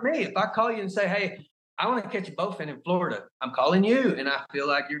 should help me. If I call you and say, hey, I want to catch a bowfin in Florida, I'm calling you, and I feel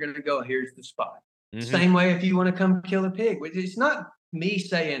like you're going to go, here's the spot. Mm-hmm. Same way if you want to come kill a pig. It's not me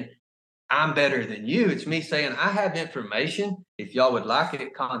saying, I'm better than you. It's me saying, I have information. If y'all would like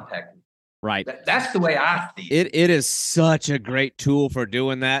it, contact me. Right. That's the way I see it. It is such a great tool for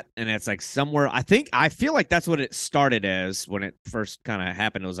doing that. And it's like somewhere, I feel like that's what it started as when it first kind of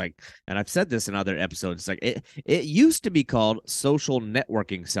happened. It was like, and I've said this in other episodes, it's like it used to be called social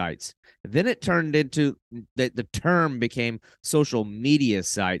networking sites. Then it turned into the term became social media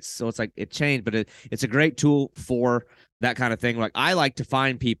sites. So it's like it changed, but it's a great tool for that kind of thing. Like I like to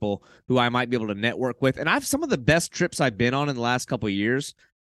find people who I might be able to network with. And I've some of the best trips I've been on in the last couple of years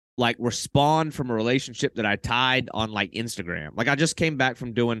like were spawned from a relationship that I tied on like Instagram. Like I just came back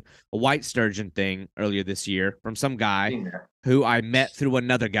from doing a white sturgeon thing earlier this year from some guy who I met through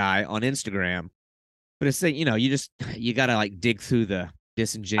another guy on Instagram. But it's like, you gotta like dig through the I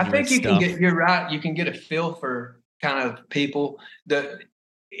think disingenuous stuff. you're right. You can get a feel for kind of people that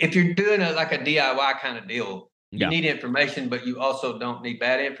if you're doing like a DIY kind of deal, you need information, but you also don't need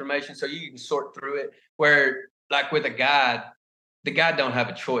bad information. So you can sort through it where like with a guide, the guy don't have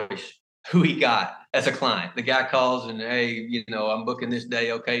a choice who he got as a client. The guy calls and, hey, I'm booking this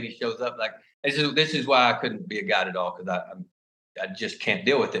day. Okay. And he shows up like, this is why I couldn't be a guide at all. Cause I just can't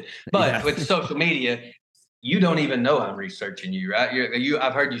deal with it. But with social media, you don't even know I'm researching you, right?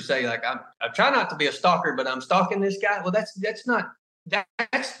 I've heard you say like, I try not to be a stalker, but I'm stalking this guy. Well, that's not,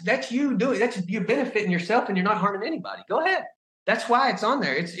 that's you doing, that's you benefiting yourself and you're not harming anybody. Go ahead. That's why it's on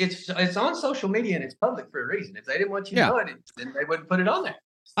there. It's on social media and it's public for a reason. If they didn't want you to know it, then they wouldn't put it on there.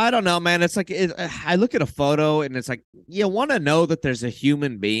 I don't know, man. It's like I look at a photo and it's like you want to know that there's a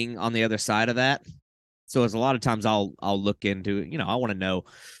human being on the other side of that. So it's a lot of times I'll look into, I want to know,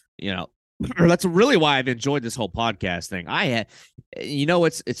 or that's really why I've enjoyed this whole podcast thing.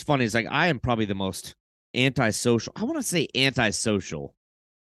 It's funny. It's like I am probably the most antisocial. I want to say antisocial.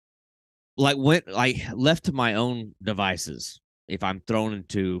 Like left to my own devices. If I'm thrown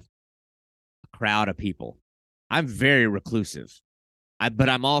into a crowd of people, I'm very reclusive. But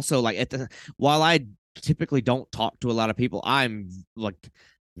I'm also like while I typically don't talk to a lot of people, I'm like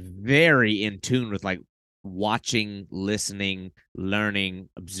very in tune with like watching, listening, learning,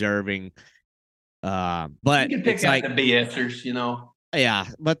 observing. But you can pick it's out like the BSers, Yeah,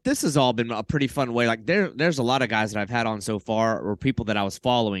 but this has all been a pretty fun way. Like there's a lot of guys that I've had on so far, or people that I was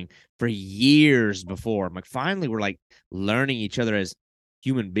following for years before. I'm like, finally, we're like learning each other as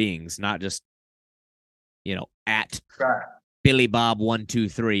human beings, not just at right. Billy Bob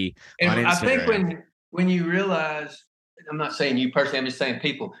 123 on Instagram. I think when you realize, I'm not saying you personally, I'm just saying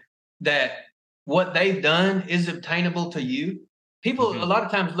people that what they've done is obtainable to you. People a lot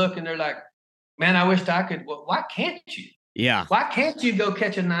of times look and they're like, man, I wish I could. Well, why can't you? Yeah. Why can't you go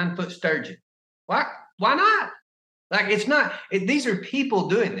catch a 9-foot sturgeon? Why not? Like it's not. These are people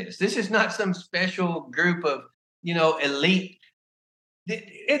doing this. This is not some special group of elite. They're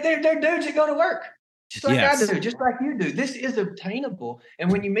dudes that go to work. Just like I do, just like you do. This is obtainable. And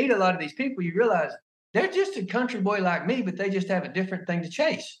when you meet a lot of these people, you realize they're just a country boy like me, but they just have a different thing to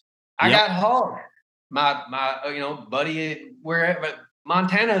chase. I got hog. My buddy wherever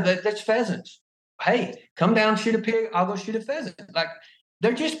Montana, that's pheasants. Hey, come down, shoot a pig, I'll go shoot a pheasant. Like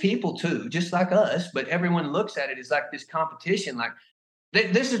they're just people too, just like us, but everyone looks at it as like this competition. Like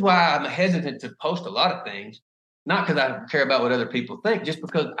this is why I'm hesitant to post a lot of things. Not because I care about what other people think, just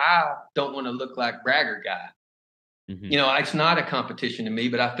because I don't want to look like bragger guy. Mm-hmm. You know, it's not a competition to me,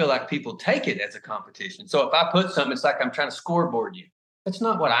 but I feel like people take it as a competition. So if I put something, it's like I'm trying to scoreboard you. That's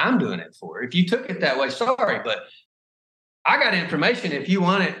not what I'm doing it for. If you took it that way, sorry, but I got information. If you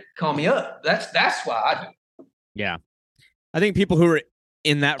want it, call me up. That's why I do it. Yeah. I think people who are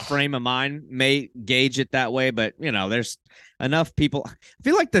in that frame of mind may gauge it that way, but there's enough people. I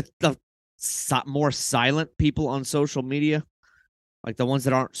feel like the more silent people on social media, like the ones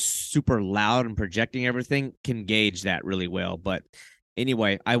that aren't super loud and projecting everything, can gauge that really well. But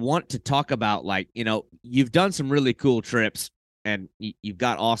anyway, I want to talk about, like, you've done some really cool trips and you've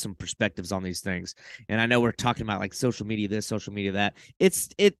got awesome perspectives on these things. And I know we're talking about like social media, this, social media, that. At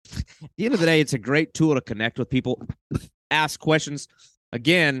the end of the day, it's a great tool to connect with people, ask questions.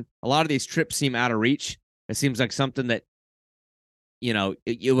 Again, a lot of these trips seem out of reach. It seems like something that,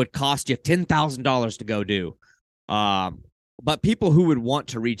 it would cost you $10,000 to go do. But people who would want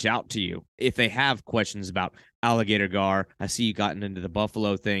to reach out to you if they have questions about alligator gar, I see you gotten into the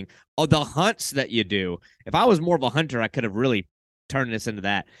buffalo thing. Oh, the hunts that you do. If I was more of a hunter, I could have really turned this into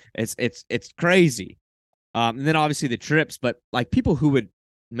that. It's crazy. And then obviously the trips, but like people who would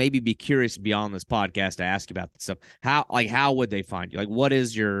maybe be curious beyond this podcast to ask you about this stuff. How would they find you? Like, what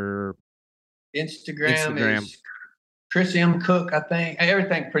is your Instagram Instagram? is Chris M. Cook, I think.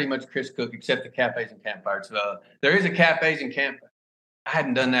 Everything pretty much Chris Cook except the cafes and campfires. There is a cafes and camp. I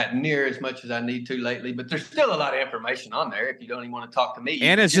hadn't done that near as much as I need to lately, but there's still a lot of information on there. If you don't even want to talk to me,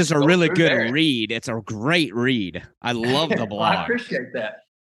 And it's just a really good there. read. It's a great read. I love the blog. Well, I appreciate that.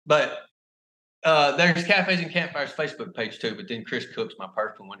 But there's Cafes and Campfires Facebook page too, but then Chris Cook's my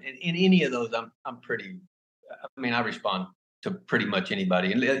personal one. And in any of those, I'm pretty. I mean, I respond to pretty much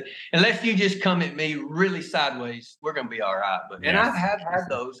anybody, unless you just come at me really sideways. We're gonna be all right. But and I have had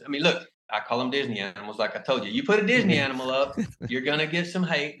those. I mean, look, I call them Disney animals, like I told you. You put a Disney animal up, you're gonna get some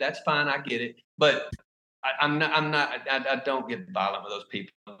hate. That's fine, I get it. But I don't get violent with those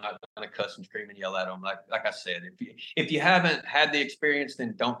people. I'm not going to cuss and scream and yell at them. Like I said, if you haven't had the experience,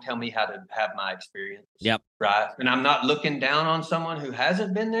 then don't tell me how to have my experience. Yep. Right. And I'm not looking down on someone who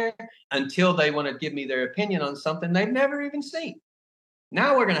hasn't been there until they want to give me their opinion on something they've never even seen.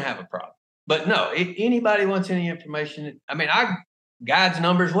 Now we're going to have a problem. But no, if anybody wants any information, I mean, guides,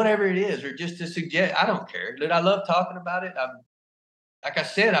 numbers, whatever it is, or just to suggest, I don't care. Dude, I love talking about it. Like I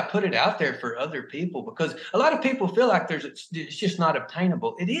said, I put it out there for other people because a lot of people feel like it's just not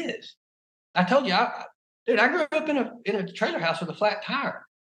obtainable. It is. I told you, I grew up in a trailer house with a flat tire.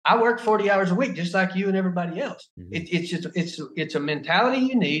 I work 40 hours a week, just like you and everybody else. Mm-hmm. It's a mentality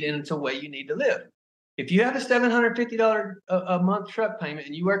you need, and it's a way you need to live. If you have a $750 a month truck payment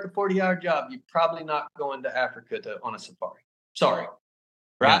and you work a 40-hour job, you're probably not going to Africa on a safari. Sorry,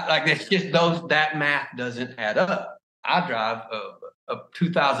 right? Yeah. Like it's just that math doesn't add up. I drive a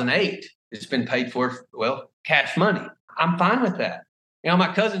 2008. It's been paid for, cash money. I'm fine with that.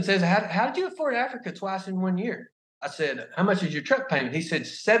 My cousin says, how did you afford Africa twice in 1 year? I said, how much is your truck payment? He said,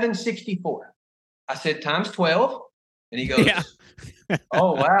 $764. I said, times 12. And he goes, yeah.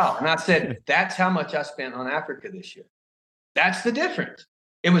 Oh, wow. And I said, that's how much I spent on Africa this year. That's the difference.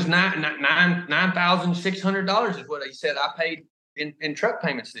 It was $9,600 is what he said I paid in truck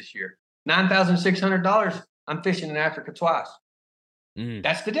payments this year. $9,600. I'm fishing in Africa twice.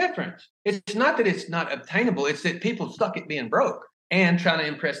 That's the difference. It's not that it's not obtainable. It's that people suck at being broke and trying to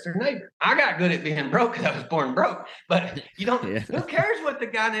impress their neighbor. I got good at being broke because I was born broke. But you don't. Yeah. Who cares what the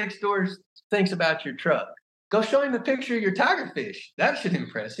guy next door thinks about your truck? Go show him a picture of your tiger fish. That should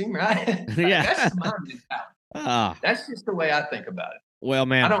impress him, right? Yeah. That's my mentality. That's just the way I think about it. Well,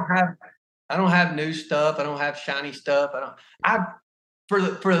 man, I don't have new stuff. I don't have shiny stuff. For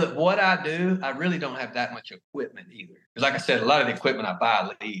what I do, I really don't have that much equipment either. Because like I said, a lot of the equipment I buy,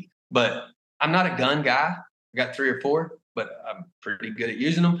 I leave. But I'm not a gun guy. I got 3 or 4, but I'm pretty good at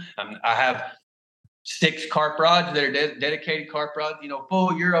using them. I have 6 carp rods that are dedicated carp rods,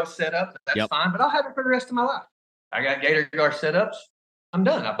 full Euro setup. That's fine, but I'll have it for the rest of my life. I got Gator Gar setups. I'm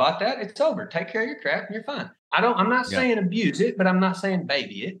done. I bought that. It's over. Take care of your crap and you're fine. I'm not saying abuse it, but I'm not saying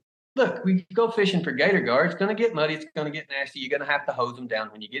baby it. Look, we go fishing for gator gar. It's going to get muddy. It's going to get nasty. You're going to have to hose them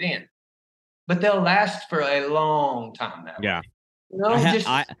down when you get in. But they'll last for a long time that way.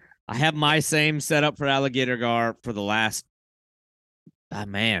 I have my same setup for alligator gar for the last,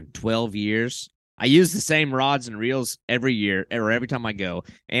 12 years. I use the same rods and reels every year or every time I go,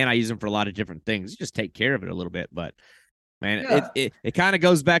 and I use them for a lot of different things. You just take care of it a little bit, but man, it kind of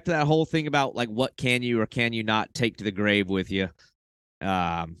goes back to that whole thing about like what can you or can you not take to the grave with you.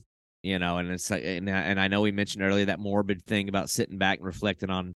 and it's like, and I know we mentioned earlier that morbid thing about sitting back and reflecting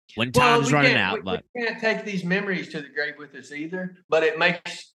on when Well, time's running out, but we can't take these memories to the grave with us either, but it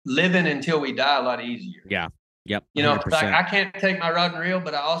makes living until we die a lot easier. yeah. Yep. Like 100%. I can't take my rod and reel,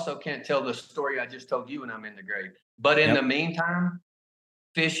 but I also can't tell the story I just told you when I'm in the grave. But in the meantime,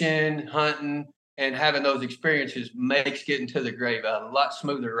 fishing, hunting, and having those experiences makes getting to the grave a lot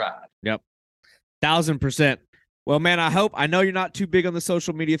smoother ride. Yep. 1,000%. Well, man, I know you're not too big on the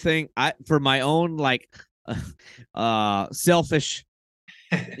social media thing. For my own selfishness,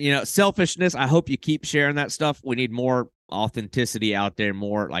 I hope you keep sharing that stuff. We need more authenticity out there,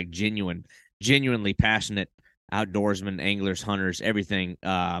 more like genuinely passionate outdoorsmen, anglers, hunters, everything.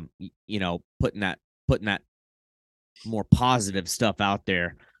 Putting that more positive stuff out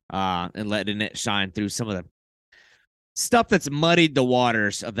there, and letting it shine through some of the stuff that's muddied the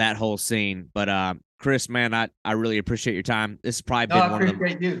waters of that whole scene. But Chris, man, I really appreciate your time. This has probably been one of them. I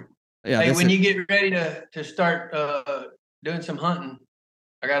appreciate you. Yeah, hey, when you get ready to start doing some hunting,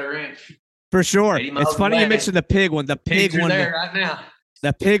 I got a wrench. For sure. It's funny you mentioned the pig one. The pig one there right now.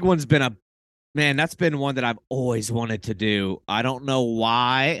 The pig one's been that's been one that I've always wanted to do. I don't know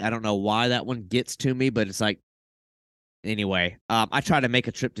why. That one gets to me, but it's like, anyway, I try to make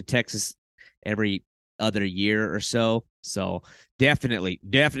a trip to Texas every other year or so. So definitely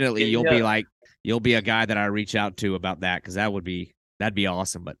you'll be a guy that I reach out to about that, because that'd be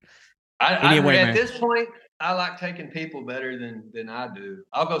awesome. But anyway, at this point, I like taking people better than I do.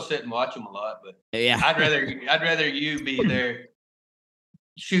 I'll go sit and watch them a lot, but yeah, I'd rather you be there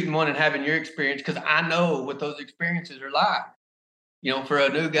shooting one and having your experience, because I know what those experiences are like. For a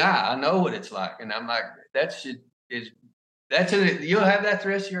new guy, I know what it's like, and I'm like, you'll have that the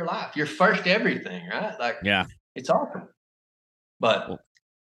rest of your life. Your first everything, right? Like, yeah, it's awesome. But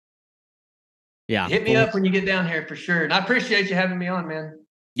yeah, hit me up when you get down here for sure. And I appreciate you having me on, man.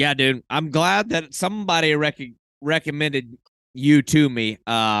 Yeah, dude. I'm glad that somebody recommended you to me.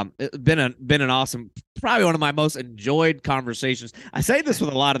 It's been an awesome, probably one of my most enjoyed conversations. I say this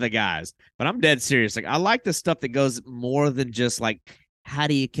with a lot of the guys, but I'm dead serious. Like, I like the stuff that goes more than just like, how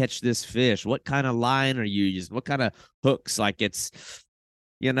do you catch this fish? What kind of line are you using? What kind of hooks? Like, it's,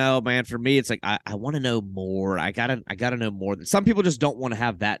 man, for me, it's like, I want to know more. I gotta know more. Some people just don't want to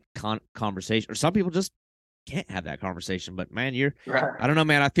have that conversation, or some people just can't have that conversation. But man, right. I don't know,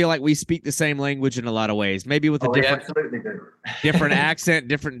 man. I feel like we speak the same language in a lot of ways, maybe with a different accent,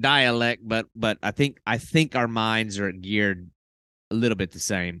 different dialect, but I think our minds are geared a little bit the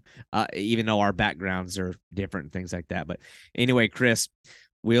same, even though our backgrounds are different and things like that. But anyway, Chris,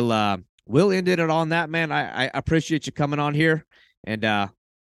 we'll end it on that, man. I appreciate you coming on here, and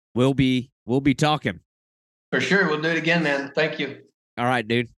we'll be talking for sure. We'll do it again, man. Thank you. All right,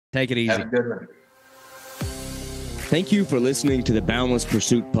 dude. Take it easy. Have a good one. Thank you for listening to the Boundless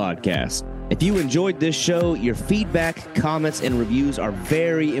Pursuit podcast. If you enjoyed this show, your feedback, comments, and reviews are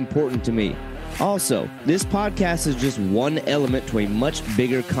very important to me. Also, this podcast is just one element to a much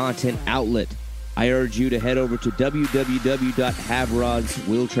bigger content outlet. I urge you to head over to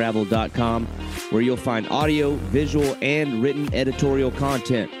www.haverodswilltravel.com, where you'll find audio, visual, and written editorial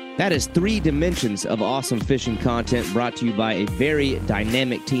content. That is 3 dimensions of awesome fishing content brought to you by a very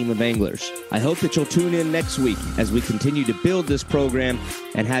dynamic team of anglers. I hope that you'll tune in next week as we continue to build this program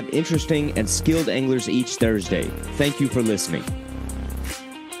and have interesting and skilled anglers each Thursday. Thank you for listening.